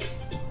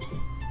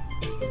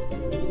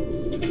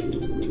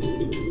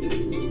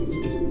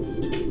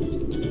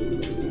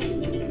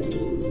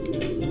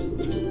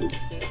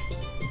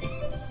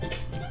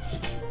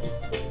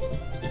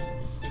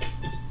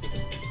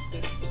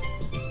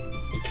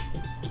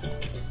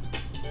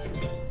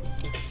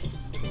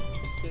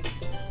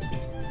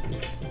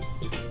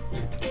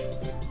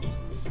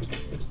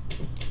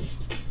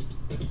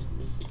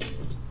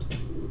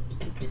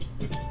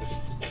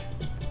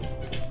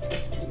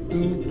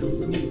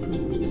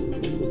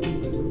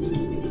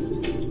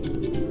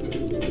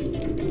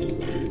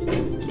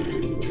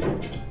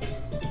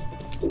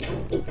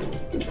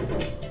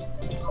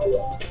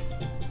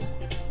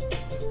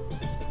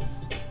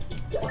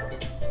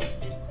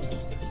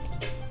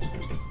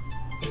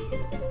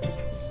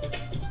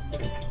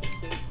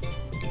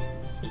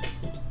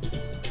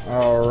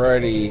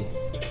 Alrighty.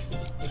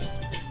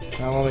 So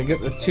now let me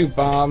get the 2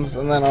 bombs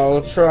and then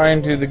I'll try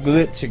and do the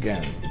glitch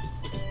again.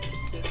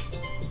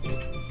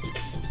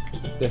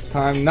 This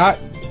time not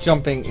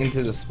jumping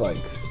into the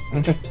spikes.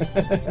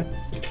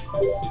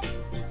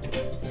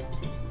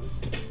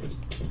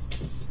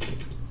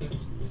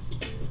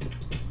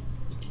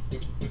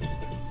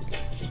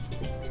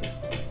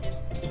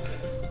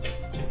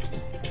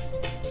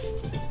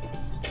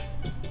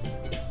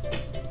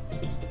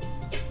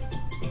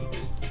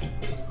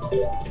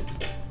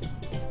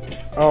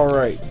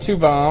 Alright, 2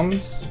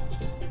 bombs.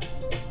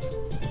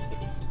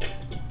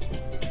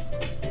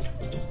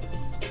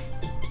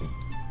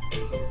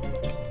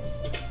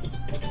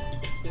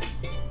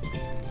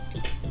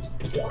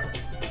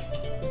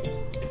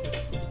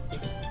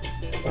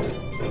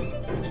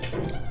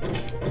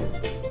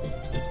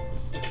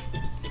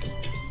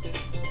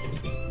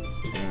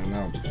 And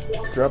now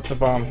drop the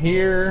bomb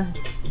here.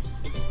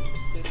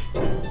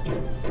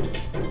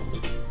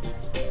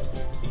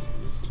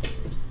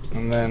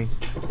 And then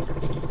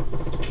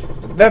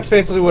that's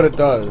basically what it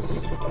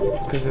does,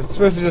 because it's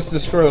supposed to just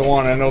destroy the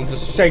one and it'll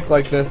just shake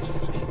like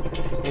this,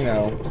 you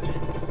know,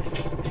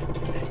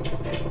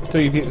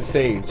 until you beat the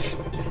stage.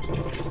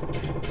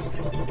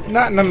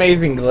 Not an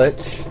amazing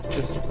glitch,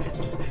 just,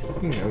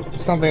 you know,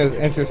 something that was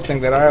interesting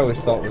that I always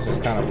thought was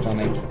just kind of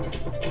funny.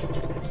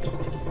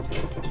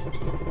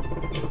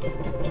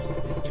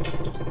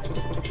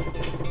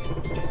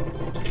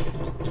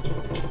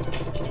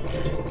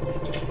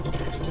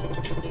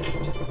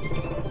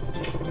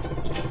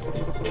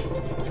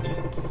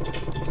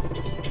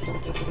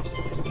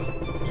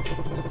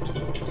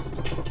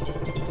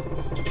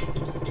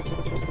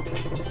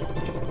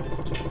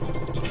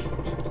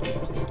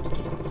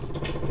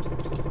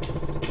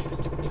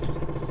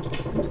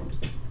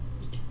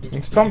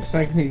 These pumps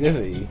make me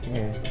dizzy.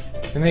 Yeah.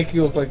 They make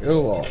you look like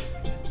Olaf.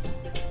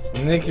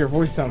 They make your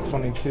voice sound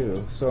funny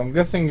too. So I'm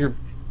guessing you're...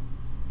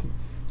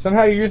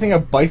 Somehow you're using a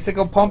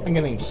bicycle pump and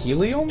getting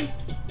helium?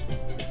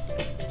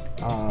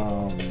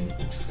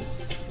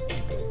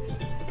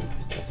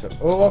 So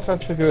Olaf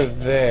has to go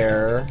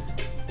there.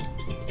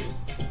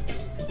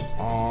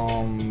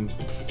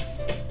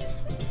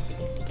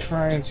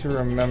 Trying to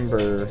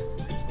remember...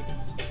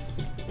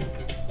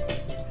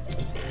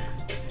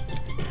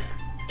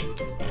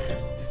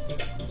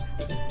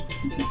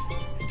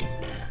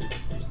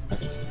 I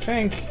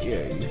think,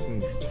 yeah, you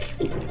can...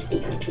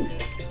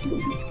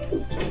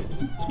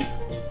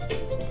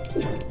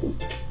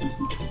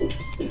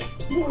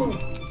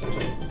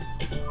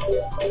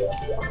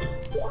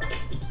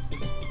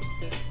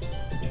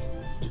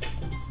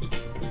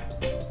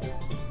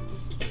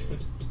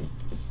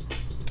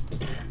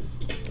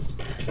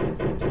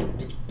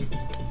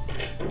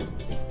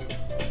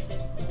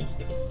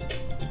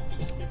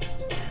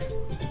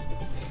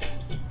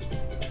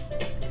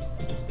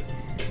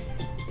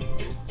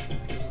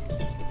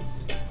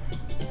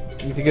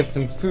 Need to get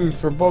some food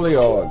for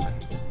Bullywog.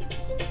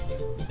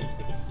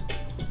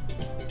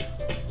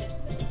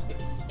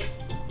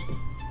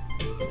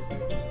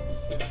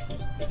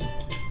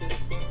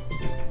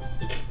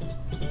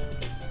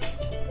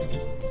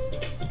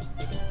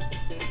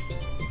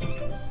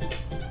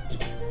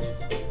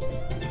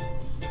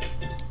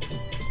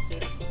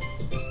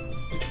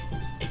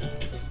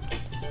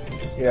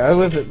 Yeah,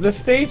 this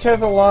stage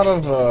has a lot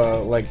of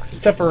like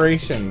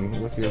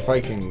separation with your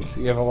Vikings.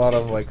 You have a lot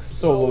of like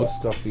solo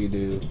stuff you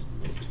do.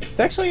 It's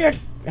actually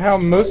how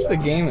most of the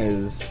game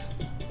is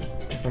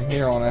from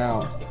here on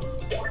out.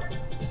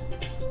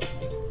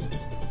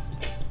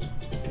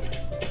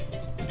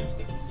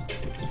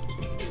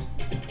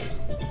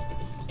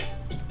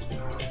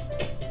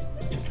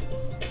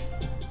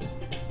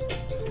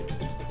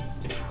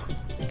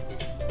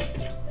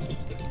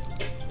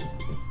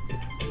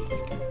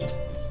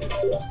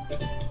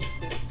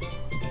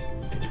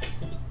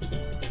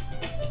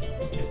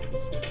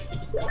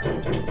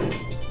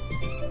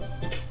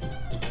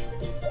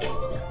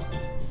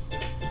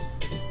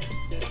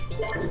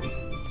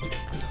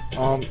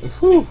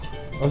 Whew.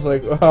 I was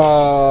like,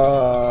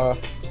 thought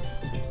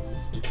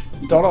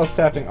I was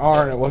tapping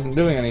R and it wasn't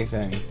doing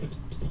anything.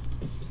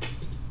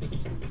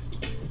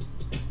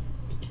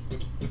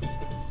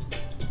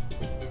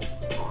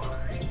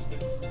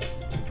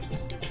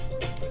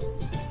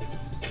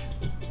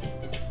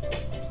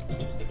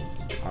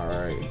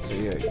 Alright, so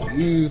yeah,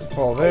 you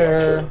fall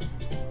there.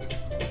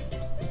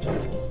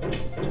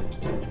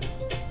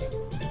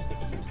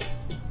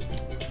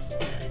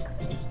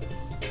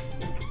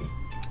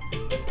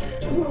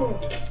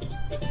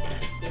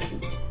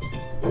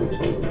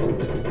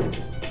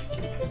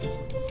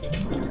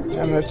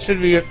 And that should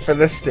be it for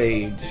this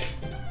stage.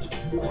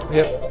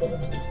 Yep.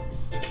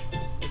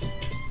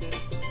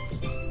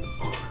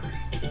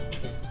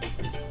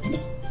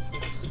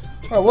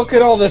 Oh, look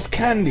at all this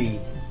candy.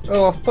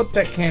 Oh, I've put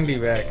that candy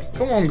back.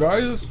 Come on,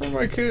 guys, it's for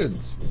my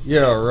kids.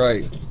 Yeah,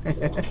 right.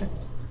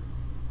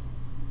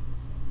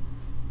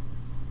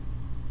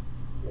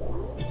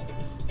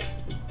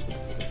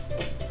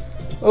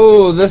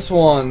 Oh, this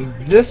one.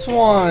 This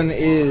one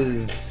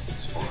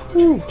is...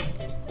 Whew.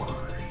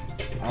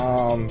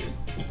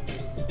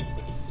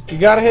 You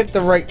gotta hit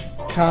the right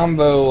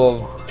combo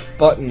of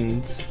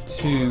buttons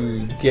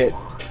to get,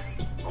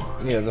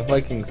 yeah, the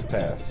Vikings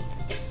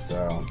passed.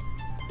 So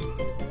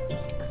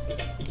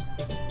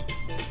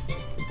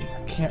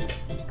I can't.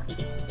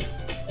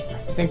 I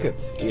think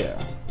it's, yeah.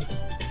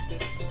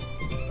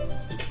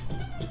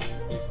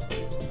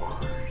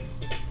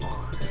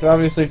 So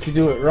obviously, if you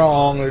do it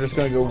wrong, they're just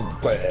gonna go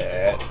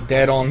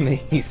dead on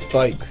the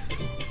spikes.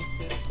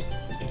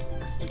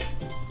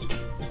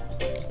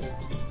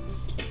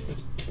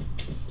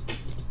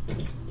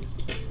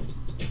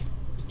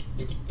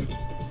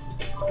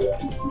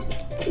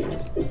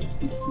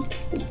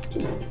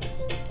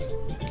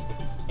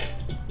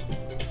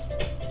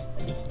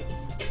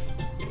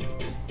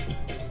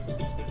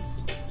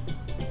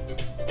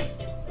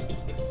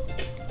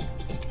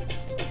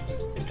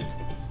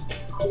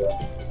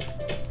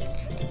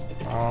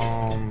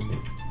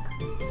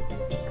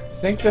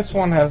 I think this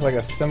one has like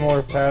a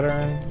similar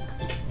pattern.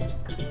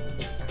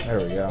 There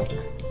we go.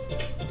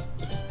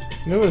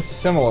 It was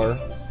similar.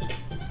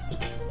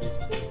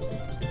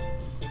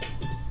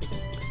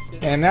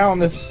 And now in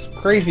this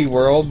crazy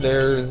world,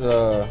 there's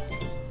the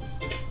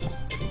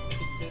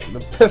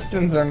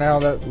pistons are now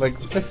that, like,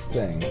 fist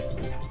thing.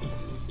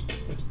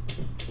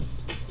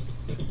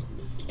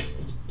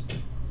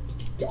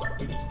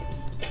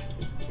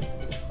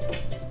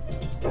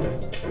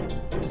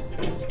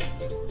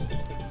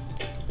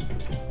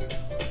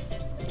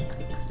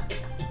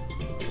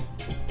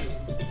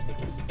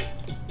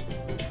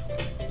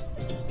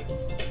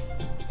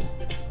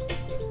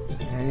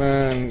 And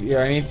then, yeah,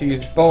 I need to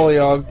use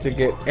Bolyog to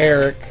get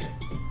Eric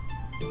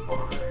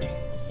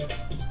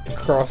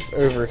across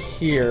over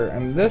here.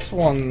 And this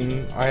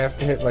one, I have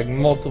to hit, like,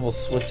 multiple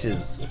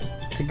switches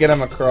to get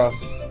him across.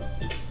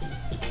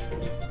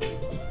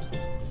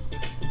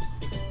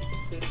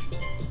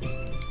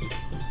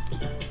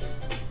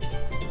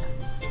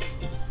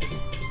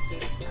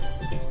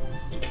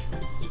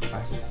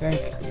 I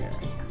think, yeah.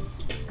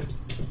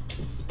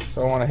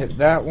 So I want to hit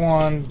that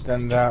one,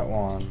 then that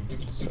one.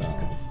 So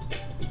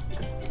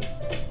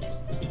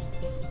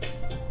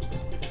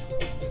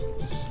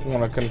just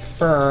want to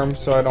confirm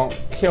so I don't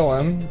kill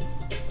him.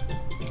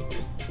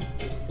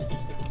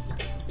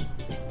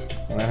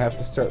 And I have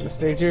to start the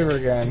stage over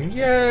again.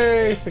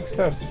 Yay!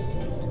 Success!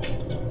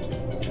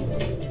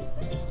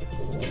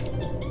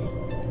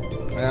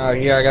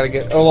 Yeah, I gotta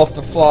get Olaf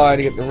to fly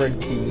to get the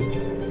red key.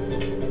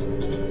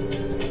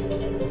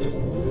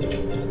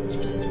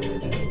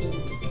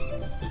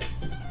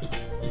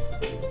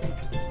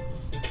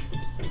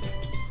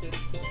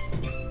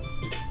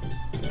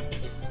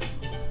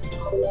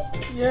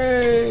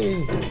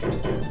 Yay!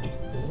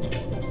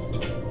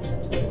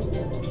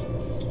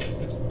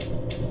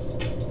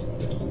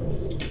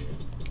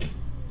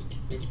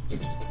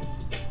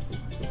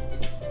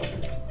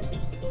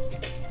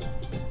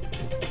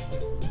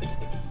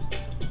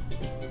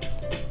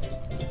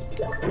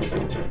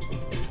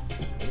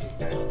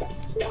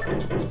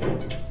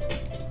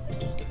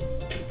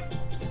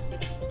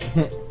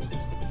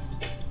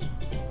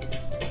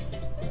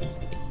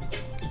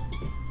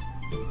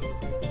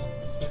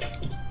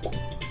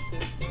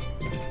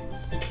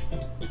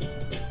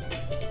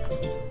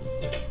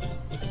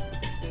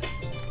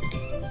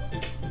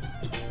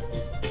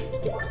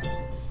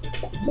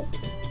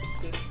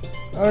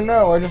 Oh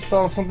no, I just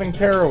thought of something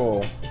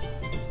terrible.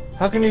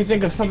 How can you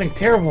think of something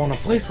terrible in a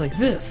place like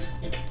this?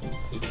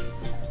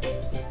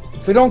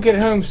 If we don't get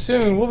home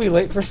soon, we'll be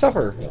late for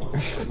supper.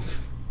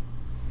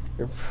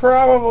 You're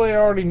probably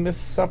already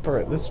missed supper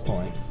at this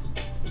point.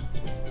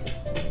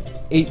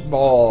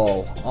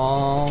 8-ball.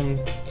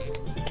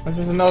 This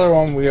is another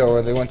one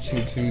where they want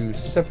you to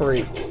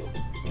separate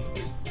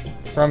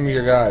from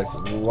your guys.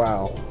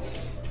 Wow.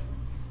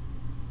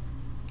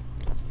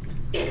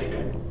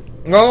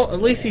 Well,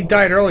 at least he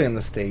died early in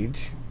the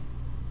stage.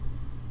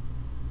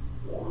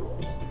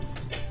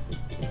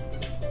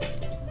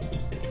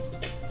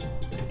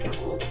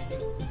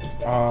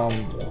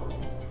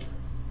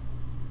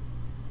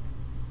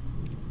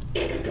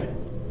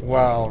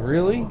 Wow,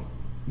 really?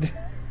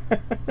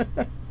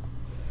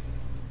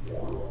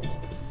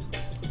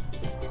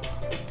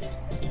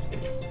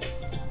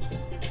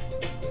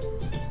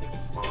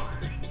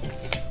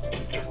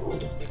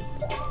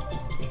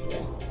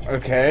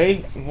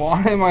 Okay,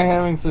 why am I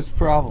having such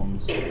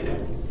problems?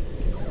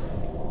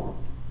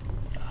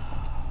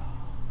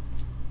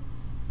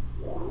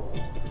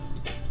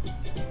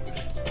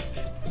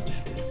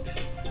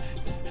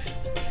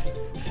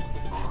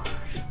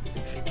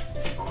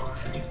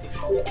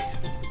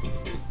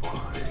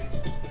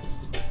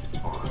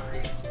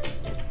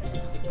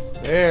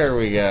 There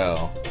we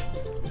go.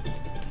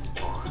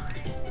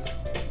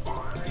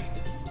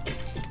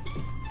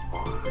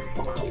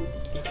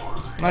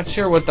 Not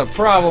sure what the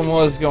problem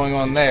was going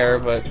on there,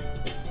 but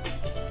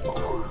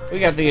we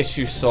got the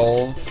issue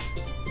solved.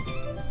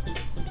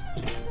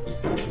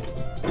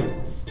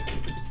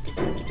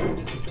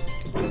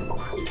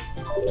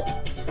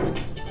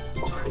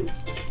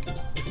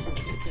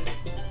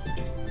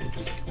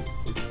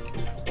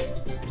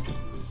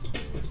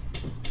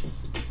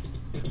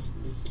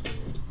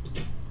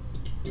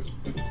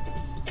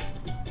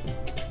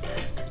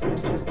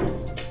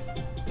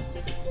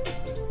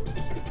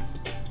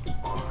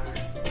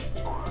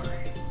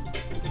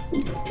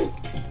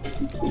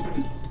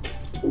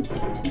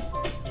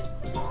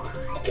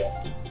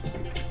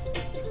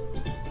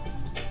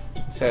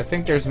 So I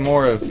think there's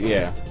more of,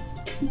 yeah,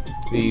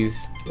 these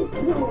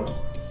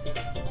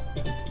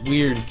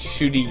weird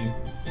shooty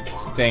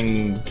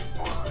thing,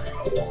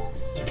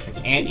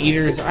 like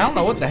anteaters. I don't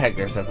know what the heck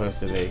they're supposed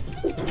to be.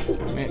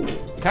 I mean,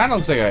 it kind of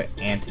looks like an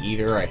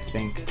anteater, I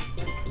think.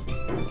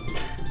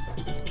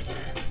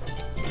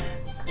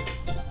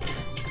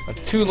 A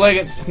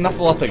two-legged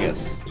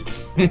snuffleupagus.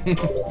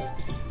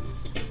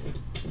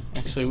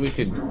 Actually, we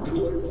could...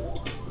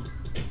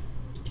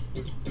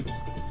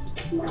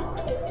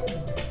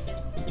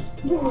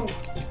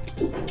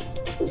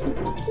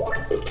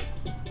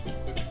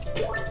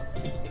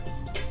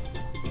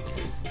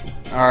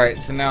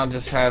 Alright, so now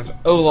just have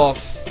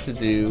Olaf's to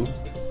do.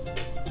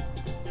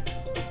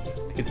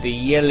 Get the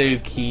yellow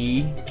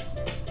key.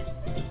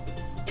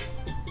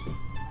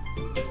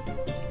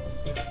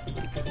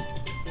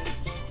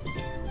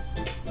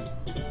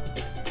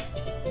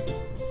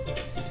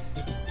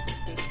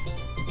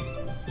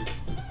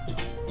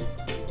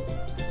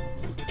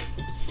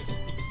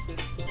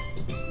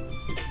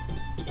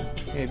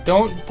 Hey,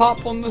 don't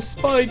pop on the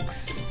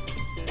spikes.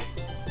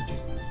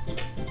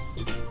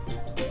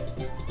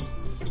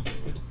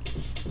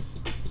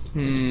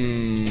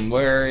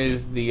 Where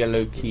is the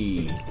yellow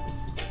key?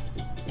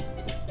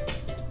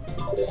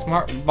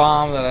 Smart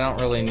bomb that I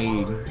don't really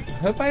need. I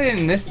hope I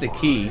didn't miss the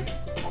key.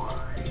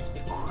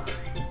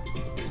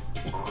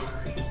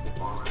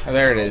 Oh,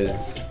 there it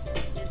is.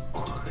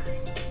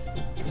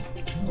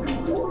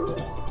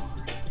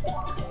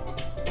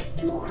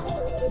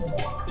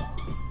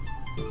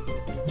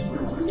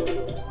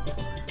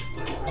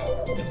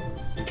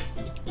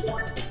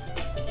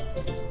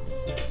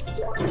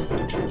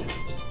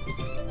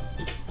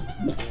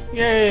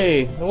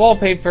 Yay! The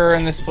wallpaper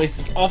in this place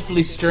is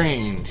awfully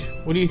strange.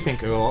 What do you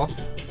think, Olaf?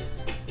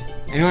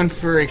 Anyone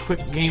for a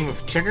quick game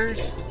of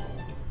checkers?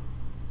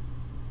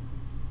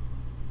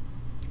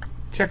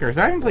 Checkers.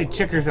 I haven't played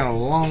checkers in a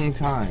long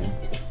time.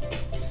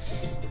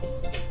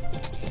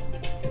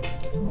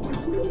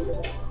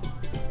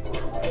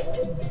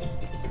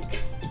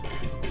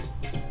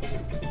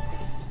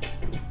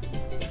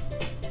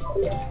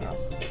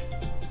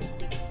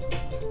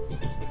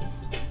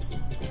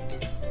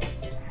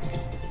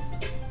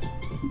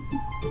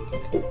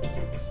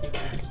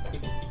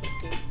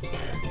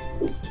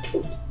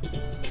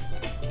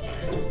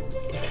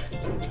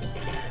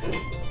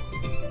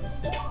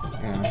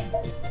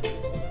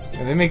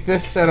 They make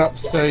this setup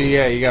so,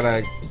 yeah, you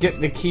gotta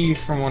get the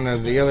keys from one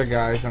of the other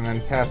guys and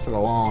then pass it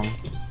along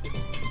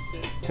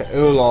to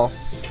Olaf,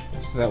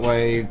 so that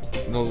way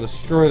they'll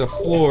destroy the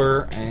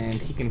floor and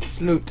he can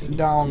float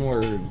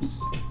downwards.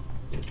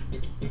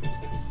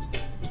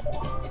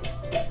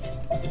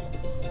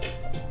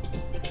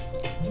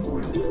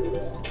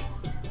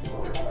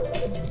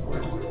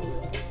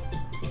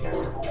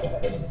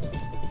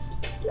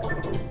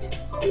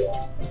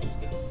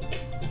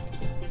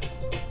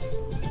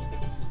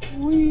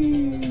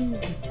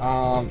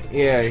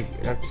 Yeah,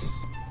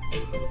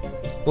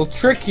 they'll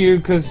trick you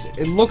because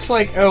it looks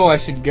like, oh, I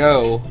should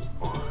go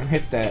and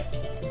hit that.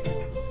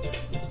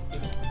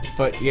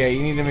 But yeah,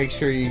 you need to make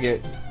sure you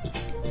get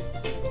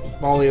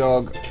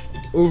Volleyog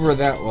over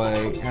that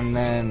way, and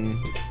then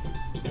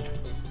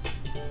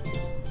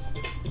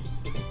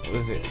what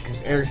is it?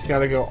 Because Eric's got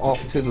to go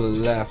off to the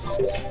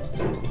left.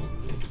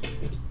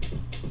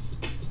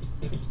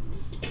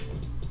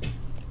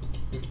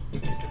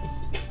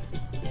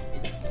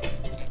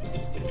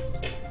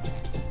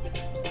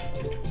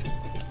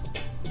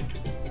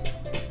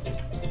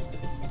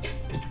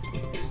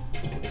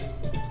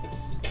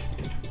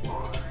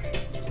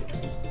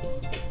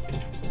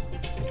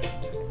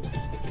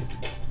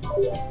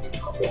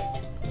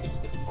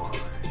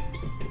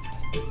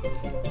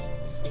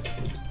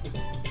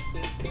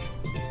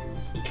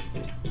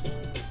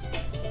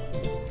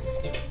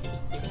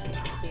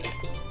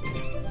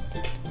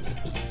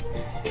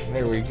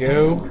 There we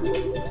go.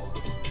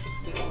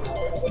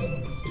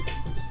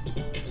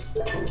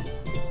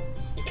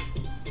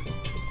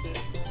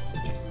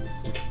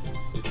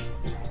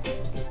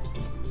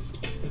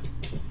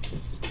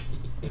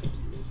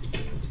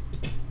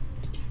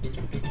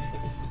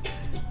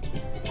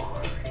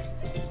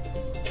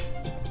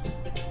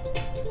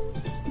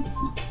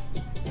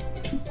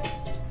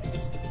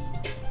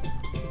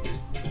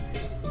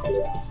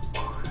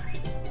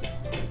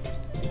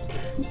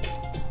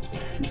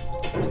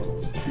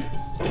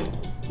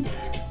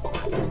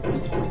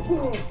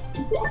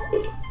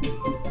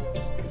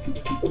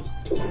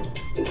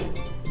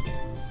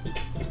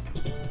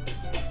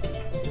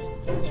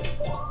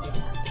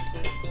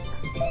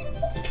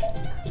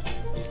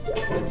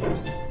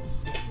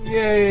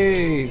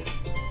 Yay!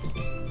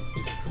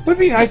 Would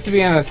be nice to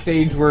be on a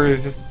stage where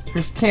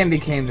there's candy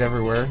canes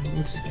everywhere.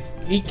 Just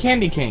eat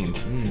candy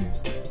canes.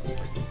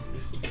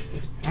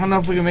 I don't know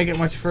if we can make it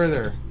much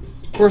further.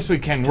 Of course we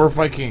can. We're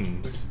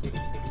Vikings.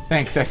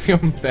 Thanks. I feel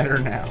better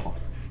now.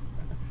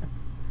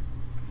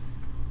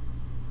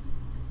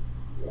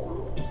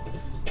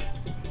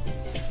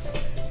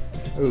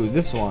 Ooh,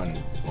 this one.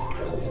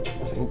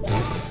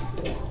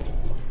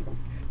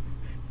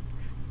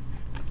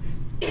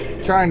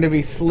 Trying to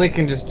be slick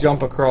and just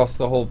jump across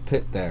the whole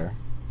pit there.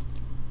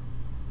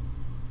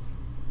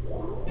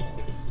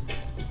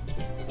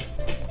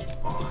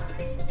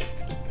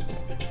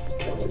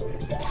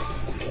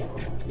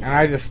 And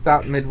I just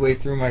stopped midway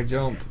through my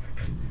jump.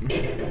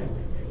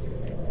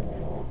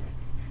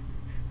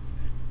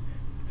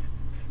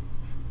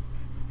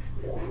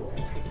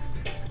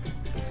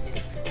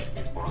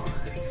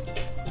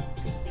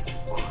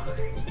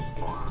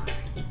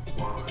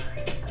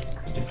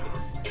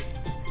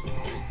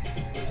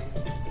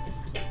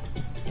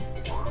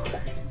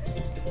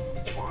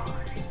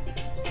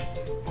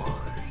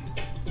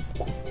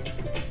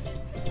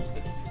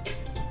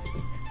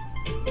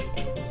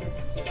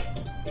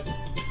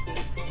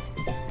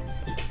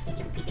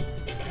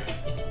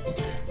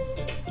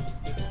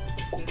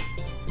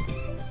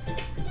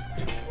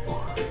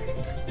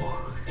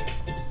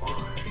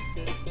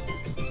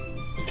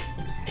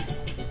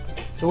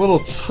 It's a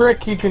little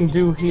trick you can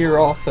do here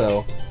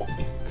also,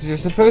 because you're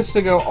supposed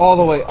to go all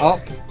the way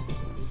up,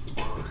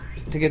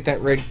 to get that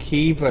red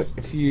key, but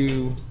if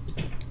you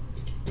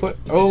put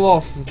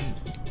Olaf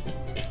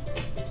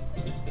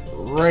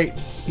right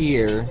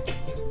here,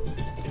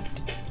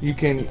 you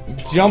can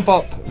jump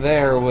up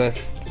there with,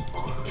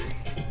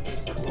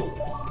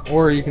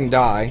 or you can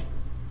die.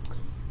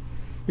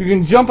 You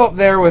can jump up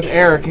there with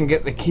Eric and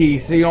get the key,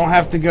 so you don't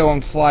have to go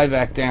and fly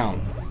back down.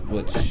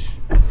 Which,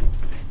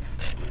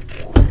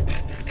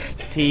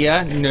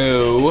 Tia,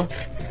 no.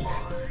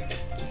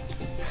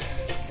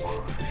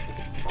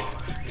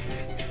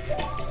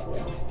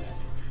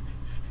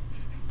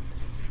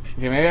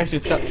 Okay, maybe I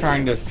should stop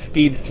trying to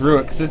speed through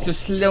it, because it's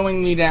just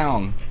slowing me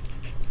down.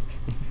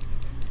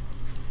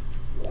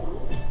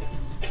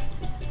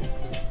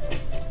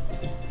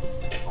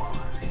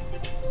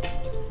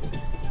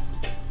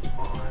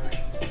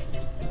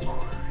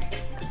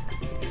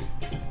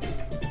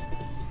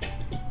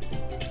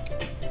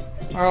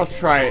 Or I'll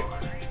try it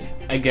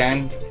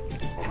again.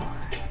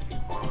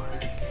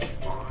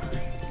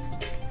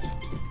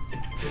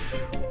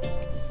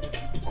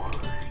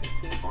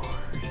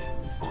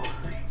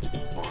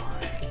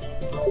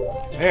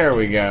 There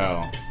we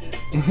go.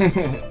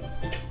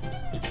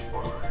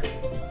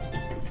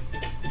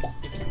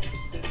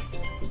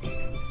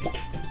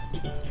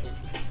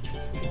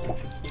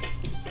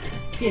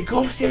 Yeah,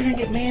 go upstairs and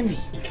get Mandy.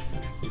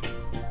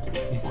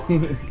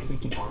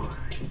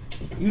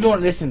 You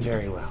don't listen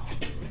very well.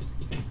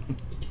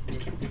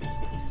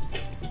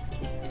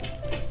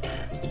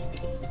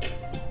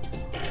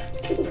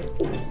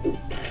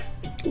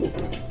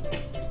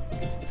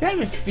 It's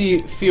kind of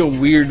feel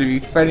weird to be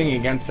fighting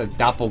against a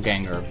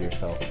doppelganger of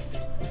yourself.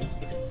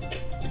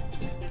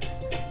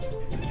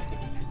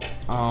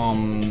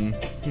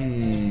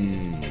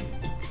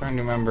 Trying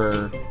to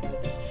remember.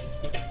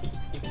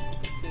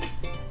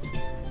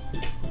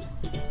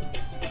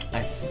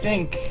 I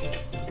think,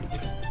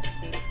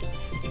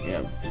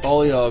 yeah,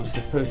 Bullywog's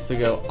supposed to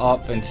go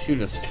up and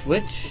shoot a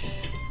switch.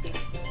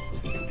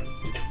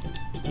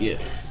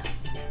 Yes.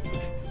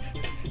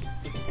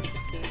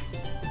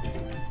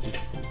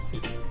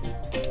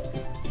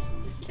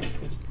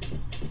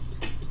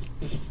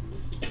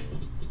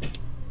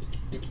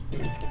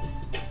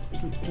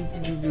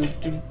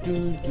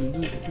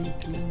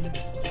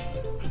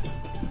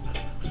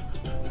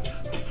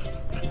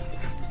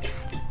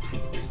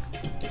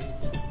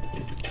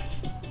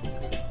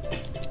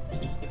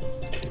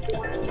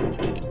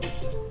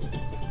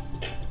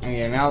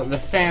 Yeah, now the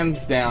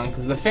fan's down,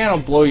 because the fan will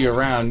blow you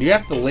around. You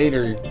have to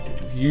later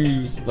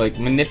use, like,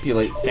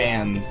 manipulate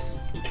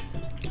fans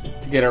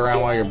to get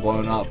around while you're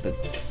blown up.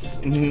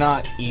 It's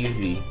not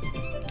easy.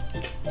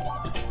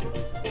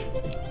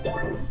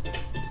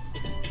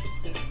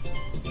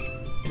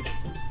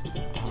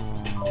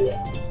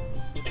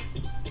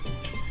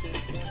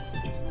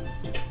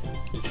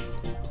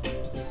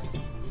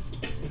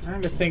 I'm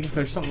trying to think if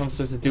there's something I'm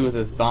supposed to do with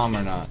this bomb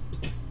or not.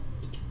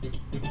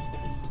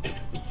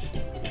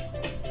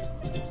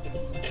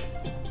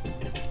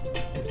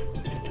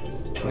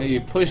 Well,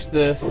 you push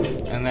this,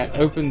 and that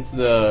opens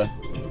the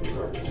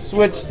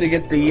switch to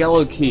get the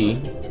yellow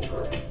key.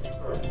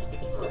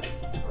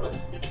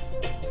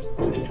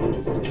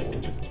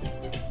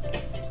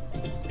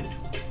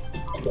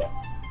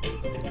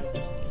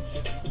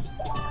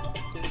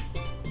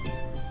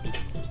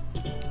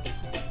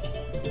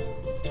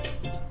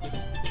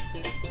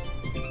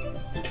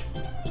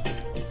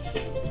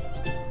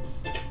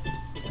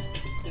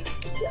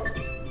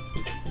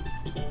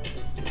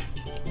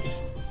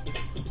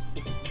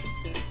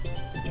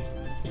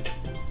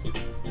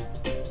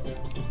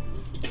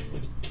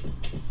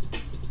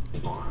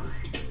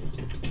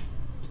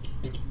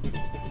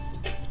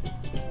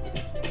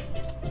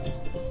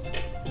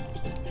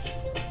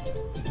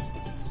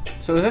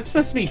 So is that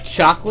supposed to be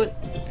chocolate?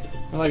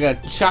 Like a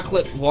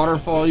chocolate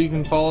waterfall you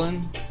can fall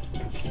in?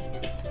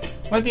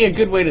 Might be a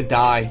good way to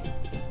die.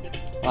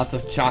 Lots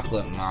of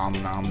chocolate. Nom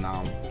nom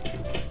nom.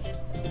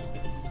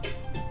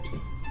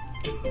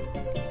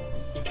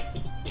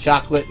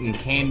 Chocolate and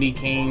candy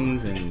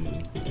canes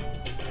and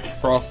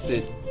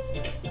frosted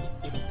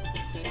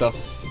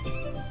stuff.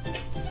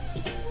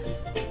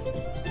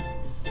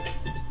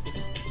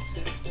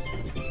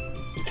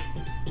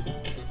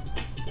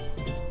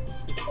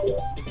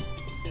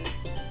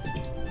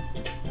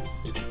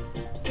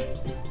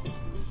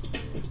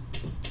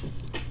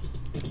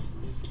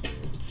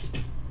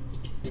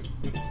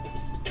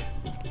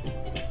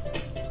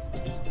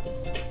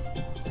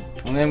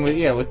 And then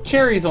with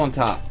cherries on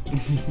top.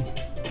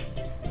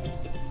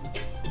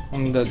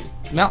 On the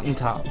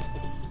mountaintop.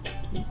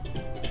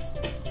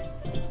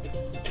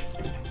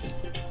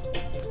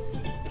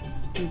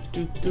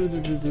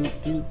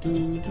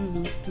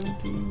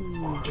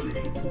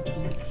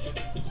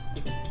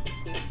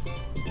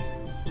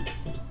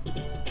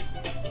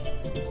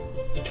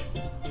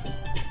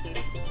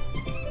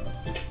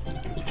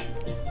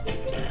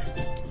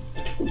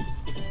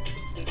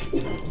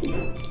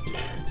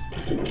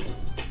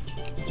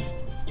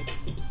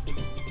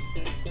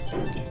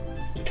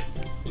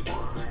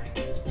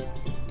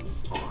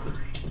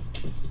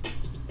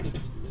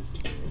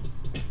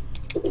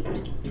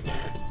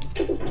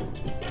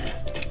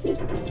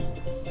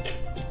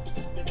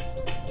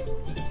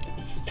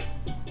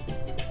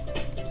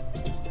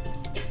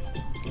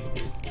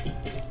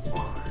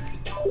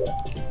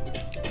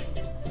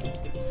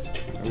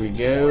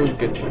 go.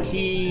 Get the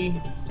key.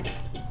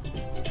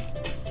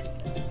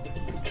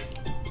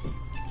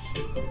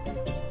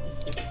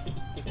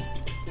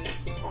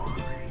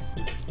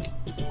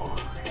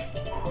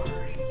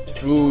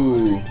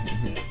 Ooh.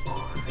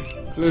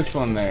 Loose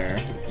one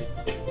there.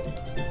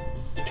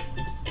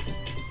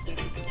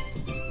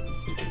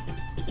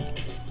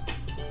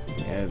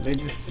 Yeah, they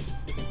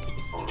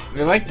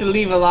like to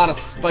leave a lot of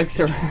spikes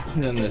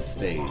around in this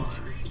stage.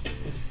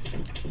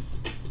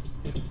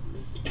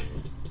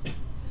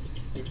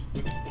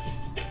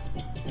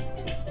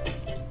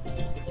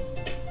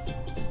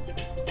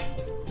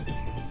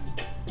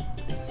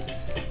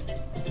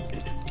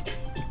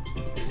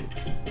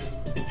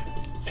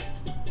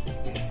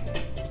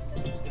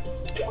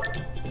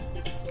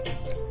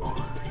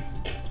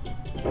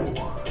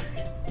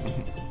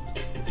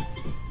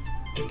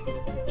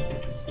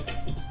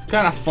 It's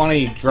kind of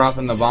funny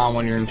dropping the bomb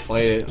when you're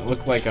inflated. It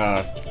looked like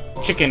a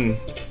chicken,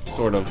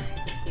 sort of.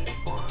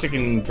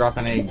 Chicken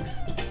dropping eggs.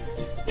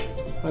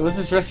 Wait, let's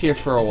just rest here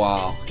for a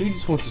while. He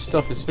just wants to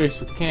stuff his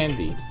face with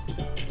candy.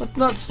 Let's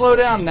not slow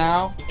down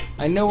now.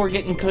 I know we're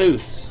getting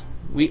close.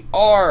 We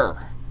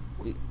are.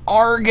 We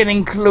are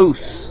getting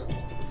close.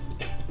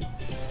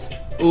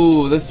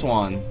 Ooh, this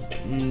one.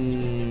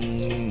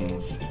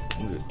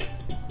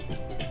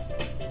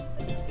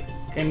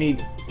 I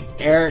need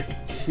Eric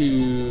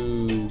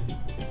to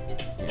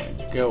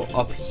go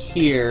up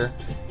here.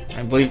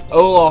 I believe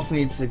Olaf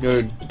needs to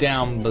go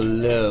down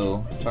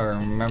below, if I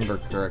remember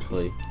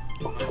correctly.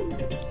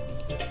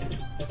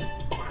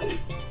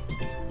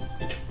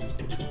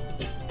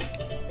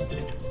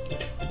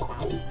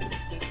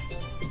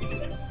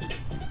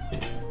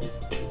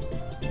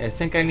 I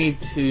think I need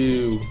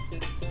to...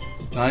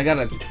 No, I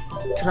gotta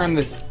turn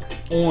this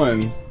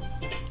on.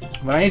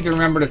 But I need to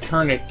remember to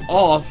turn it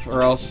off,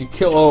 or else you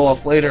kill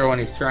Olaf later when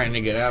he's trying to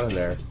get out of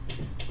there.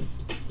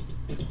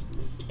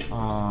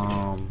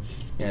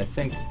 Yeah, I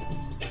think...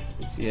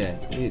 Yeah,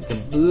 you need to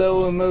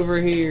blow him over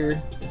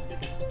here.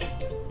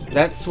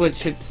 That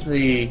switch hits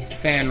the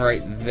fan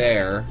right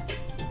there.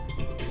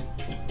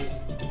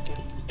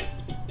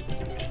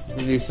 To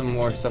do some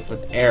more stuff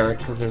with Eric,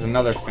 because there's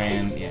another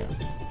fan, yeah.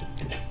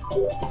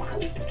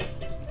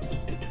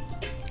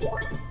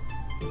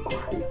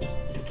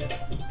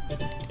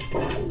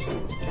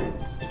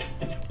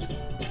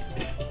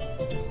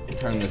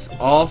 Turn this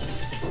off.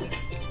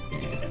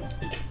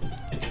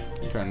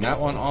 Turn that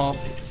one off.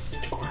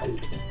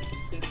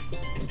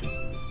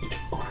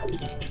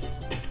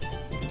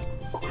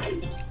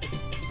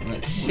 And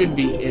that should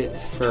be it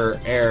for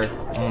Eric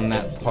on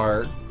that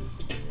part.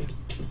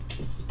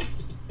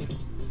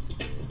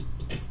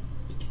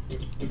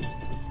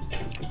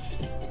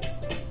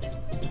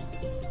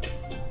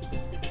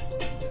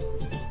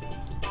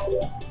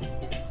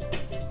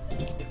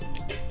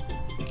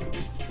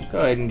 Go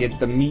ahead and get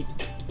the meat,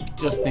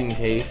 just in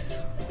case.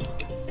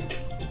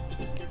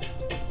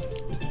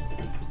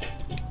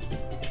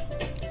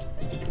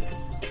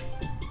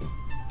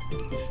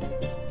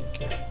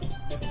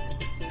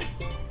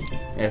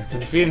 Yeah,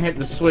 because if you didn't hit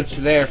the switch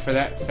there for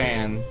that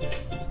fan,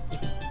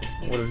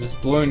 it would have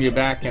just blown you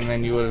back and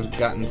then you would have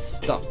gotten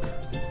stuck.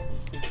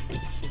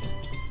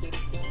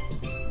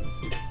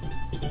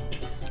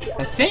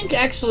 I think,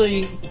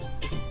 actually,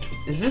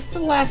 is this the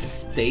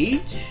last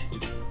stage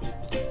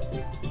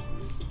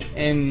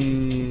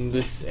in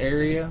this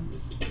area?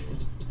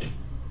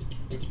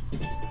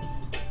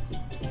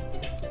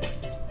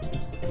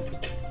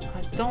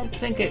 I don't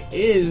think it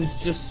is,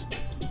 just...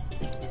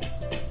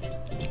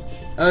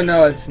 Oh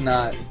no, it's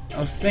not. I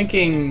was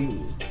thinking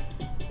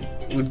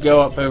it would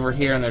go up over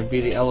here and there'd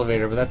be the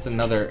elevator, but that's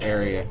another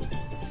area.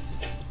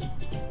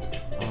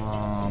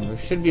 There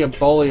should be a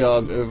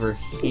Bullywog over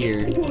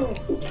here.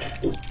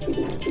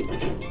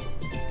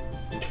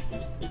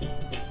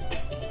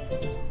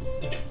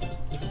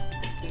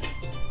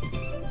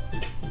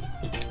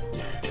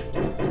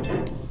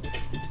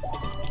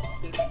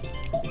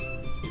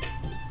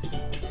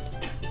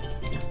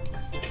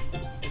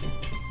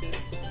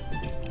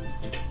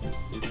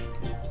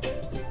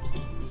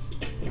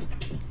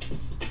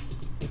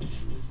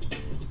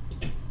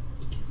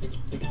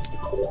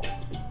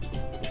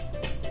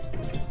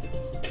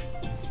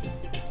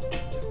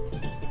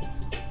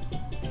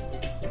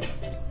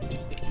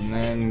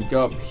 And then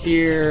go up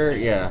here,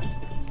 yeah.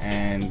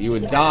 And you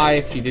would die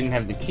if you didn't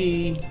have the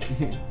key.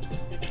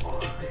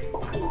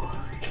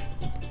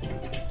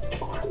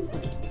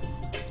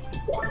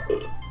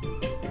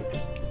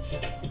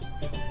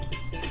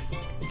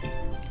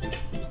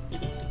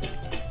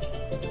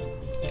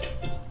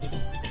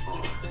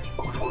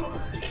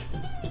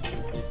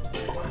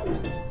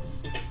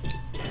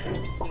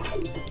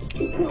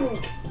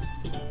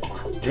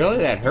 Really?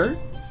 That hurt?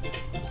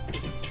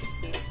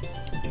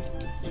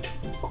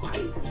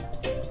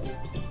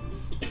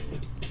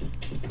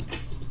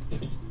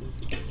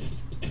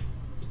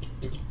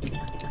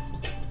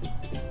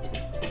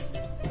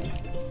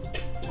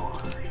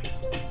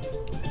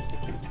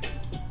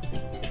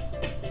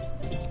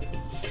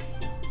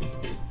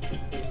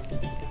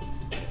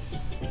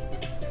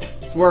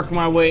 Let's work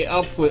my way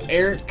up with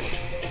Eric.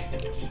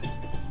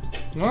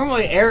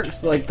 Normally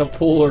Eric's like the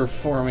puller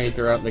for me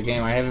throughout the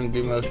game. I have him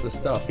do most of the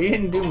stuff. He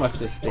didn't do much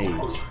this stage.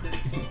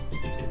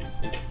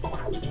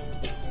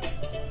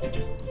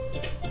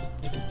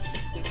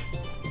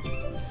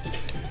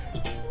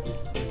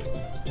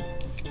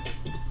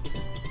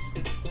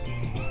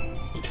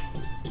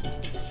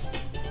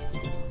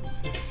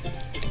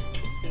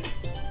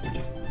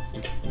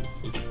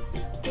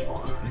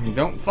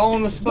 Don't fall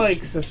in the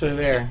spikes if they're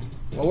there.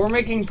 Well, we're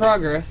making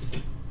progress.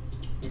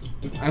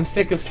 I'm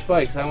sick of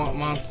spikes. I want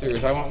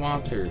monsters. I want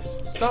monsters.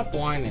 Stop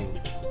whining.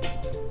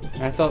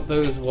 I thought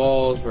those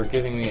walls were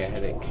giving me a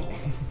headache.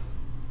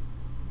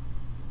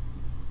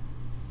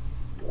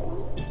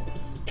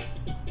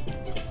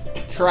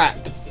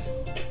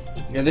 Traps.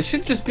 Yeah, there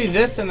should just be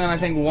this and then I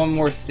think one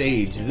more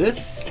stage.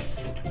 This...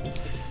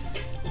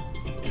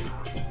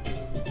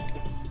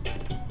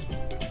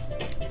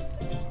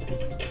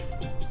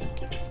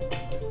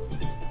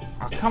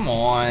 Come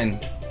on.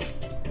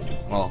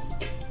 Well,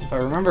 if I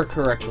remember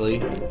correctly,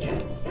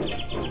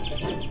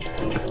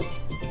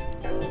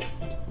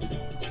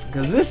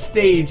 because this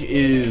stage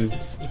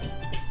is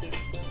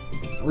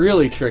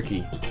really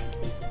tricky.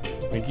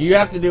 Like, you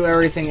have to do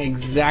everything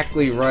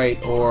exactly right,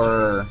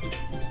 or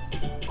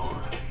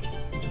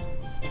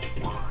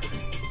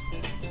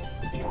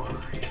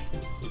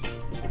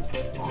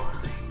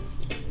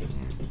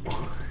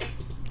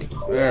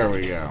there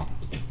we go.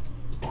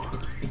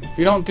 If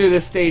you don't do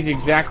this stage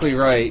exactly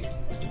right,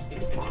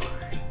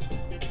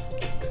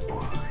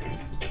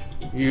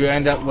 you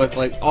end up with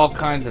like all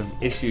kinds of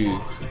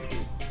issues.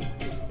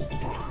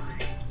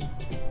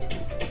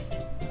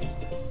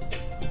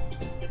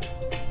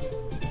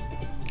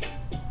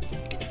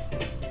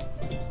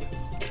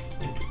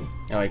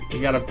 Like, you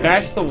gotta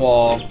bash the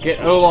wall, get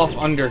Olaf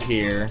under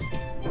here.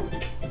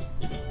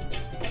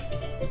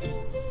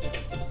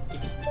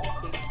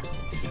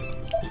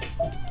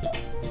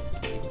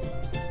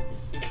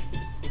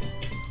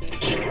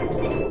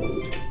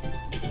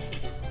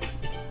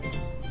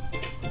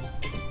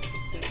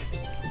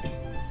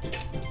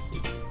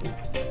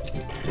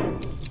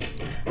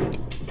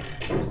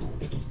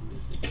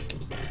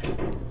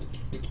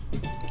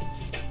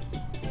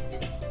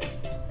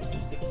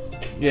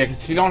 Yeah,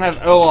 because if you don't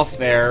have Olaf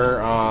there,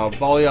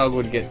 Balyog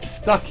would get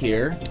stuck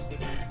here.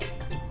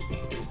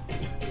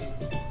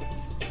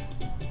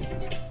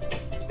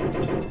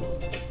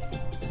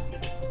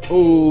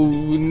 Oh,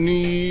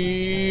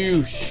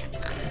 noosh.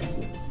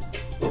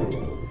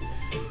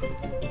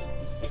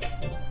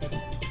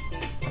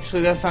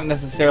 Actually, that's not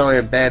necessarily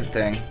a bad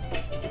thing.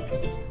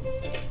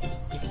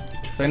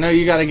 So I know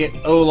you gotta get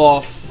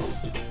Olaf.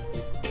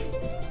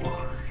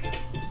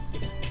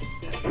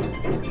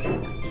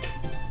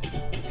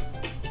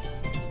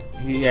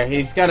 Yeah,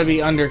 he's got to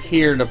be under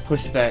here to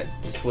push that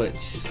switch,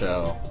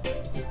 so...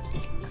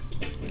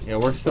 Yeah,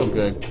 we're still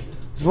good. I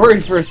was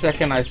worried for a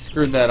second I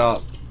screwed that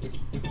up.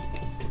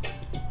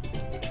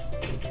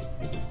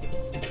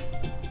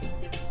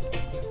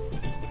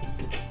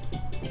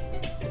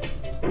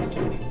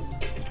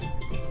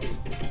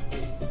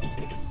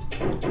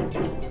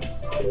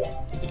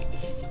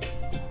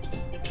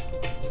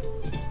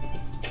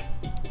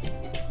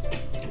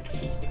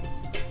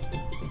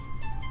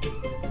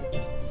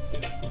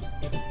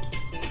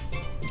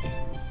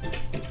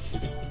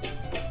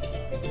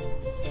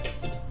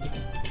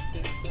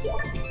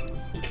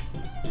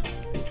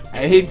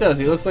 He does.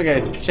 He looks like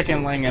a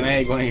chicken laying an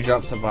egg when he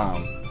drops a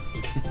bomb.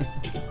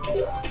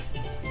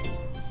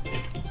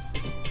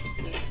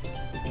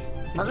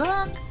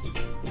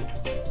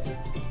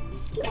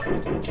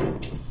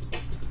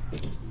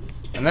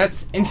 And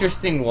that's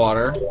interesting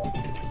water.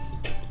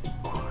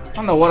 I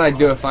don't know what I'd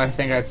do if I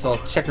think I saw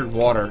checkered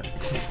water.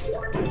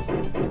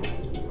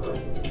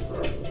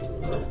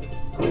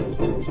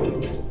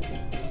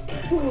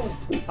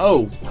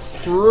 Oh,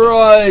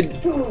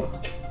 crud!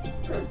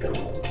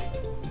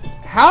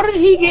 How did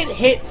he get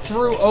hit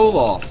through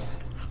Olaf?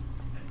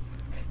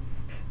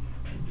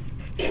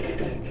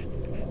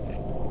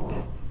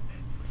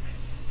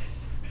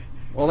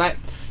 Well, that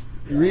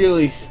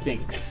really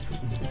stinks.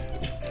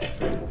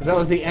 That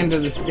was the end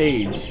of the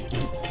stage.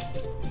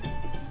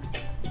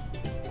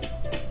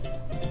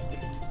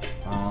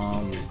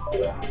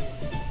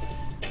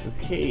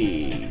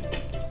 Okay.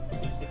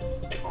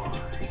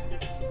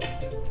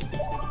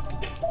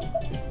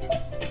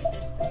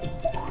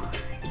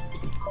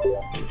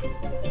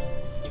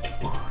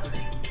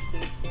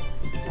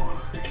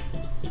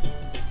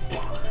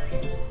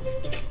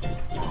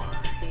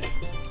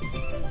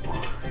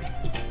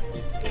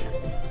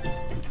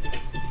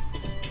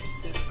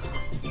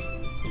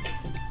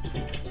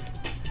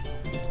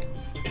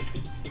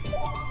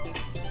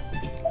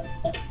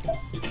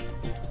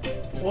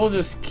 We'll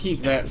just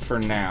keep that for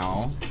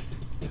now.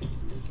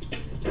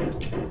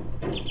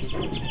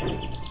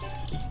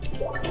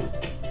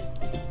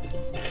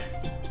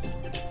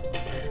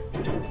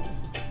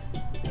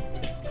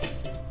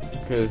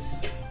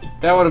 Because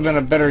that would have been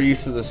a better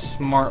use of the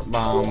smart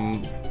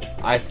bomb,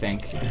 I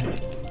think.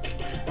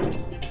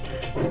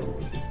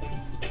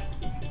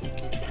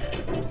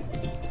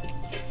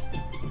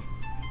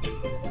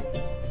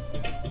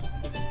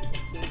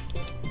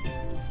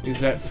 Use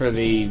that for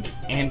the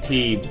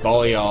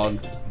anti-Baliog.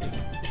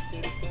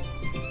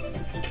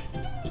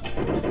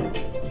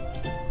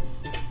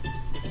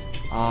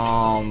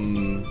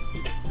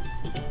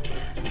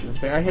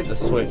 Let's say I hit the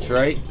switch,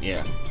 right?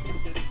 Yeah.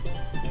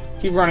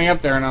 Keep running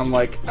up there and I'm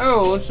like,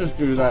 oh, let's just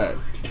do that.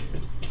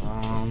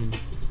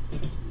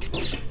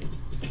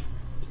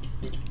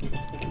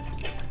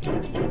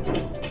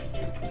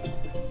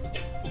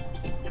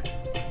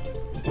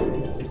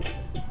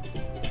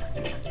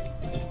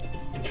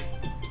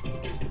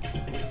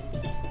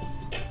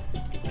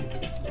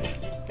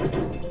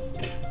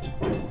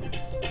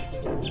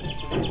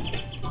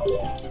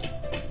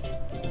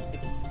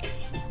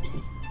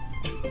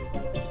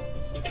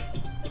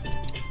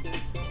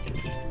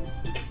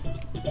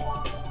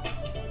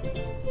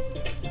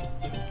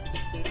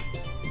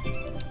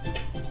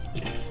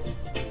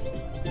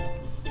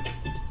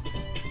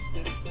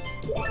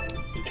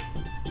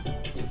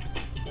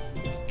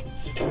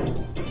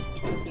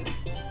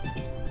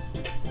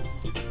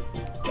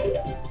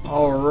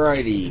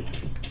 Alrighty.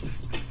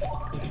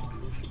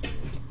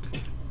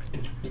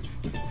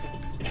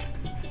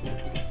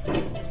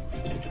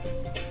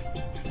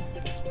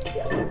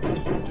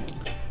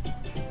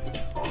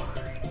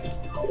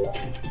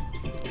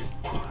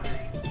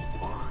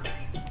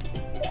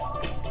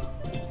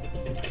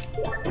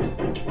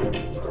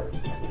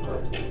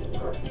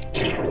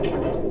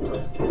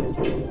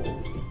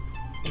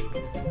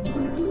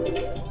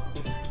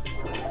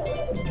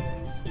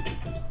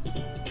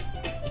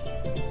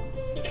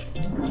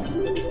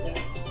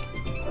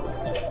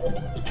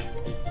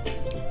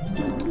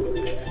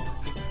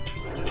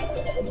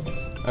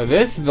 Oh,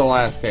 this is the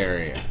last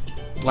area.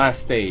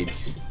 Last stage.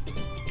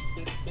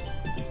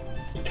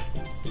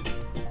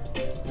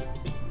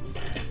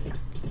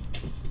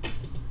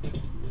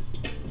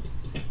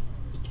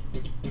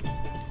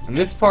 And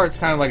this part's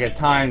kind of like a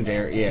timed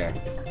area.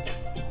 Yeah.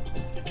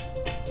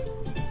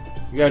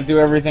 You gotta do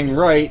everything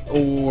right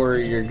or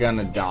you're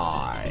gonna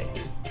die.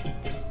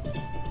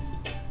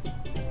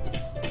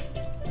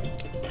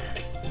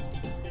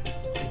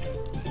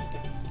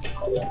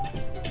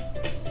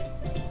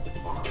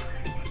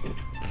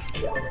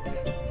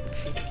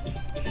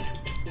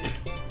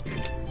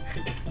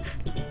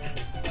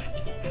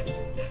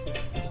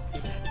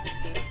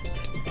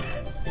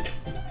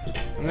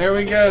 And there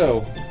we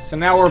go. So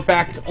now we're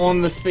back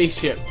on the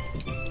spaceship.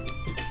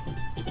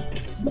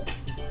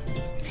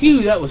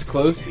 Phew, that was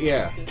close,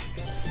 yeah.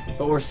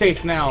 But we're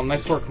safe now.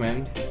 Nice work,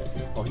 man.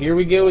 Well, here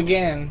we go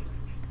again.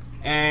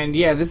 And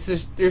yeah, this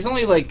is, there's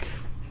only like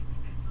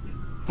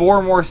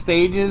 4 more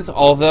stages,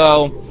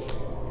 although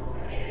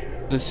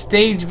the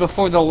stage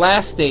before the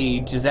last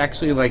stage is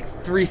actually like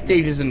 3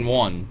 stages in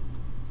 1.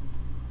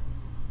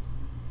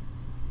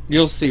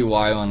 You'll see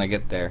why when I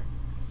get there.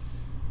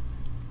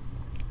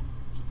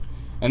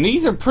 And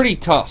these are pretty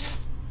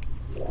tough.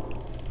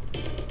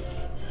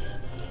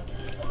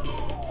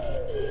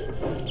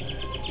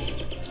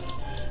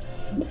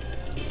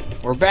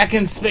 We're back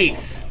in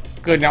space.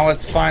 Good, now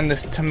let's find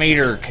this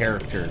tomato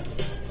character.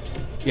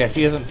 Yeah, if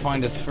he doesn't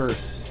find us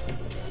first.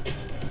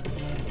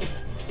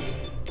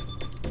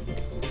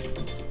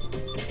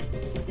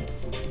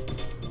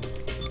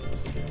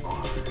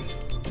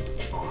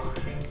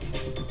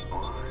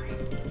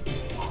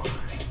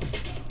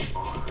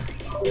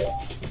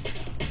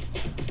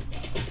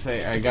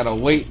 Say, I gotta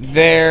wait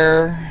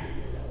there.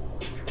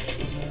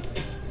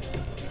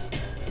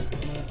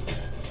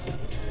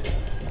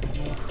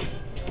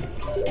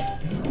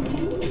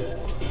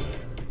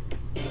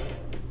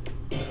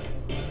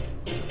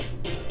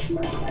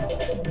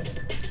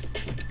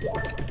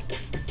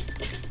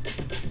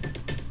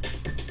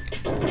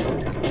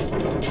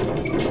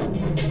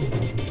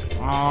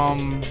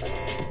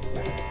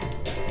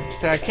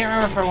 See, I can't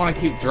remember if I want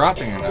to keep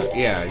dropping or not.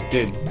 Yeah, I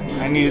did.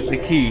 I needed the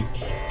key.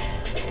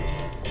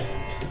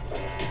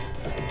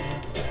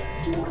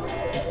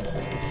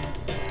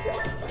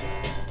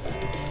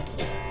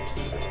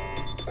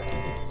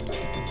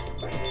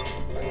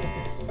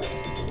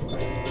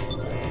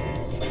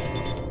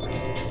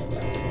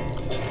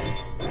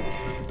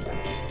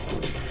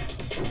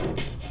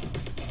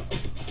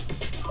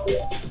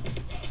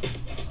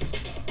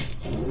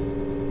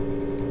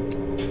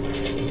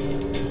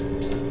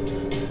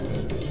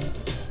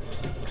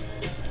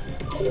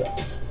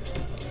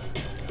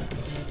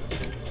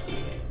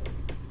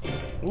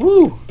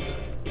 Woo!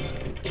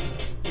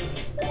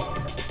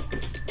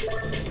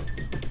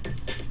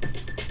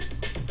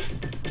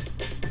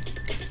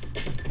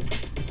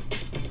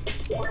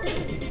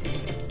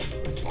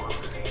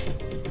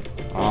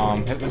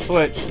 Hit the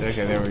switch.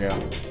 Okay, there we go.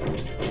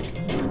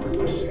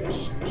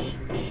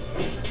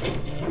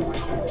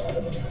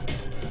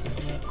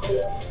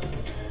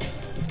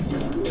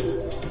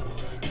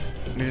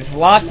 There's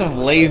lots of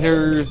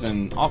lasers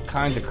and all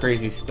kinds of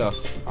crazy stuff.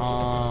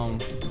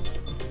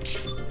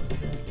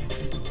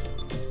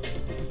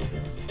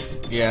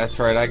 Yeah, that's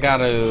right. I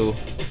gotta...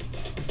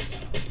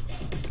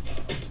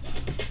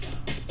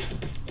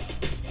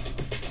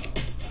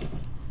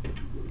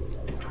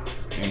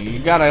 Yeah, you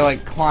gotta,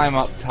 like, climb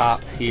up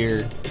top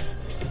here.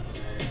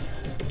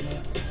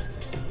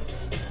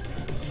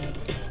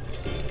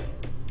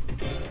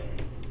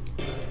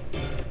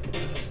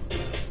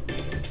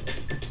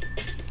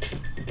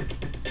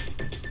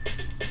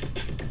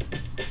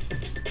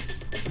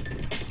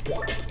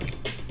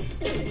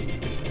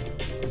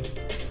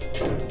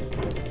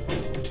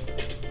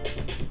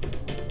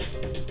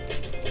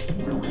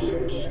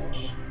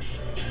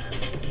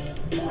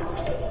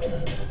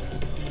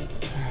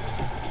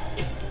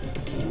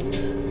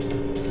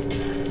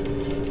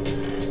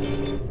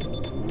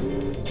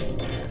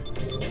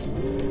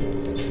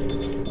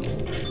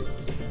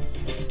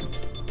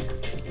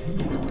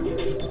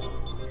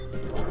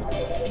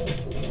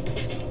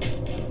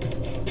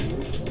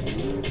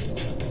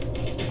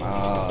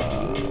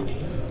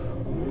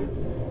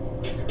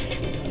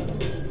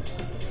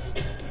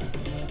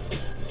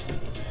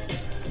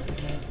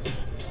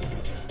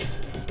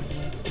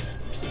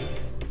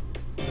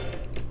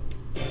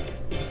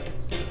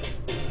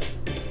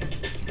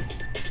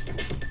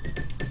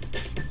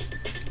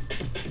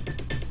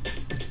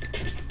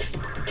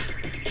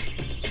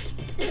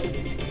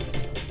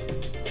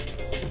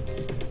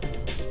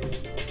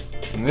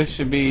 And this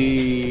should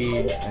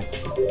be...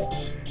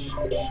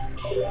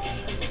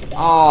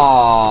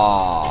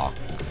 Aww.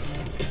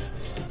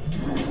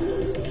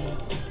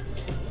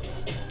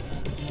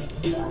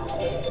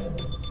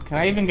 Can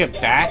I even get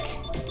back?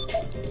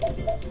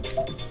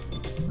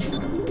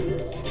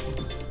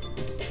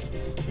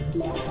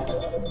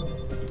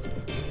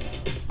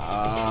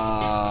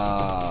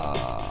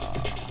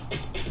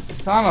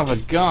 Son of a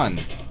gun.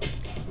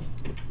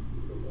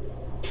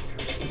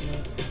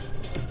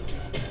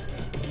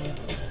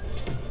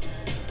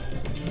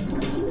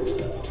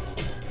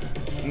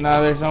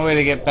 No, there's no way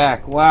to get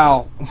back.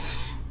 Wow.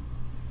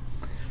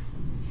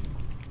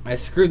 I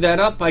screwed that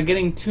up by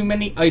getting too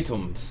many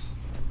items.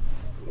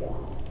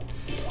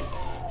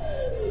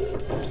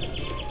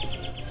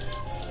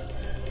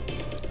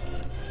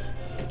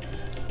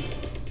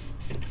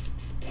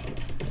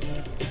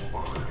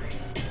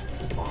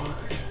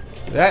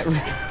 That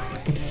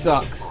really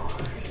sucks.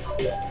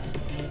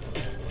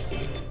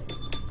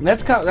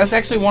 That's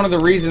actually one of the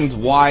reasons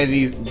why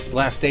these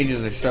last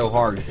stages are so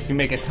hard. If you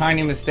make a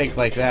tiny mistake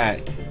like that,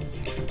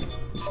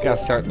 you just gotta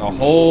start the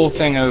whole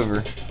thing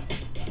over.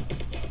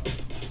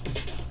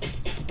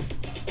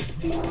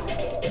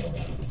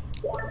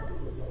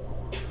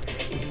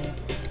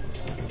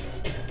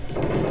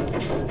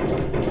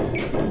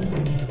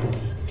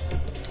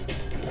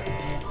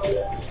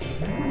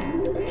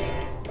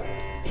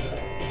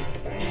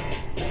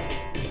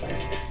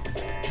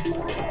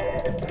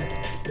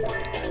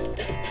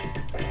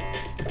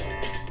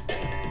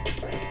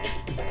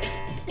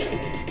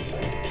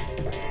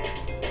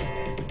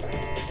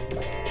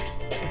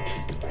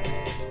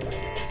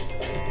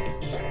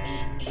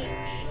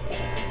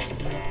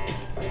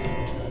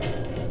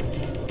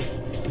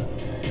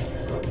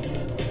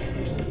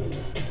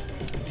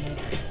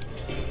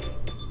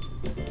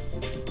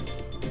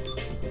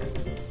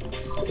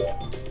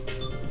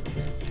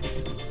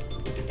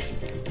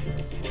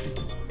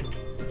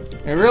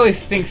 It really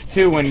stinks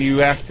too when you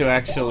have to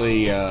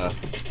actually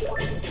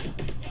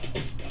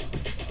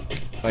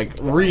like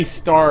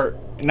restart,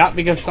 not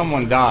because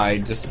someone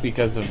died, just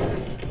because of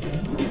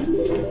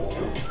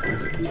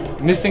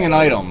missing an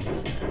item.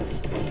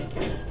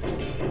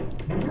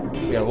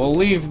 Yeah, we'll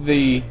leave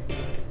the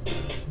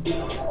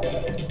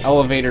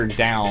elevator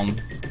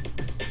down.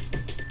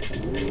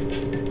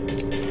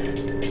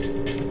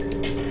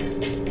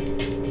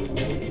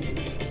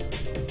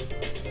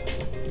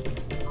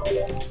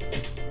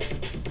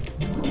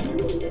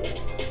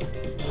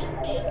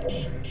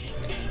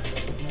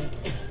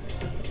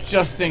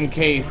 Just in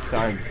case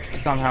I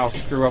somehow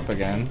screw up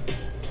again.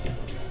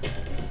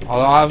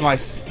 Although I have my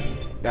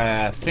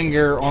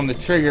finger on the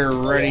trigger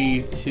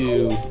ready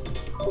to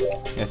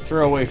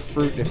throw away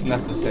fruit if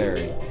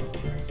necessary.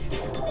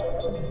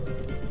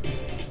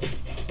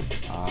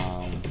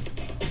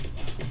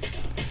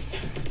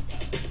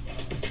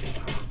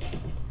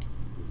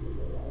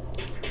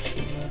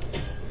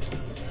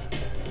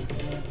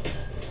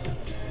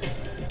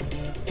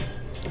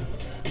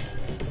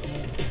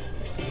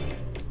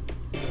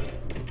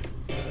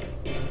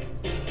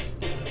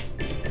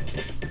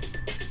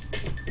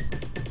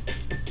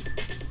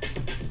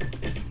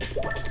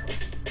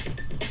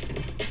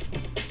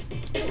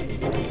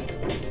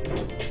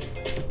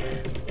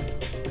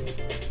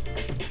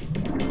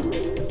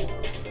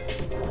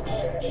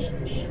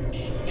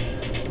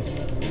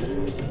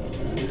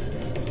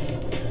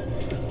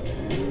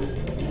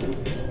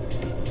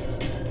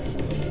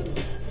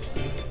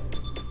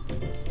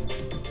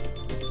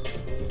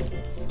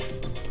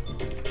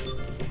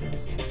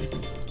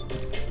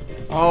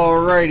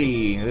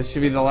 Alrighty, this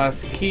should be the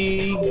last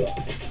key.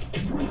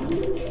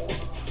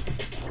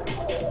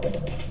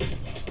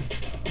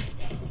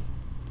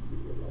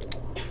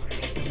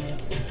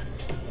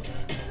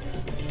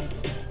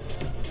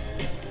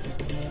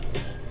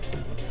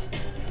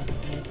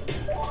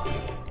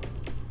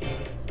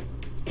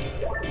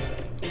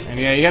 And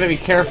yeah, you gotta be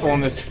careful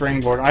on this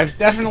springboard. I've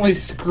definitely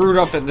screwed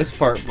up at this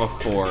part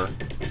before.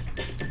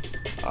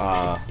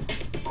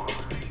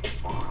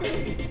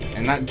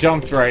 And not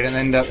jumped right and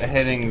ended up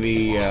hitting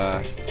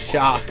the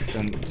shocks,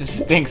 and it just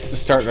stinks to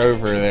start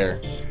over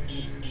there.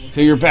 So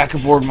you're back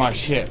aboard my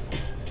ship.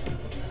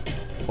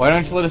 Why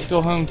don't you let us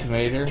go home,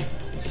 Tomato?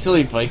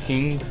 Silly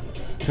Vikings.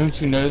 Don't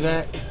you know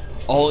that?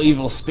 All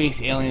evil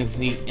space aliens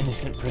need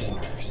innocent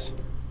prisoners.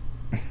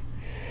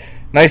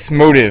 Nice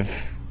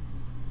motive.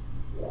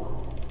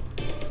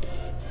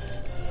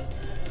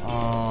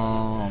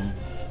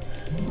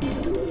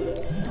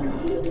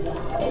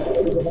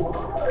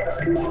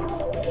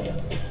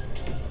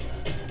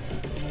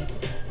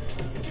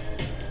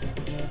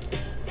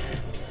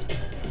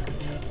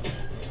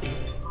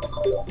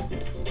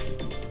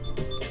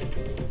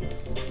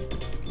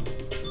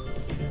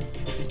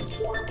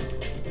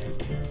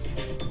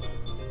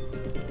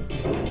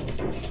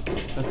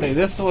 Let's say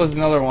this was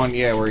another one,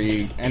 yeah, where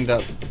you end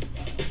up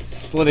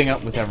splitting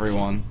up with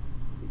everyone.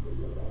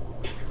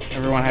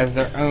 Everyone has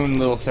their own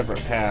little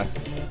separate path.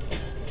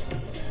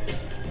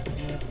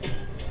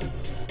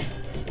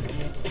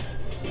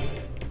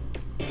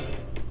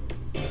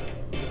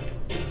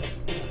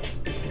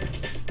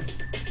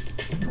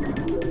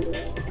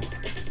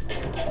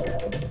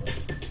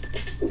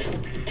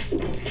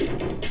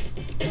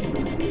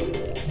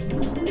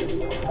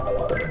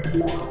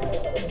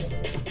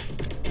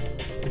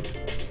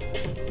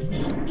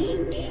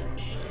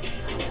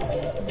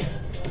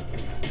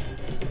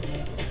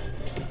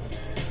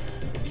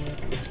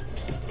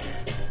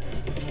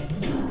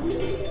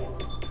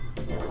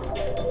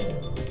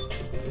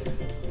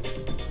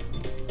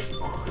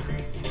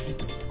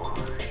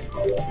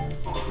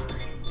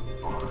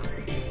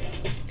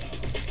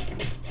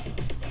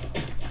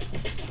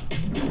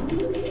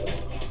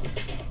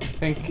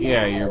 I think,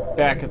 yeah, you're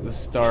back at the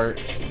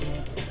start.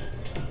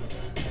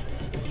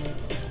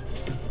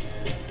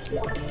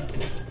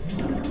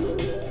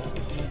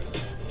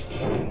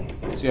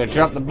 So you gotta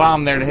drop the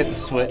bomb there to hit the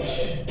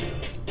switch.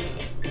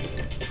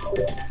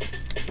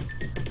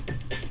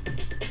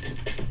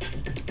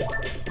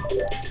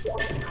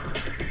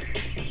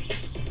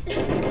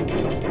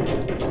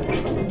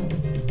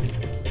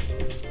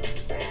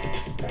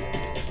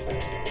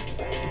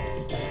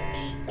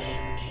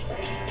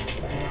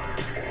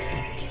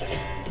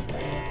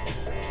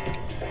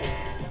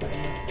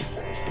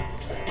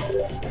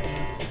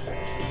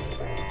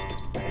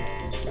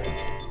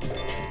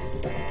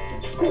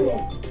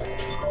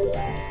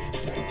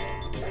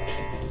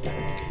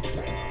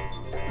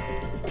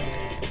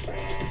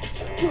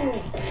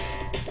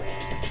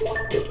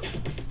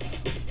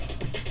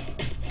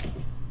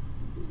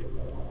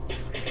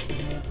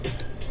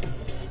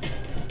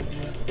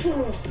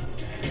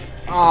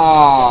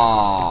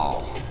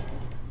 Oh,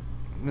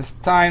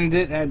 mistimed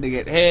it, had to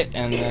get hit,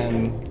 and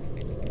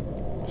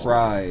then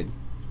fried.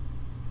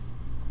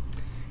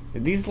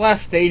 These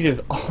last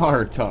stages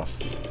are tough.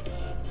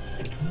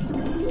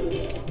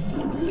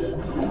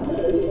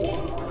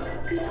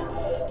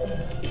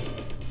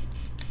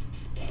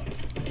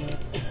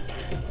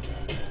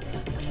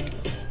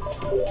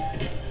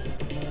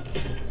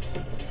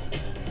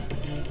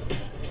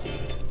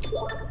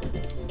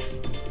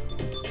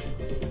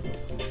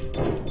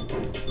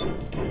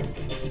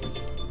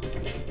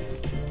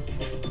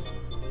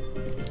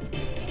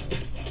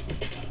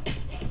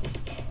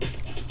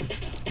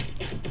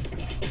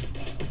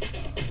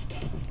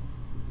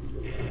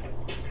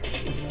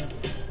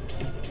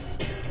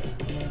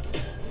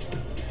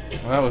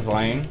 Well, that was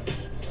lame.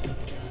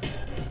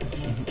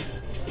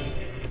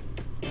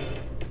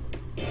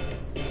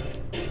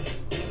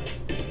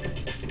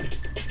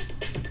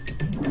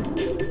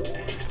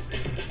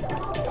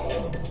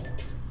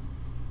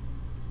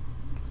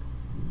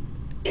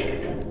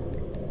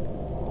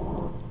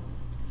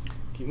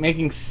 Keep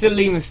making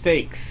silly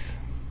mistakes.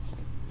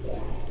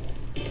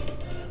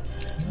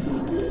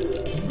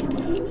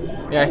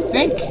 Yeah, I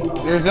think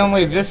there's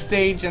only this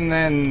stage and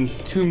then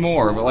 2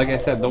 more, but like I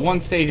said, the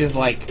one stage is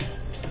like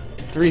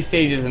 3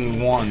 stages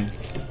in one.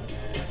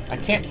 I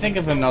can't think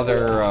of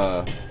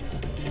another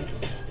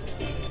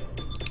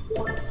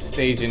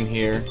stage in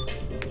here.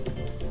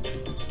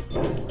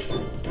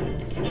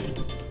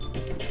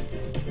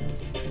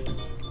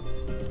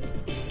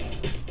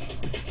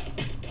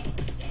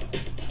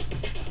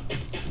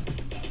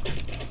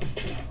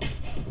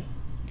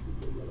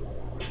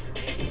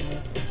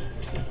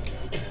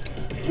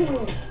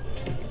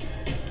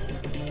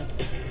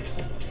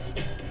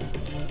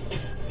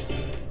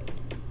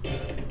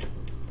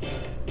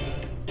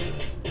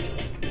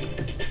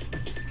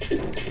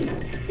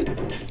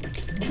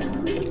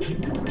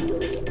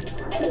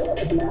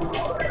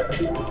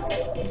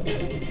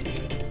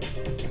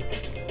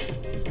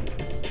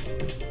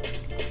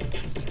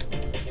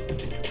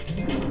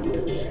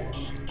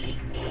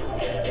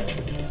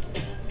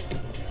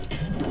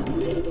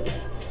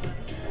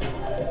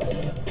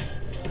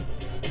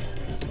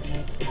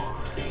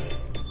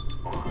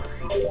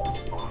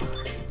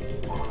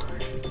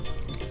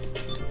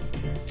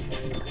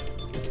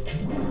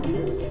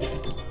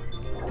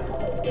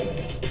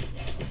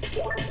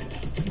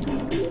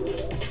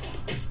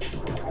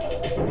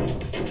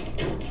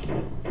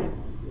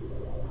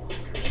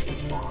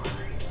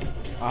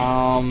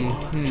 I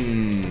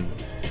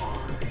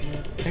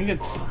think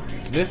it's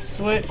this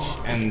switch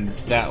and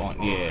that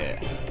one,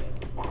 yeah.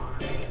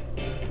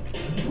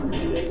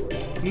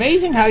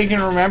 Amazing how you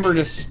can remember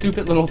just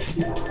stupid little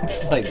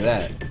things like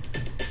that.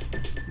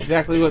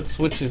 Exactly what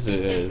switches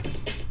it is.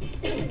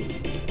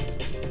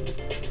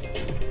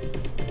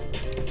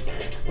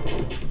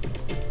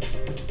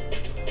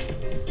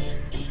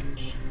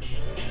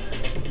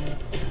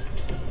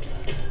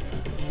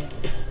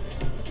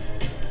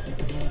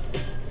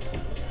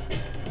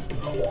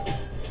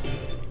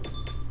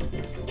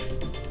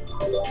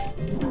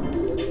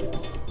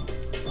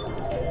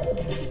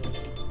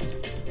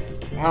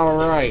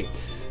 Alright.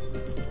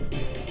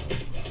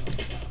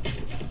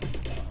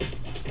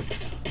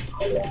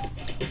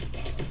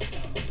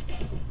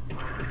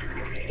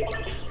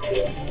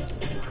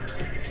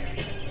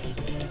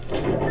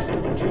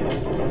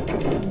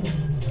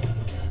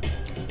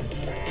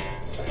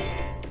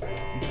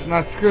 Let's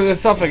not screw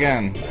this up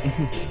again.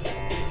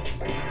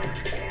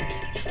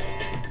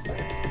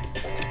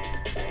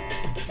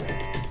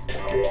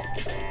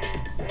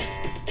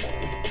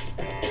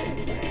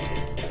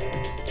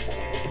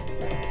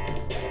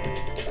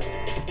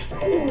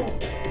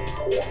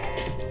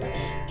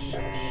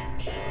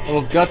 A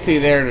little gutsy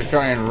there to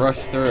try and rush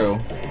through.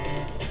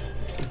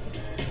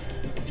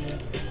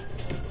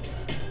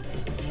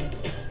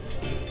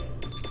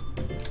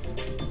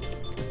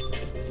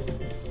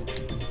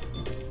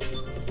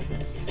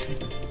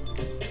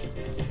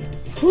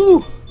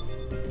 Whew!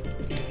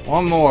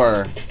 One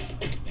more.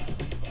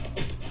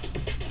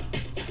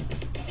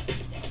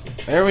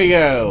 There we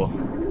go.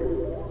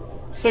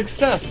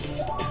 Success!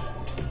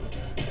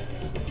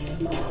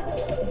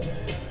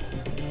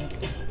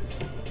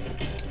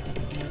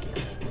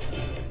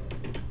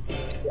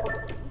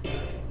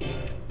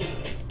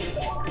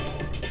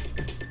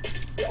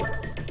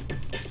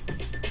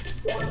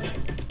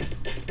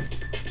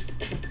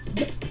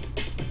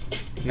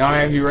 Now I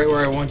have you right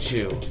where I want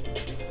you.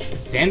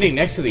 Standing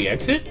next to the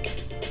exit?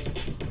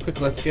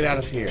 Quick, let's get out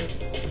of here.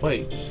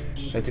 Wait,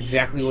 that's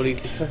exactly what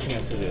he's expecting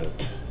us to do.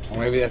 Or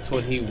maybe that's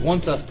what he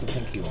wants us to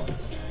think he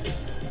wants.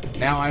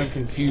 Now I'm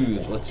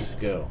confused. Let's just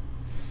go.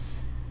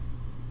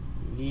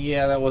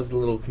 Yeah, that was a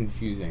little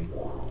confusing.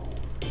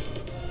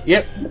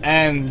 Yep,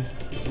 and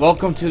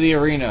welcome to the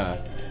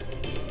arena.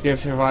 You have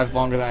survived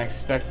longer than I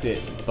expected,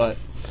 but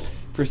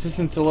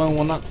persistence alone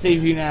will not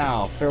save you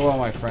now. Farewell,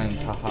 my friends.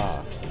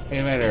 Haha.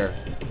 Hey, Mater.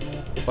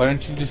 Why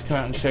don't you just come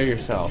out and show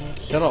yourself?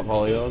 Shut up,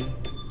 Hollyoak.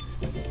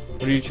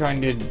 What are you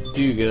trying to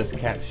do? Get us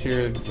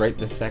captured right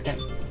this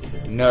second?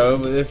 No,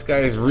 but this guy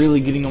is really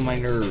getting on my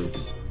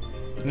nerves.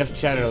 Enough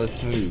chatter,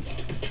 let's move.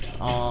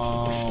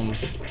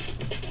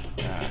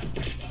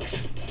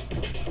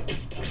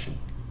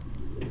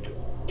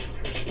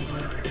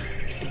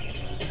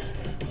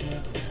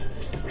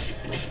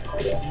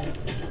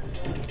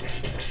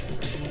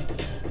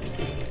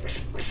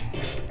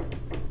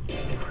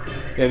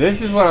 Yeah,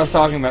 this is what I was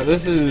talking about.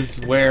 This is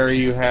where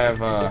you have,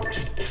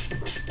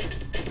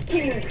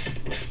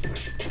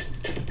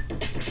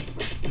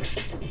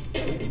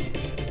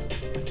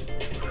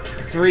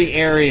 3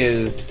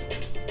 areas.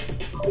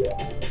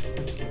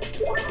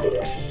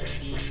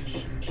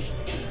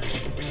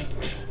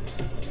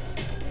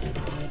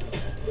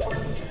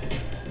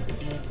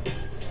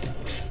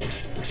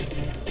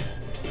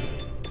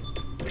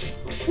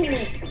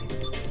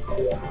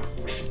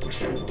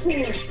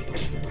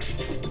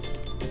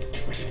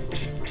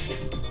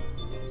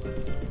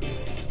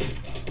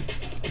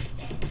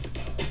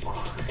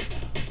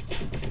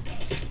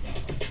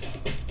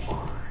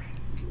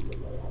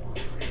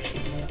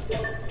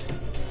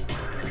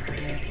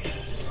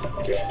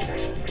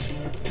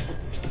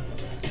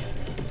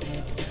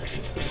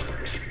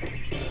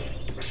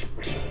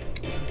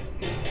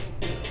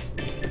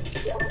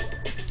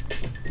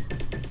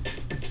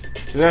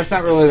 That's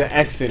not really the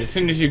exit. As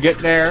soon as you get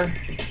there,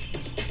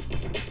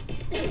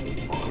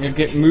 you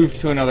get moved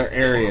to another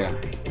area.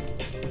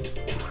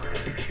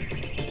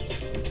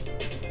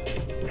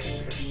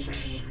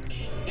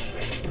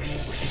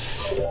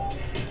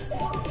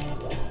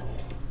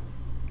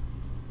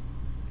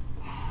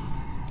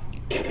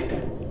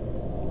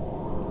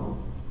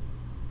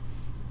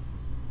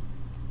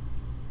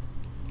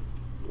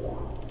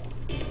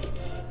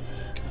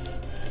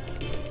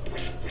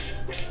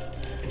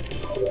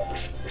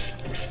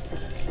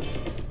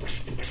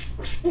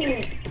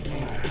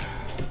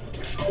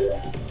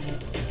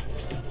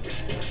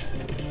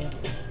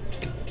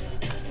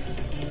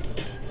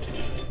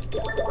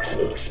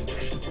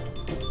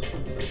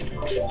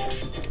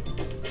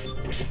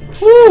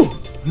 Woo!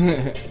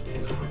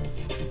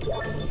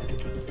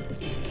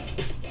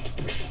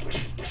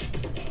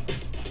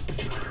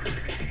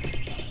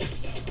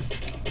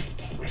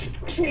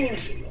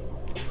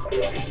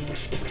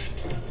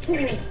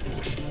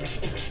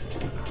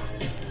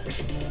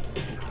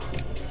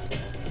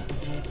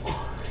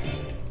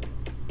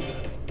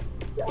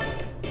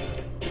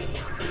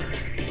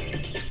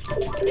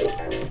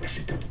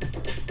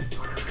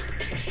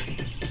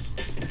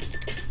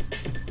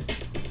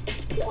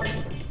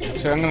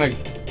 So I'm gonna,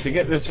 to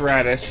get this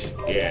radish,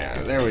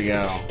 yeah, there we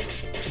go.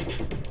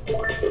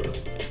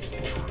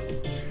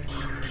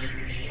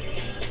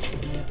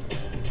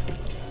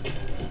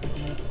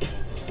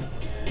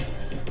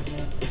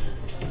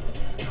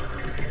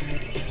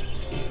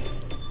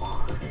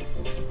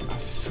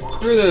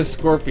 Screw those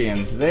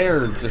scorpions,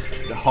 they're just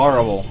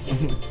horrible.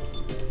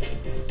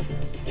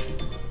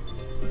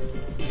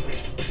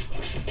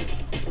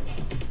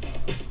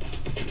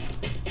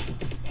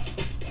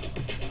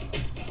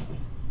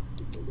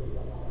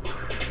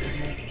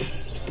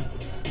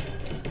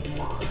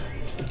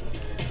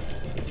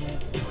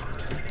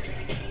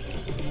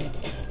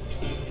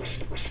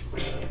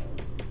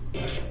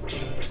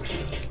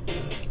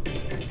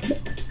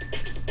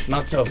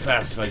 Not so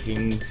fast,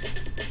 Vikings.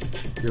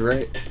 You're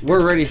right.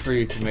 We're ready for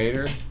you,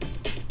 Tomato.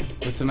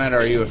 What's the matter?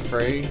 Are you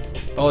afraid?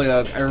 Oh,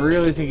 yeah, I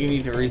really think you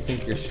need to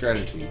rethink your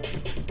strategy.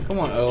 Come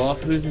on,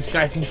 Olaf. Who does this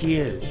guy think he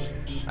is?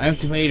 I am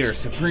Tomato,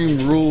 supreme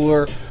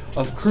ruler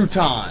of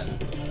Crouton,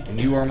 and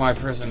you are my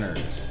prisoners.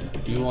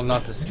 You will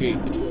not escape.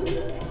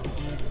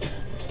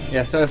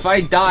 Yeah, so if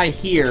I die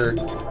here,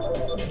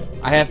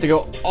 I have to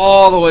go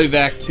all the way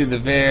back to the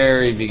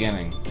very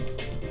beginning.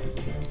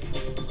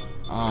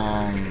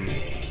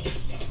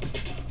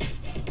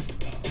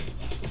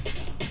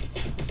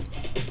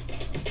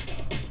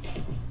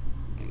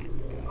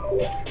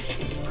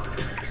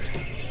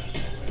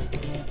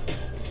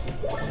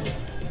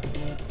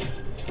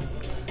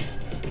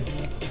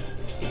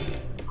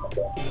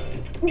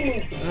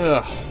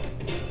 Ugh.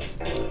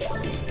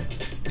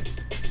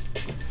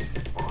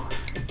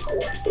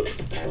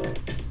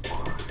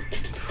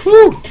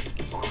 Whew.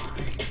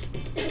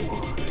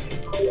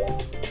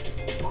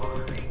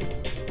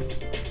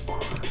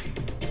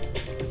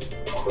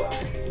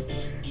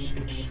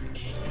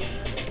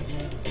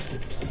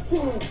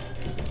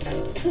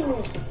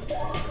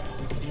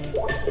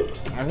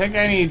 I think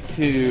I need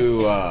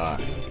to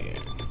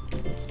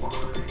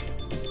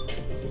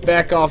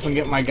back off and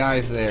get my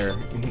guys there.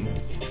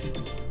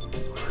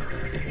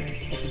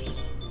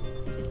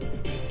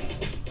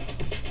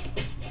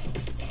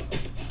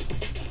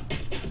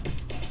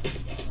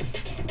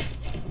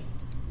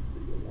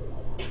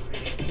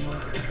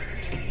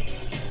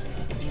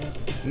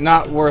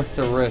 Not worth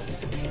the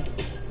risk.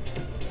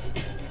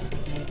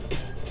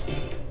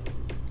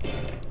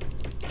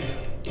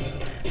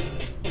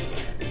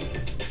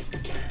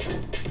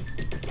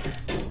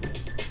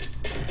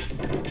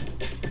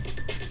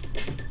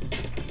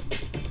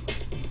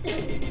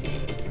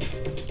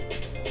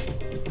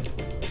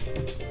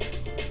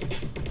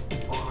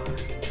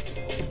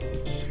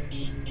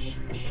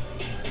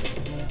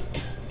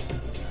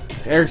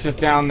 So Eric's just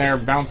down there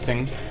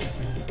bouncing.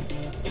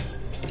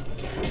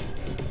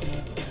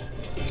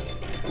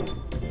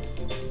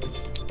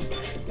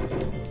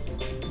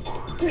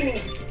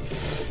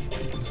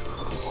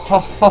 Ho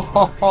ho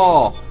ho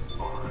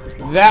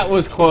ho! That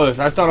was close.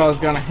 I thought I was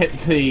gonna hit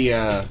the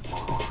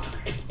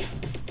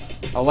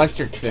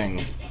electric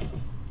thing.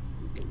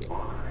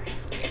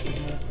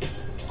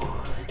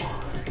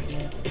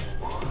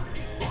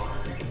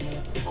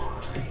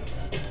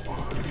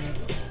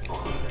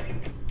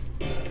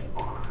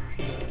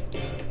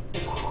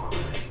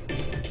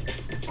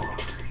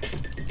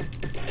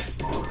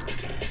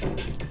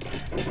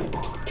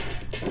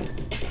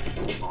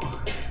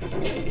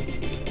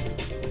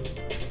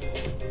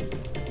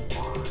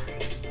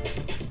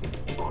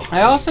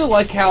 I also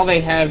like how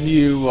they have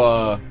you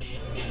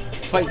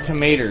fight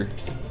Tomato.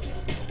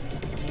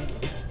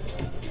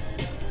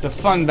 It's a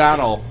fun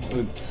battle.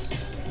 Oops.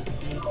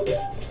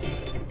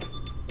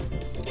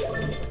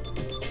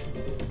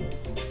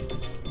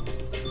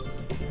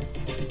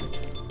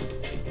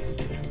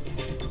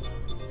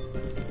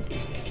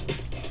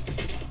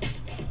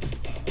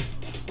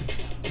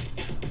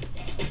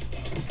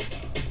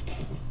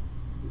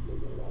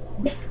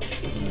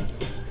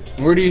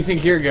 Where do you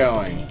think you're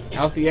going?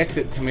 Out the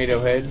exit, Tomato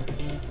Head.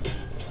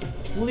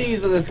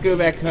 Please let us go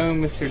back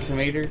home, Mr.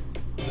 Tomato.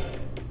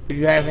 But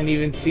you haven't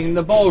even seen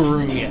the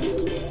ballroom yet.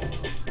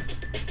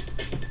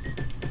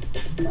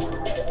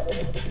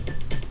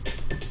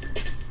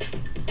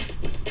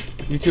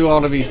 You two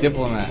ought to be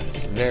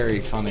diplomats. Very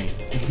funny.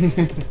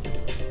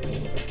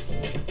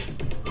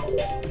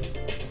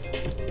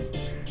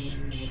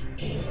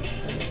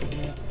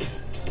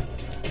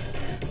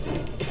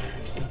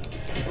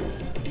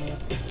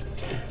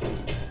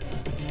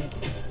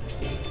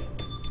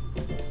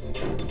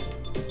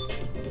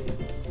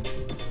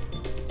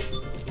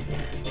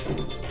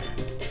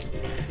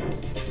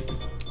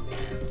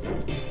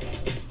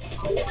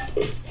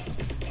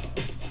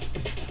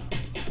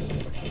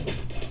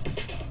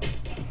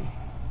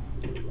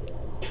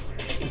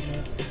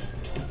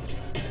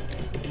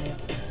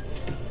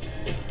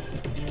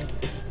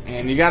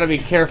 And you gotta be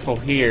careful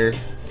here.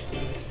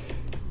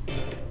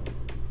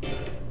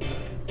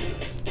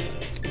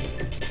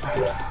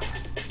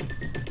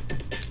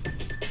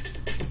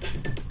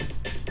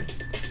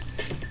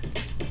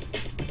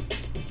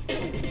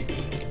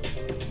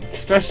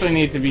 Especially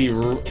need to be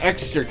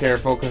extra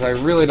careful because I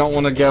really don't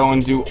want to go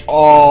and do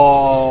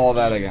all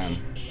that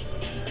again.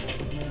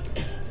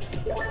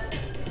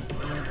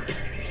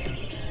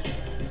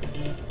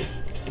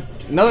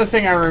 Another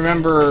thing I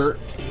remember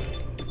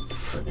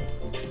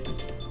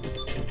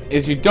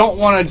is you don't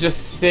want to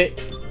just sit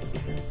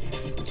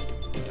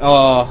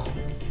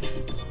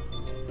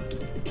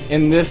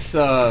in this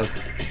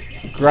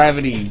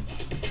gravity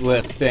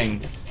lift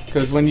thing,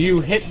 because when you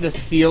hit the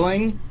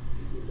ceiling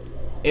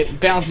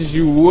it bounces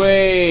you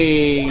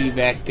way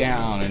back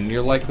down and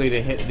you're likely to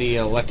hit the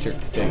electric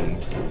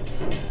things.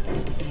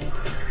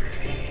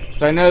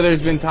 So I know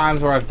there's been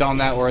times where I've done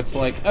that where it's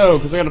like, oh,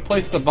 because I gotta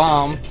place the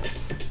bomb,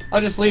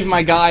 I'll just leave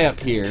my guy up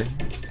here,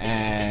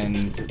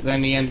 and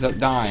then he ends up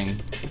dying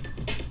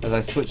as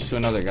I switch to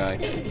another guy.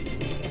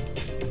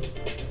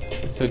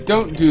 So So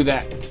don't do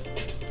that.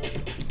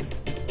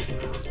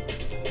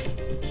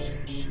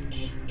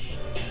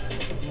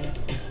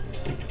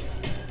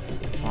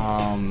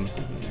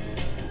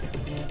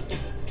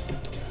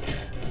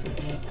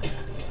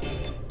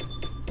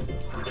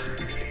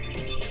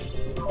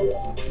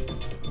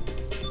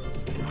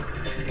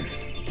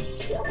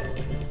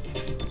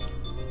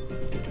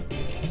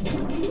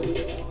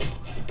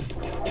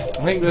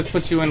 I think this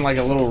puts you in like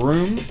a little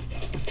room.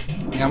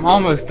 And I'm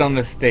almost done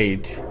this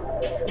stage.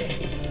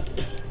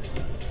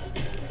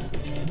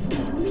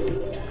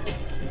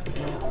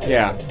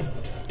 Yeah.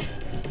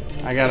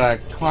 I gotta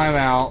climb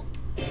out.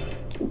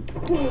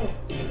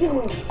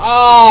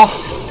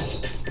 Oh!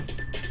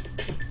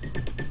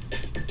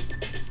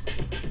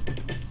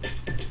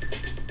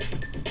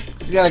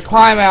 You gotta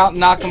climb out,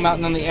 knock them out,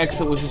 and then the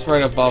exit was just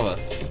right above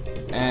us.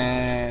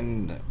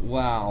 And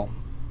wow.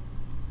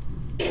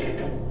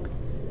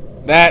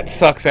 That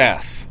sucks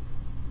ass.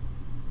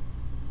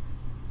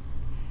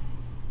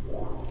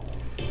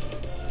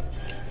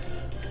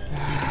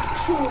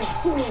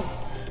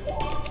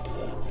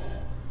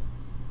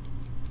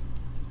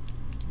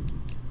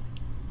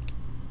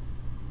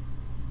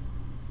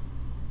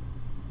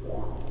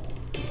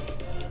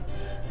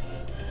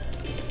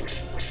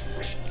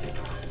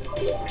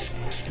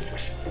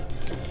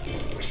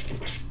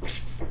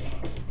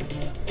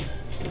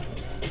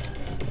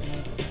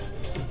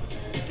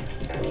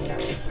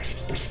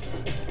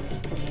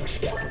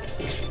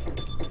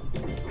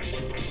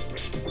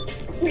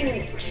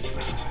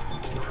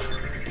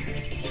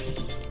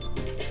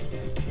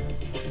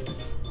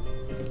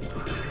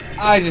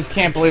 I just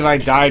can't believe I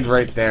died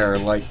right there,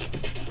 like...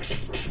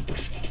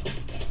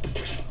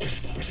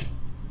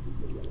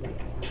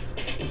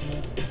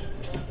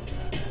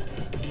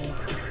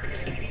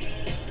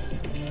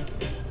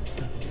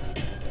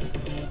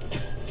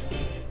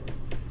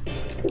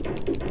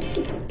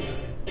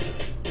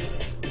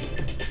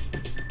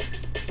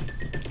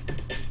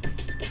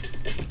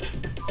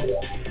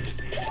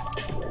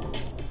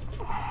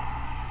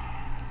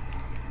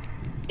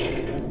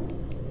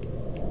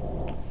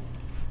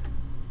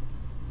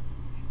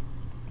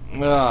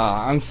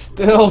 I'm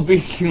still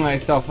beating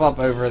myself up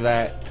over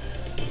that.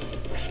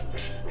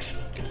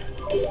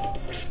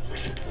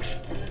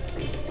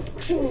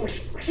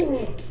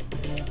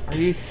 Are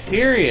you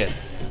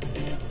serious?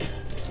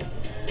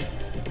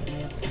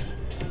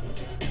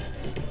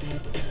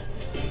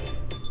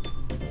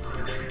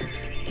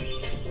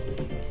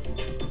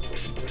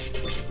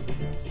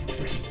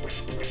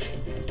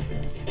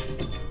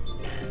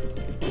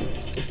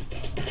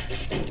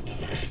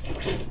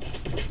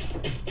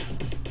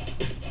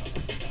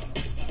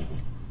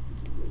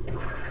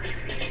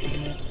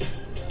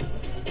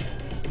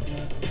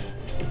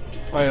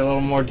 Play a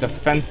little more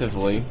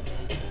defensively.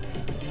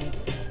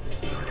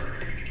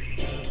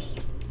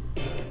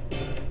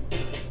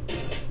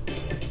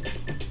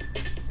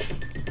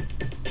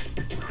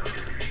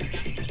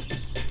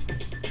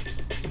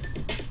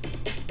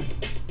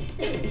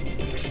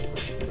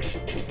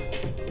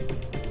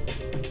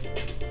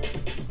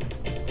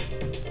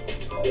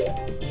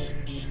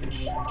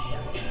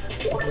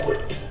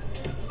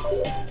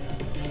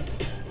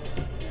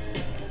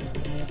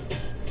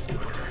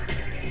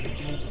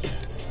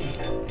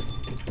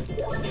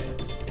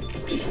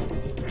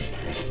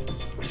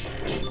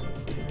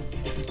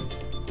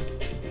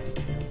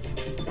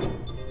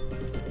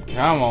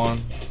 Come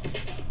on.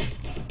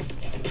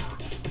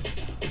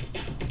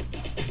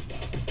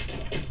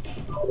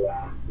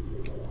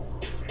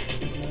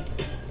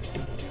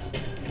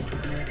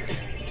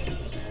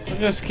 I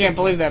just can't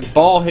believe that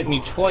ball hit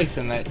me twice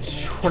in that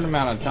short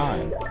amount of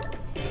time.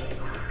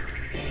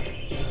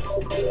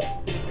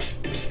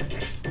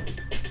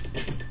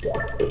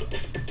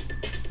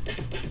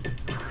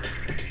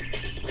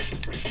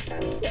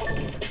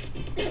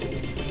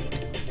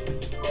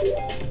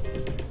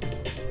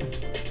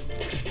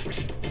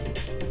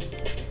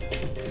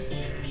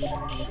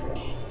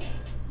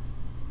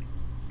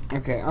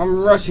 Okay, I'm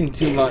rushing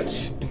too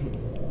much.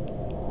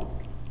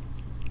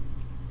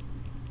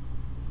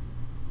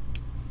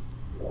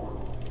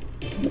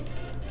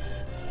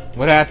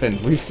 What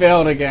happened? We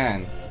failed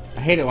again.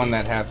 I hate it when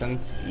that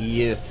happens.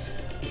 Yes.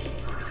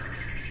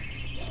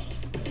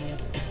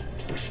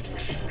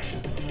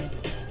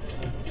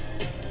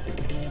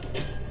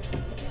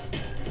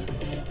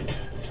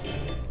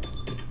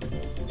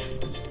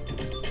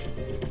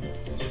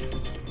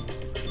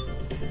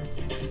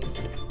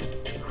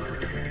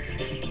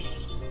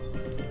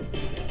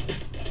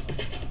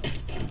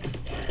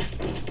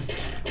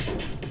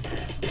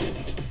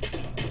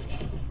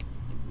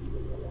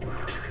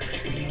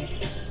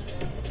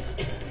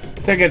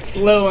 Take it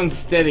slow and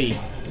steady.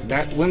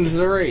 That wins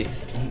the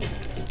race.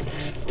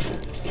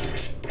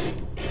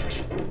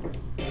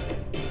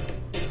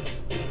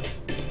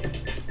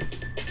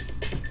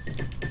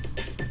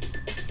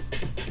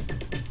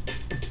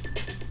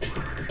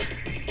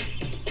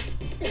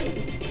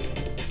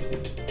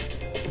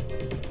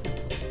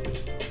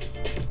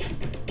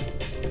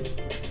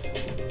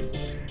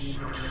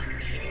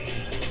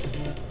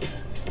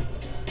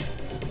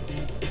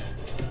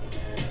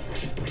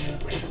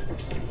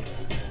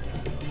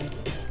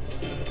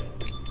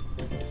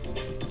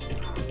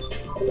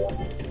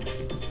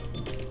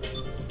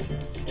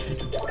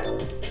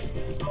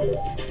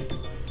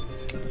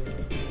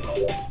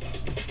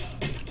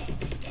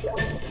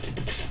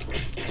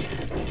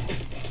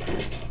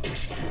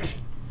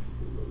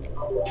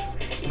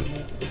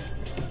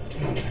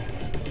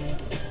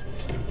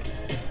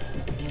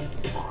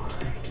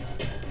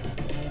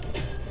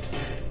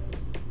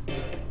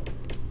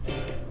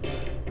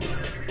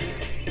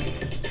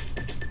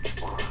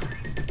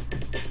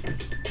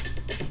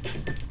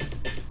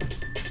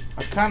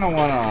 I kind of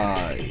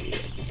wanna...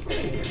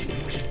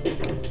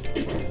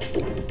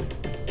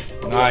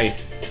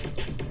 Nice.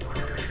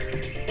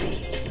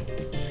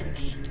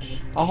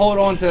 I'll hold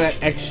on to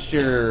that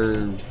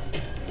extra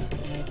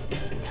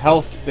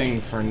health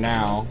thing for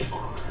now.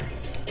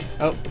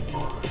 Oh.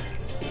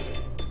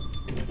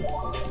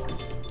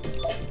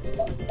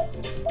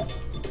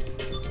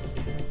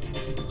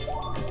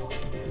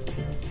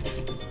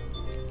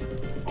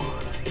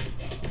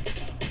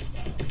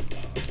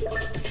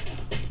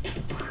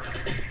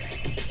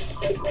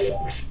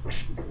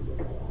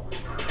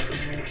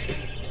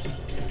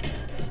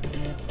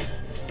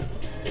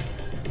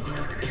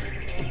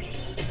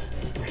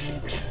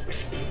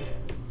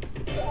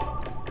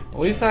 At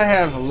least I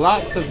have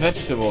lots of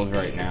vegetables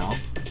right now.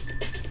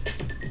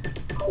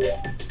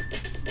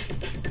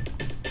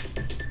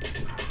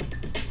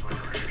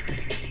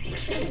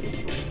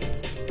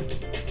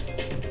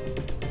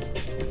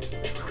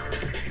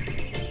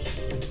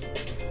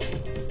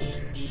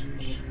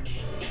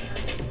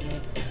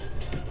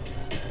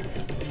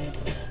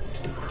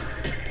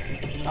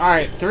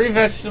 Alright, 3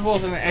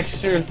 vegetables and an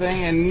extra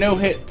thing and no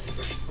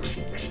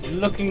hits.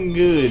 Looking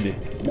good.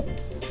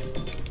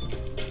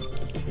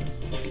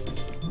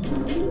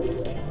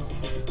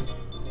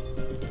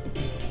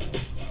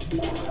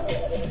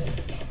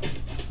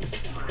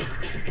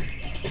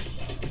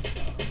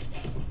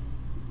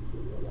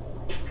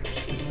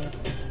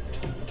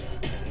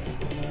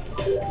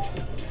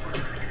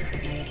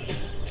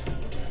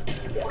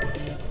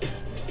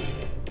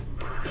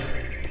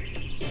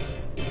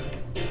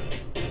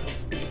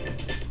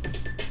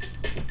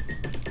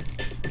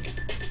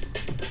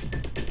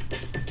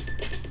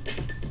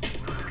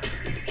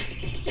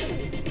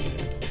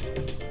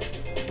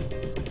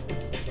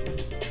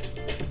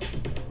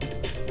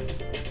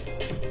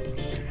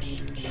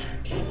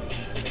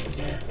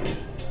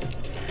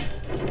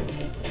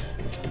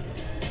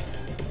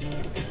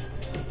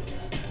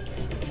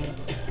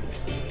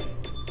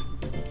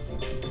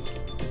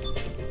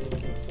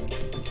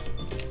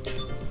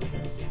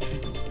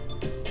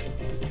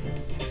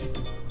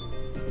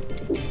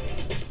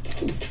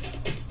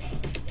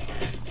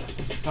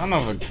 Son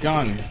of a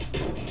gun.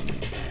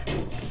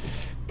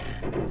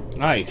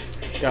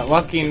 Nice. Got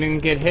lucky and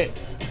didn't get hit.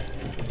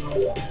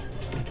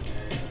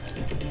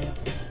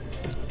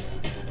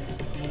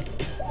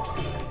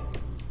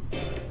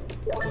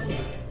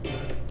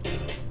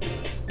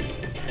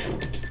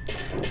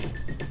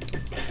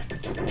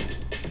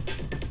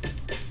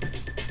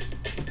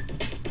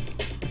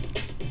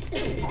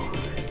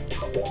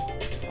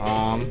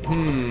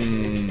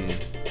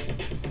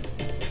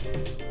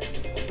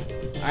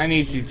 I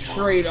need to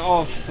trade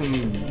off some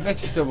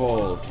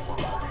vegetables.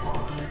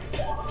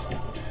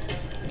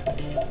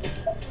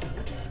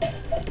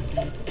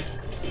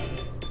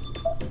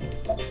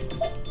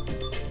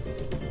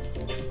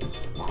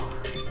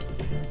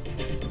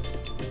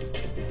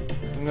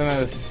 I'm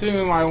gonna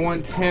assume I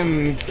want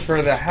him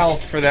for the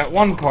health for that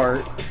one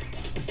part.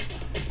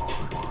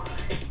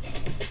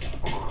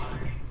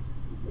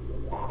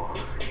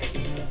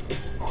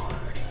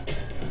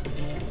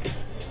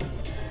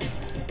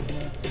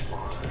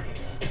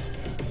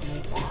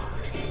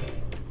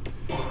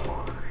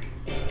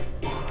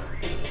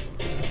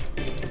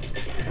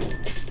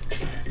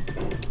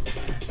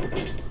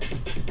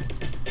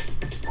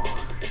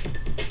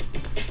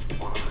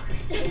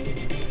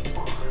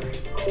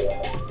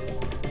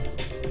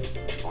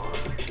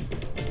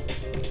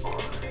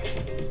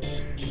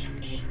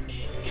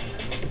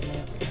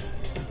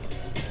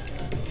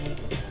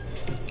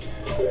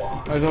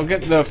 Might as well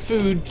get the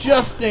food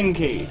just in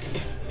case.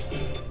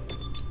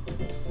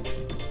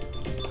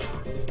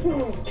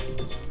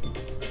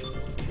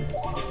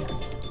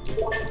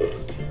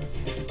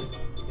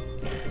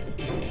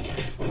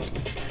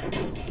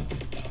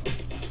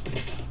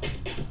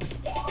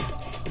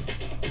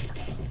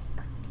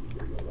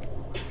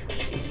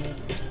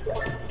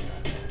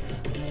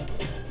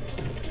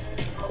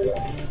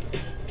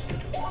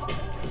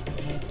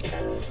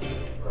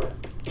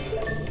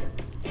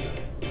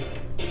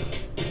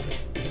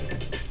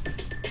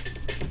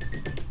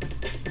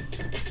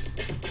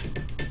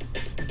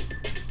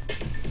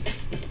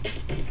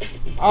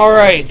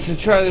 Alright, so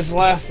try this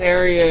last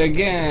area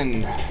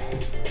again.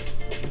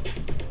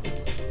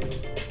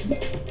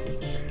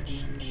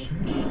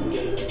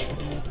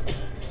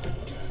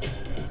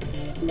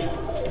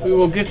 We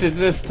will get it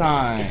this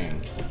time.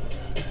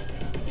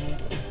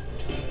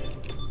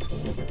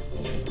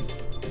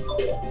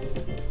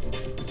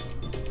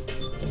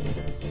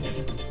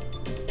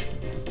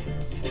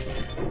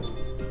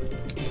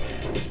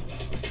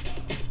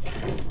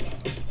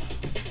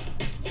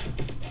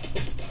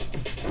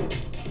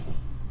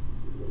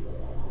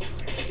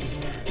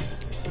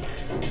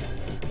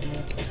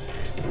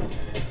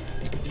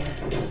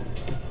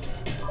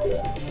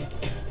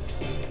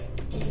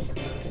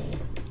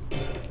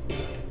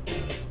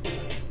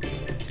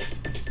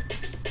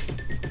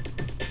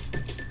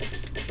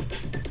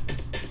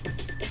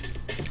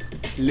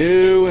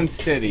 Slow and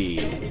steady.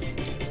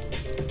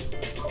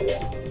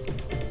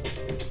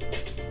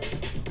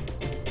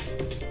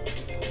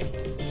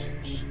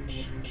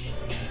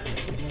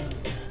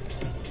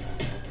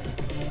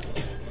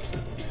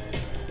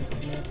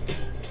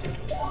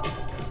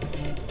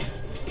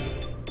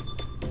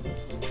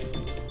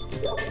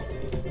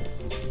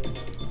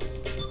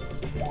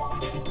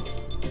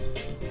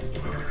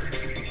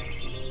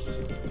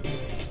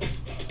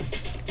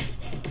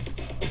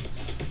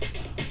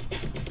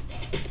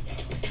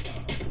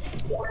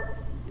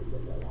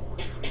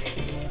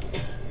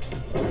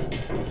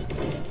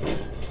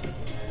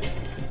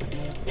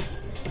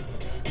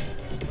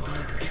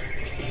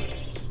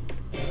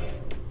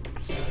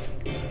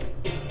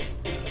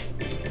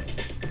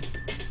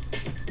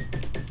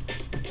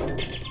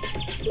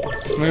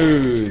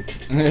 Smooth.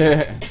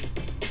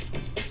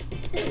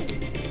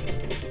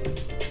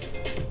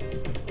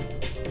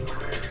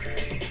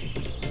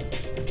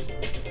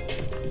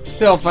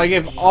 Still, if I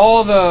give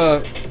all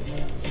the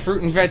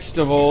fruit and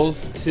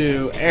vegetables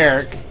to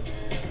Eric,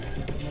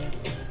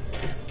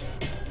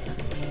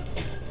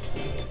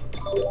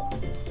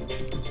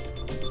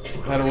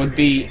 that would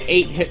be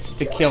 8 hits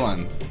to kill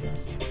him.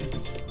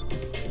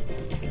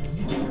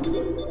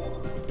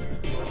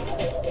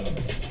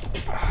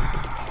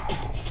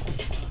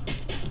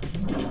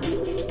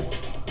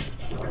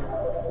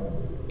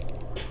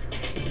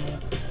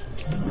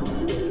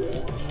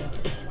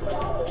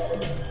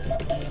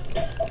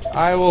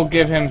 I will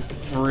give him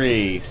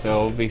 3,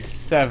 so it'll be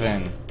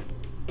 7.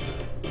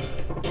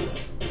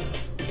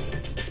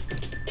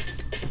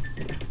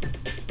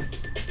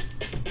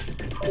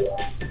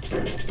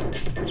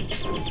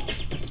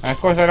 And of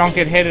course I don't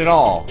get hit at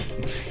all.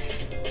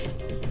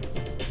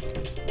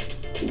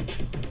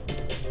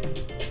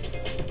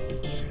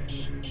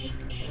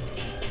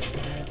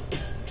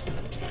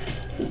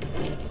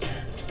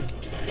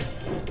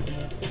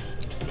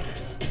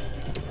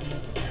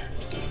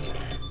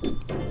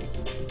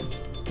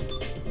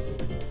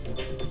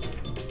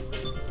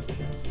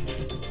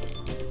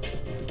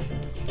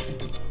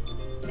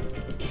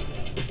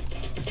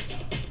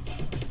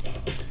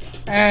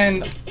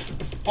 And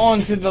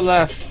on to the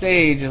last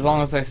stage, as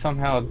long as I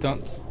somehow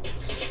don't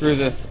screw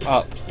this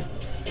up.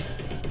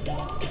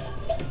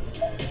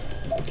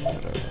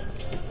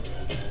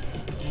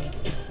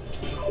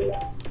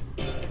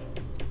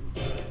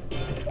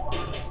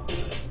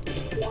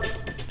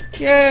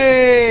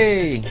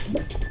 Yay!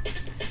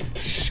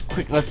 Shh,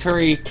 quick, let's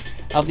hurry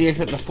out the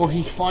exit before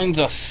he finds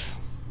us.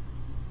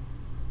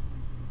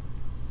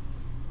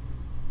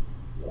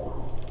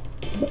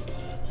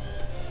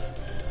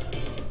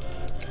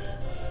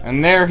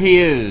 And there he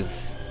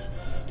is.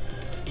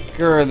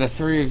 Grr, the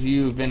 3 of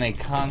you have been a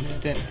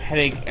constant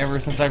headache ever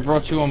since I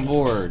brought you on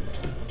board.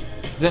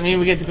 Does that mean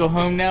we get to go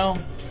home now?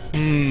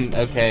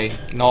 Okay,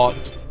 not.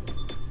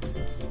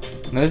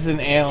 Now, this is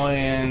an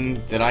alien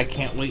that I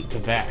can't wait to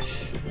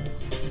bash.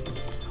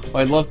 Well,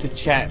 I'd love to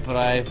chat, but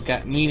I've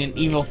got mean and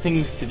evil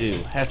things to do.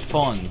 Have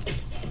fun.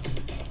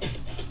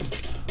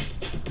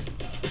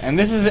 And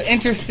this is an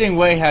interesting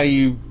way how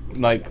you,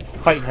 like,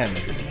 fight him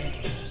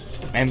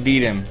and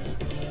beat him.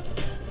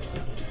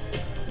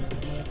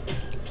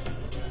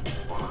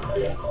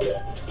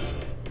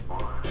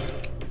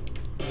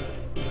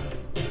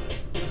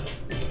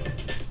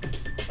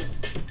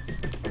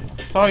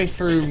 I thought he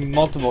threw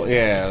multiple.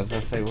 Yeah, I was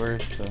gonna say,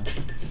 where's the.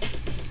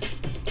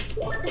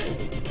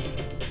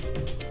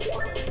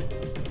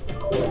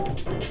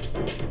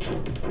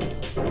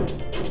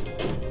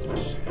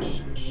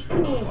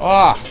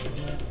 Ah!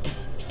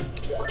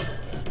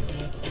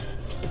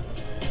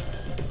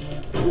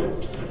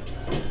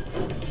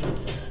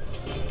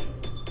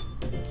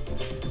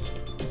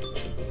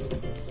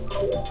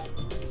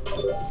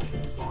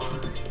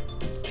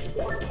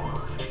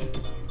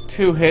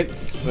 Two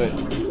hits, but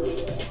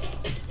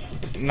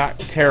not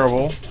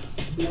terrible.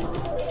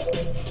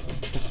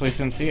 Especially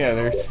since, yeah,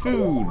 there's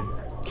food.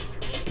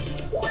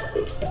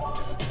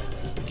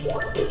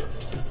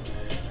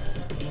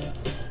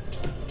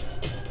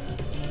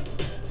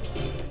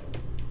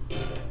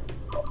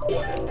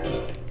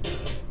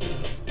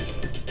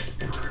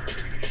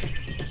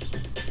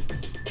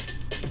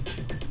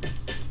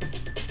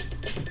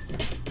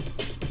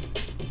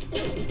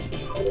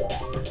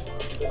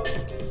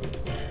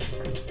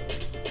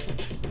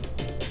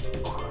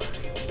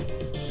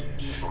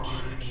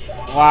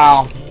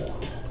 Wow.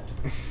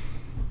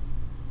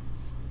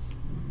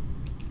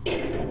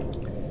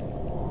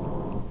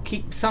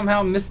 Keep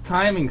somehow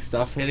mistiming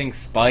stuff, hitting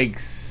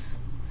spikes,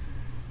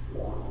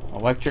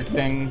 electric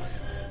things.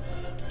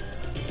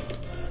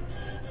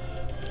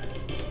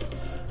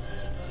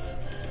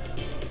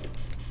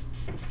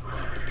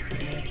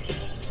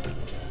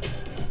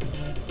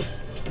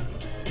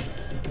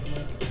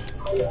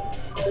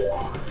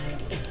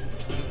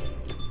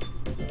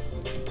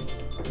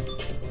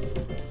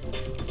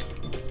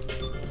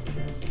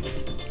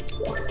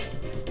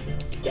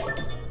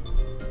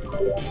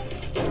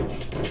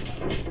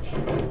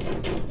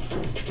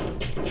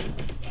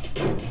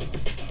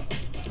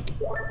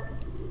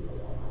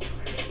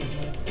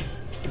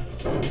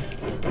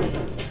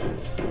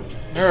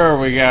 There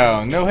we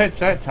go. No hits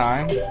that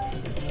time.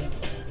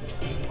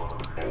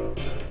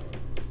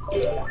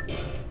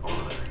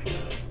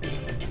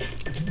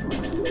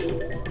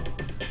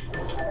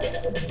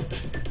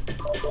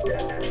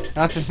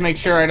 Now let's just make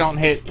sure I don't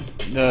hit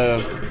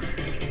the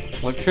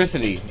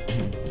electricity.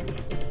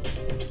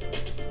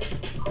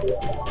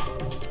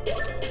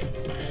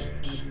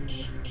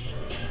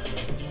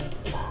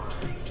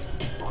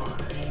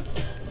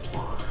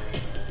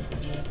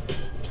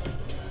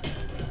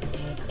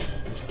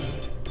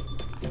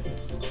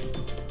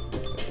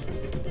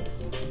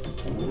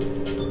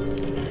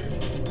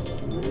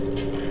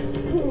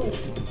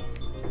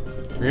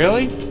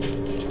 Really?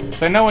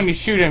 So I know when you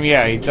shoot him,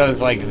 yeah, he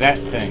does like that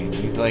thing.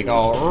 He's like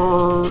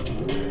all.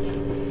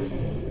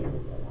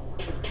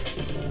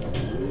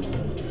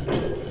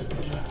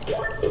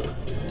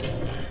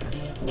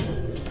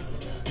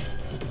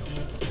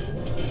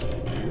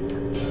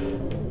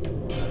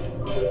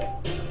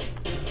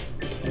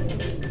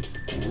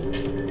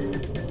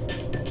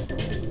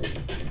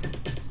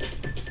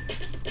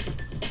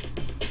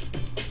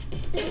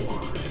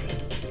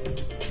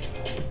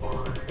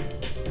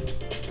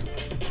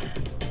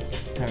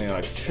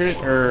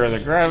 Turn the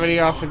gravity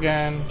off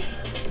again.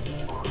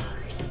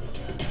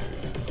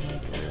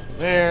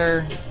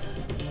 There.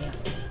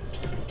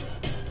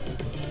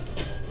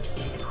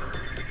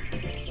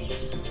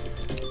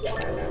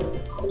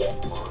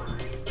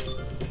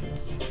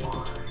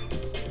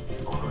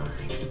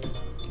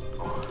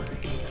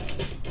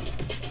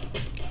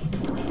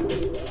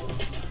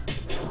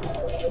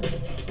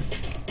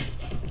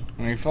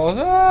 When he falls,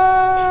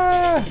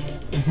 ah!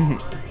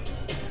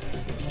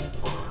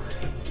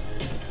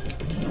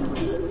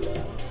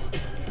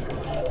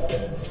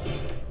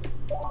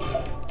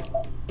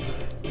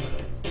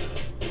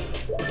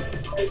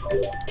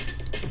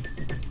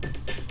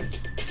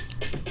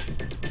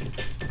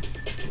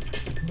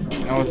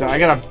 I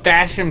gotta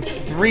bash him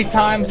 3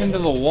 times into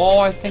the wall,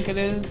 I think it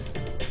is.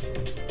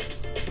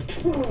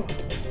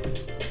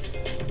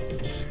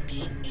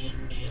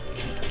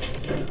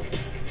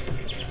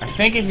 I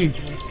think if you...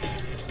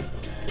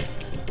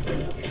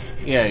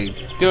 Yeah, you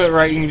do it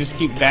right, you can just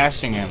keep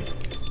bashing him.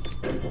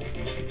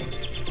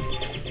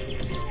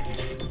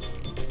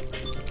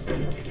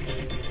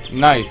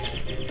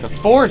 Nice. So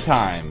 4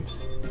 times.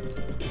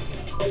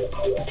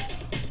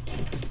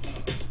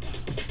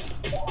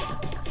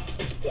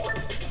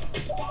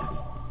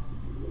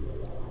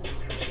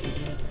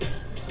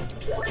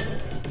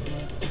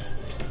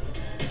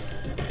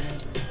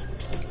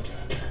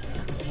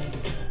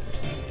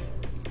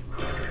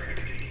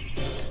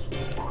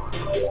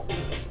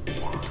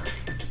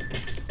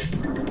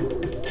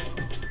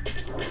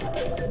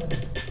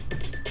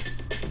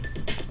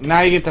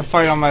 Now you get to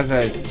fight them as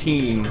a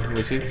team,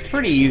 which is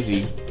pretty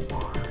easy.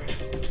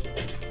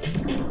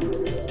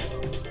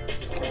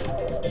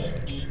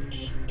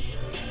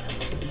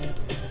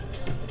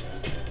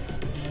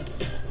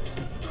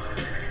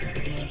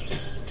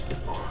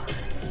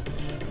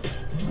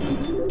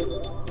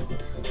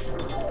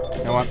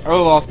 I want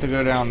Olaf to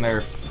go down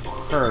there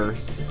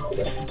first.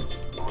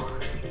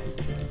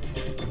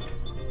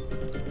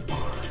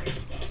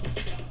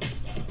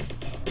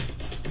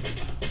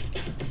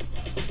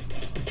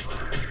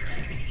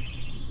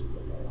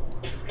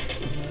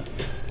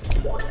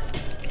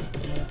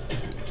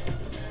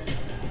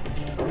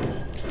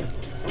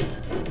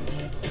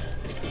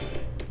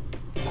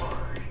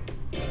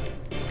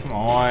 Come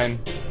on.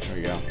 There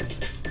we go.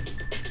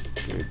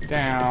 Go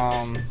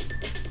down.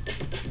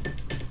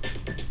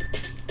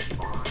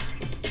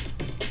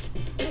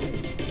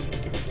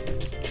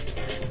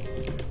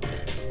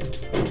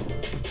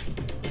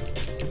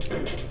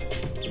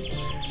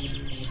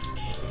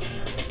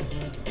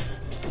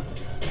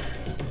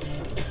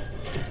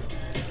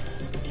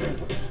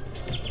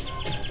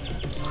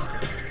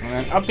 And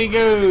then up he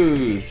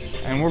goes.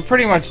 And we're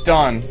pretty much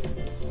done.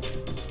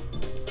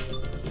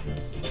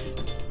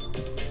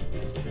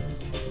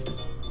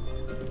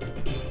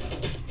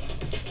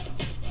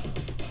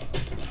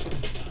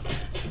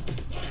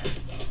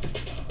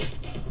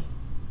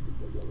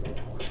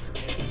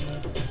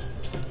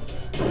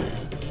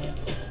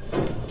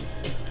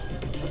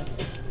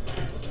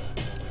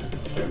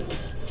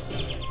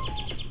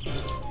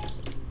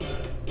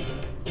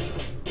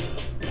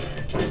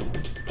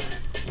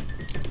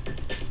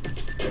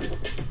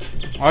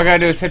 All I gotta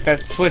do is hit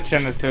that switch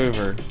and it's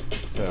over.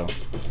 So,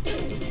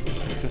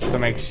 just to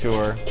make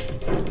sure.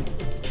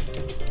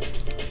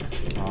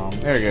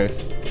 There it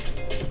goes.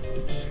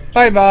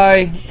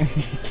 Bye-bye.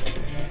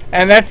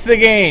 And that's the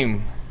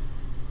game.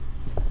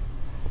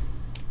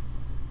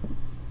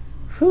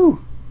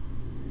 Whew.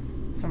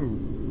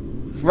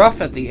 Some rough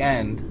at the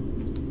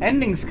end.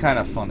 Ending's kind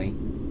of funny.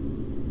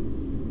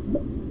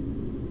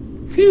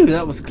 Phew,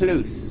 that was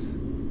close.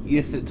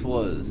 Yes, it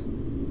was.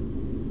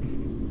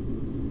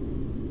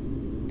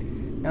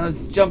 Now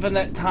let's jump in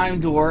that time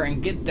door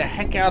and get the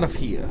heck out of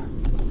here.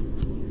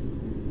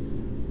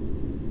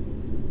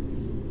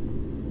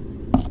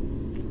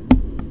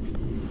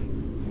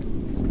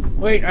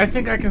 Wait, I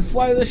think I can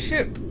fly the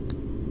ship.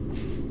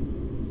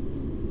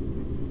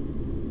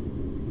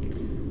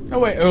 No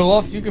wait,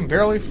 Olaf, you can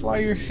barely fly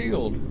your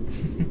shield.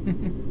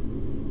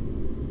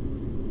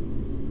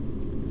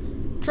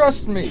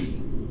 Trust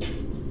me.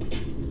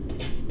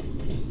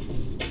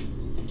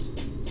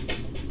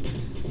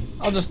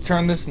 I'll just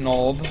turn this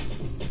knob.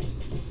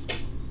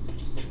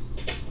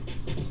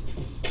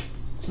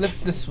 Flip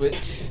the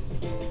switch.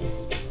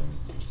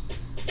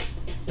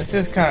 This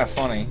is kind of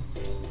funny.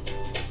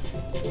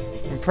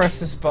 And press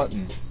this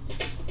button.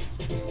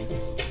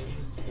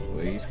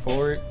 Wait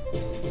for it.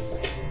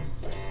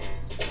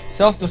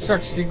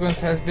 Self-destruct sequence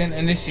has been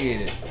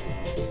initiated.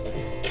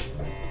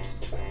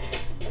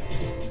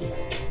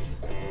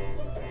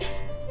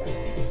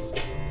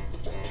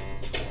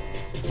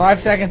 Five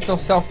seconds till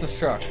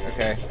self-destruct.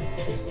 Okay.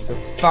 So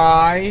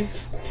 5,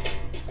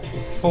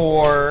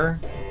 4.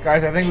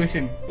 Guys, I think we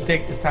should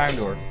take the time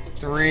door.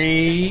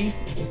 3,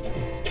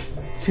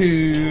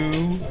 2,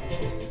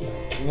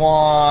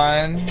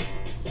 1,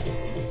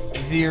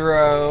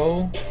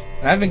 0.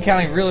 And I've been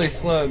counting really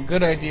slow.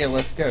 Good idea.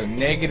 Let's go.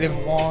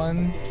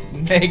 -1,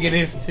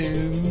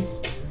 -2.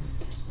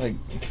 Like,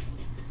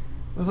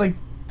 it was like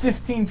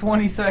 15,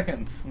 20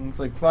 seconds. And it's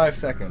like 5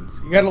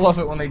 seconds. You gotta love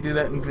it when they do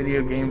that in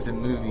video games and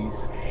movies.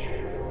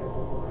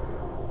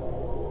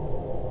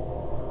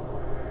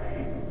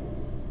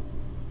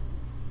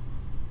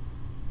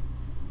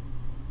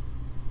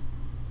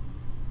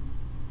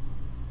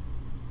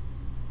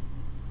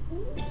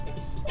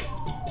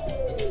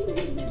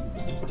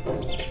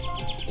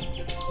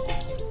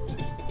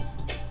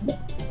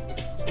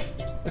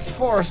 This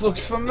forest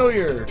looks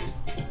familiar.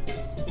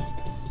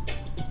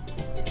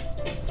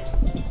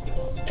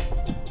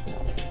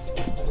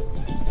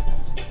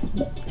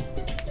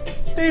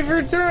 They've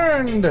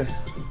returned!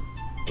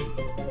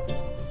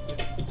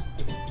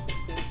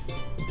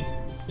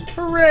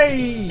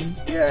 Hooray!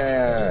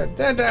 Yeah!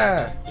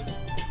 Dada!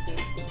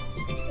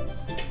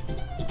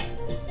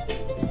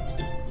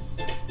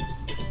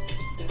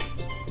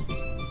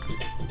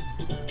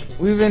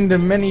 We've been to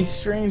many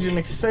strange and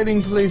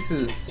exciting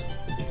places.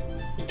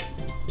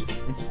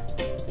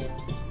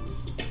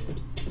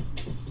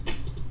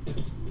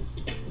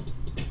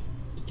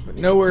 But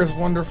nowhere as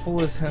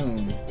wonderful as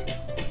home.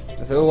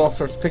 As Olaf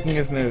starts picking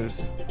his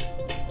nose.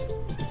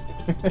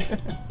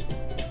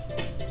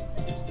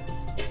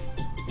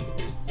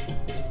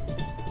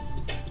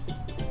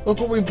 Look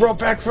what we brought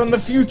back from the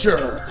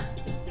future!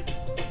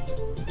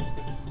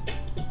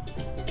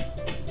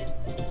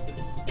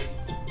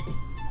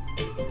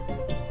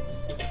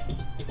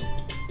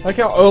 I like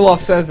how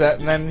Olaf says that,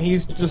 and then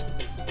he's just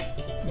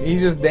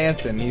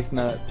dancing. He's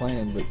not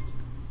playing, but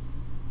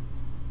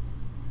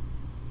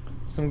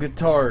some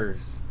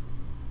guitars.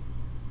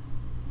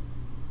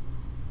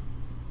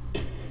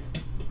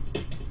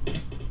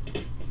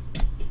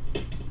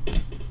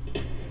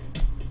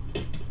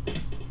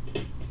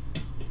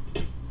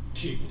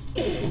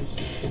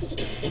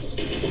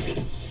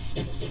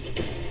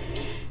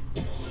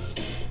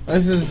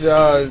 This is,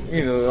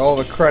 you know, all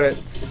the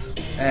credits,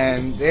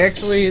 and they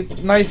actually,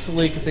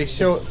 nicely, because they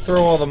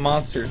throw all the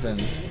monsters in.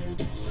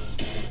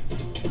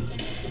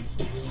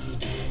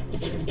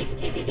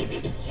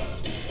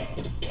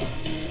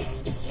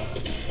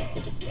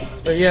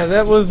 But yeah,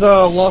 that was,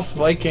 Lost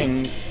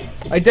Vikings.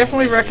 I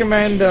definitely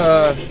recommend,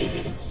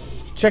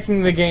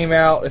 checking the game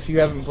out if you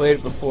haven't played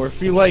it before.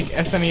 If you like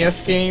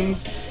SNES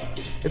games,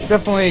 it's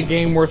definitely a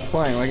game worth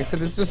playing. Like I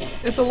said,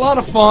 it's a lot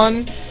of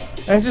fun.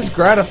 And it's just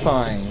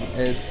gratifying.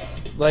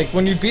 It's like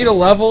when you beat a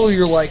level,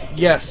 you're like,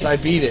 yes, I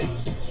beat it.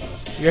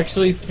 You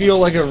actually feel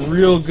like a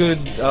real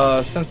good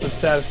sense of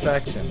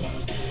satisfaction.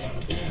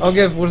 I'll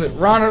give, what is it,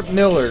 Ron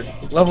Miller,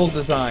 level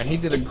design. He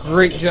did a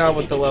great job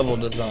with the level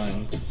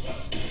designs.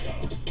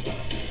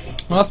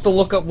 I'll have to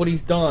look up what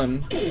he's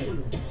done.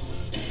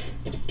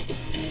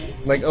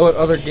 Like, what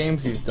other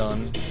games he's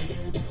done.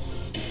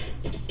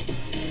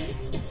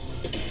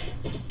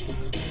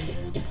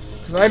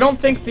 I don't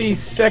think the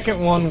second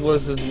one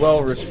was as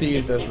well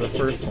received as the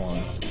first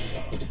one.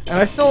 And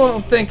I still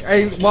don't think,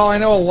 while I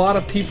know a lot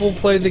of people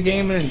played the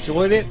game and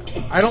enjoyed it,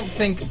 I don't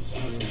think,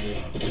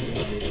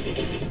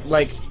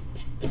 like,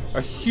 a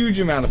huge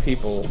amount of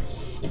people,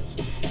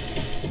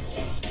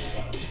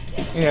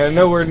 you know,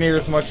 nowhere near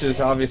as much as,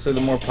 obviously, the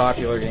more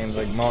popular games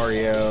like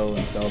Mario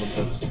and Zelda,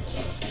 but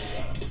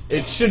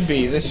it should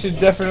be. This should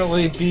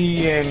definitely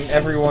be in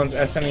everyone's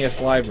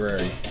SNES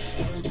library.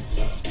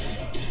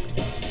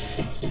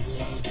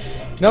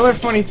 Another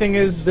funny thing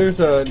is, there's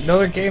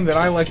another game that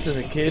I liked as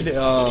a kid, is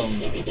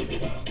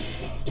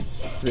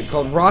it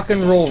called Rock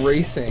and Roll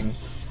Racing?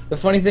 The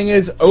funny thing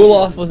is,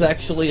 Olaf was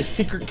actually a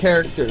secret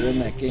character in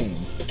that game.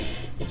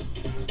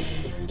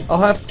 I'll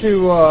have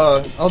to,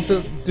 I'll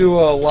do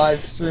a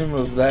live stream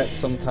of that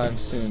sometime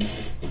soon.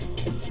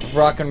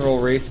 Rock and Roll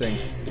Racing.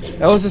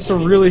 That was just a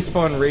really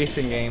fun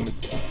racing game.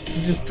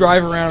 You just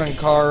drive around in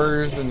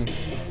cars and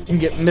you can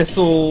get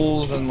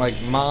missiles and like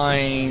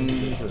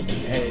mines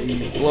and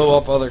you blow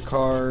up other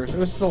cars. It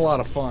was just a lot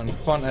of fun.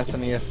 Fun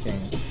SNES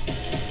game.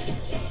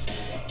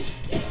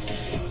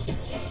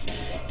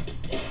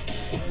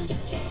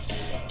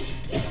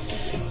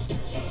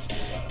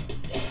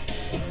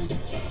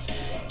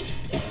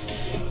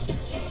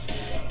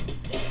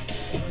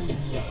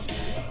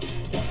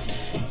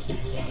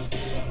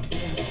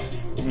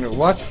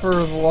 watch for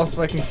the Lost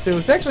Vikings 2.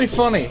 It's actually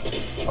funny.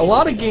 A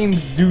lot of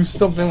games do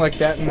something like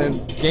that, and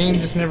the game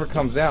just never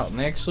comes out. And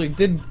they actually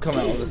did come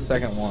out with a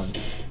second one.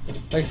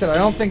 Like I said, I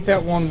don't think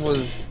that one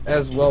was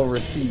as well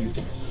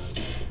received.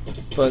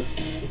 But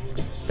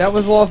that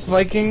was Lost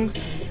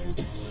Vikings.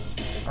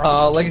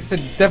 Like I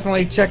said,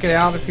 definitely check it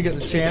out if you get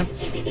the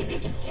chance.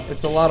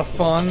 It's a lot of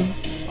fun.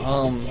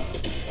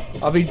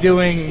 I'll be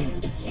doing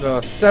the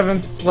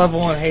 7th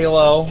level in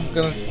Halo. I'm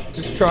gonna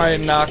just try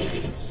and knock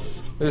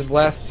those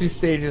last 2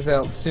 stages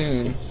out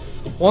soon.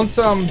 Once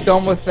I'm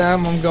done with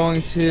them, I'm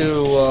going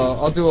to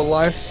I'll do a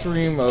live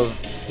stream of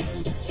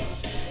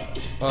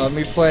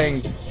me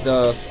playing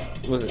the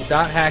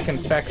Dot Hack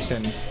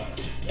Infection.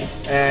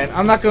 And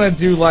I'm not gonna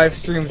do live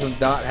streams of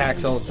dot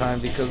hacks all the time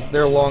because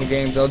they're long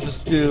games. I'll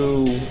just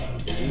do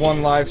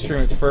one live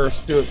stream at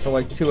first, do it for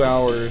like 2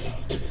 hours,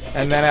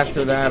 and then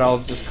after that I'll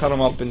just cut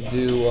them up and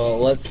do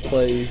let's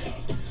plays.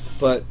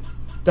 But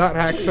dot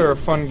hacks are a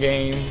fun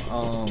game.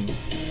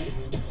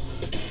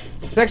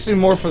 It's actually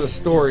more for the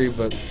story,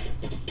 but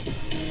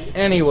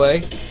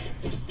anyway,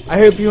 I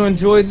hope you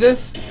enjoyed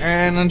this,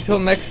 and until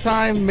next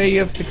time, may you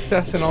have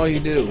success in all you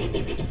do.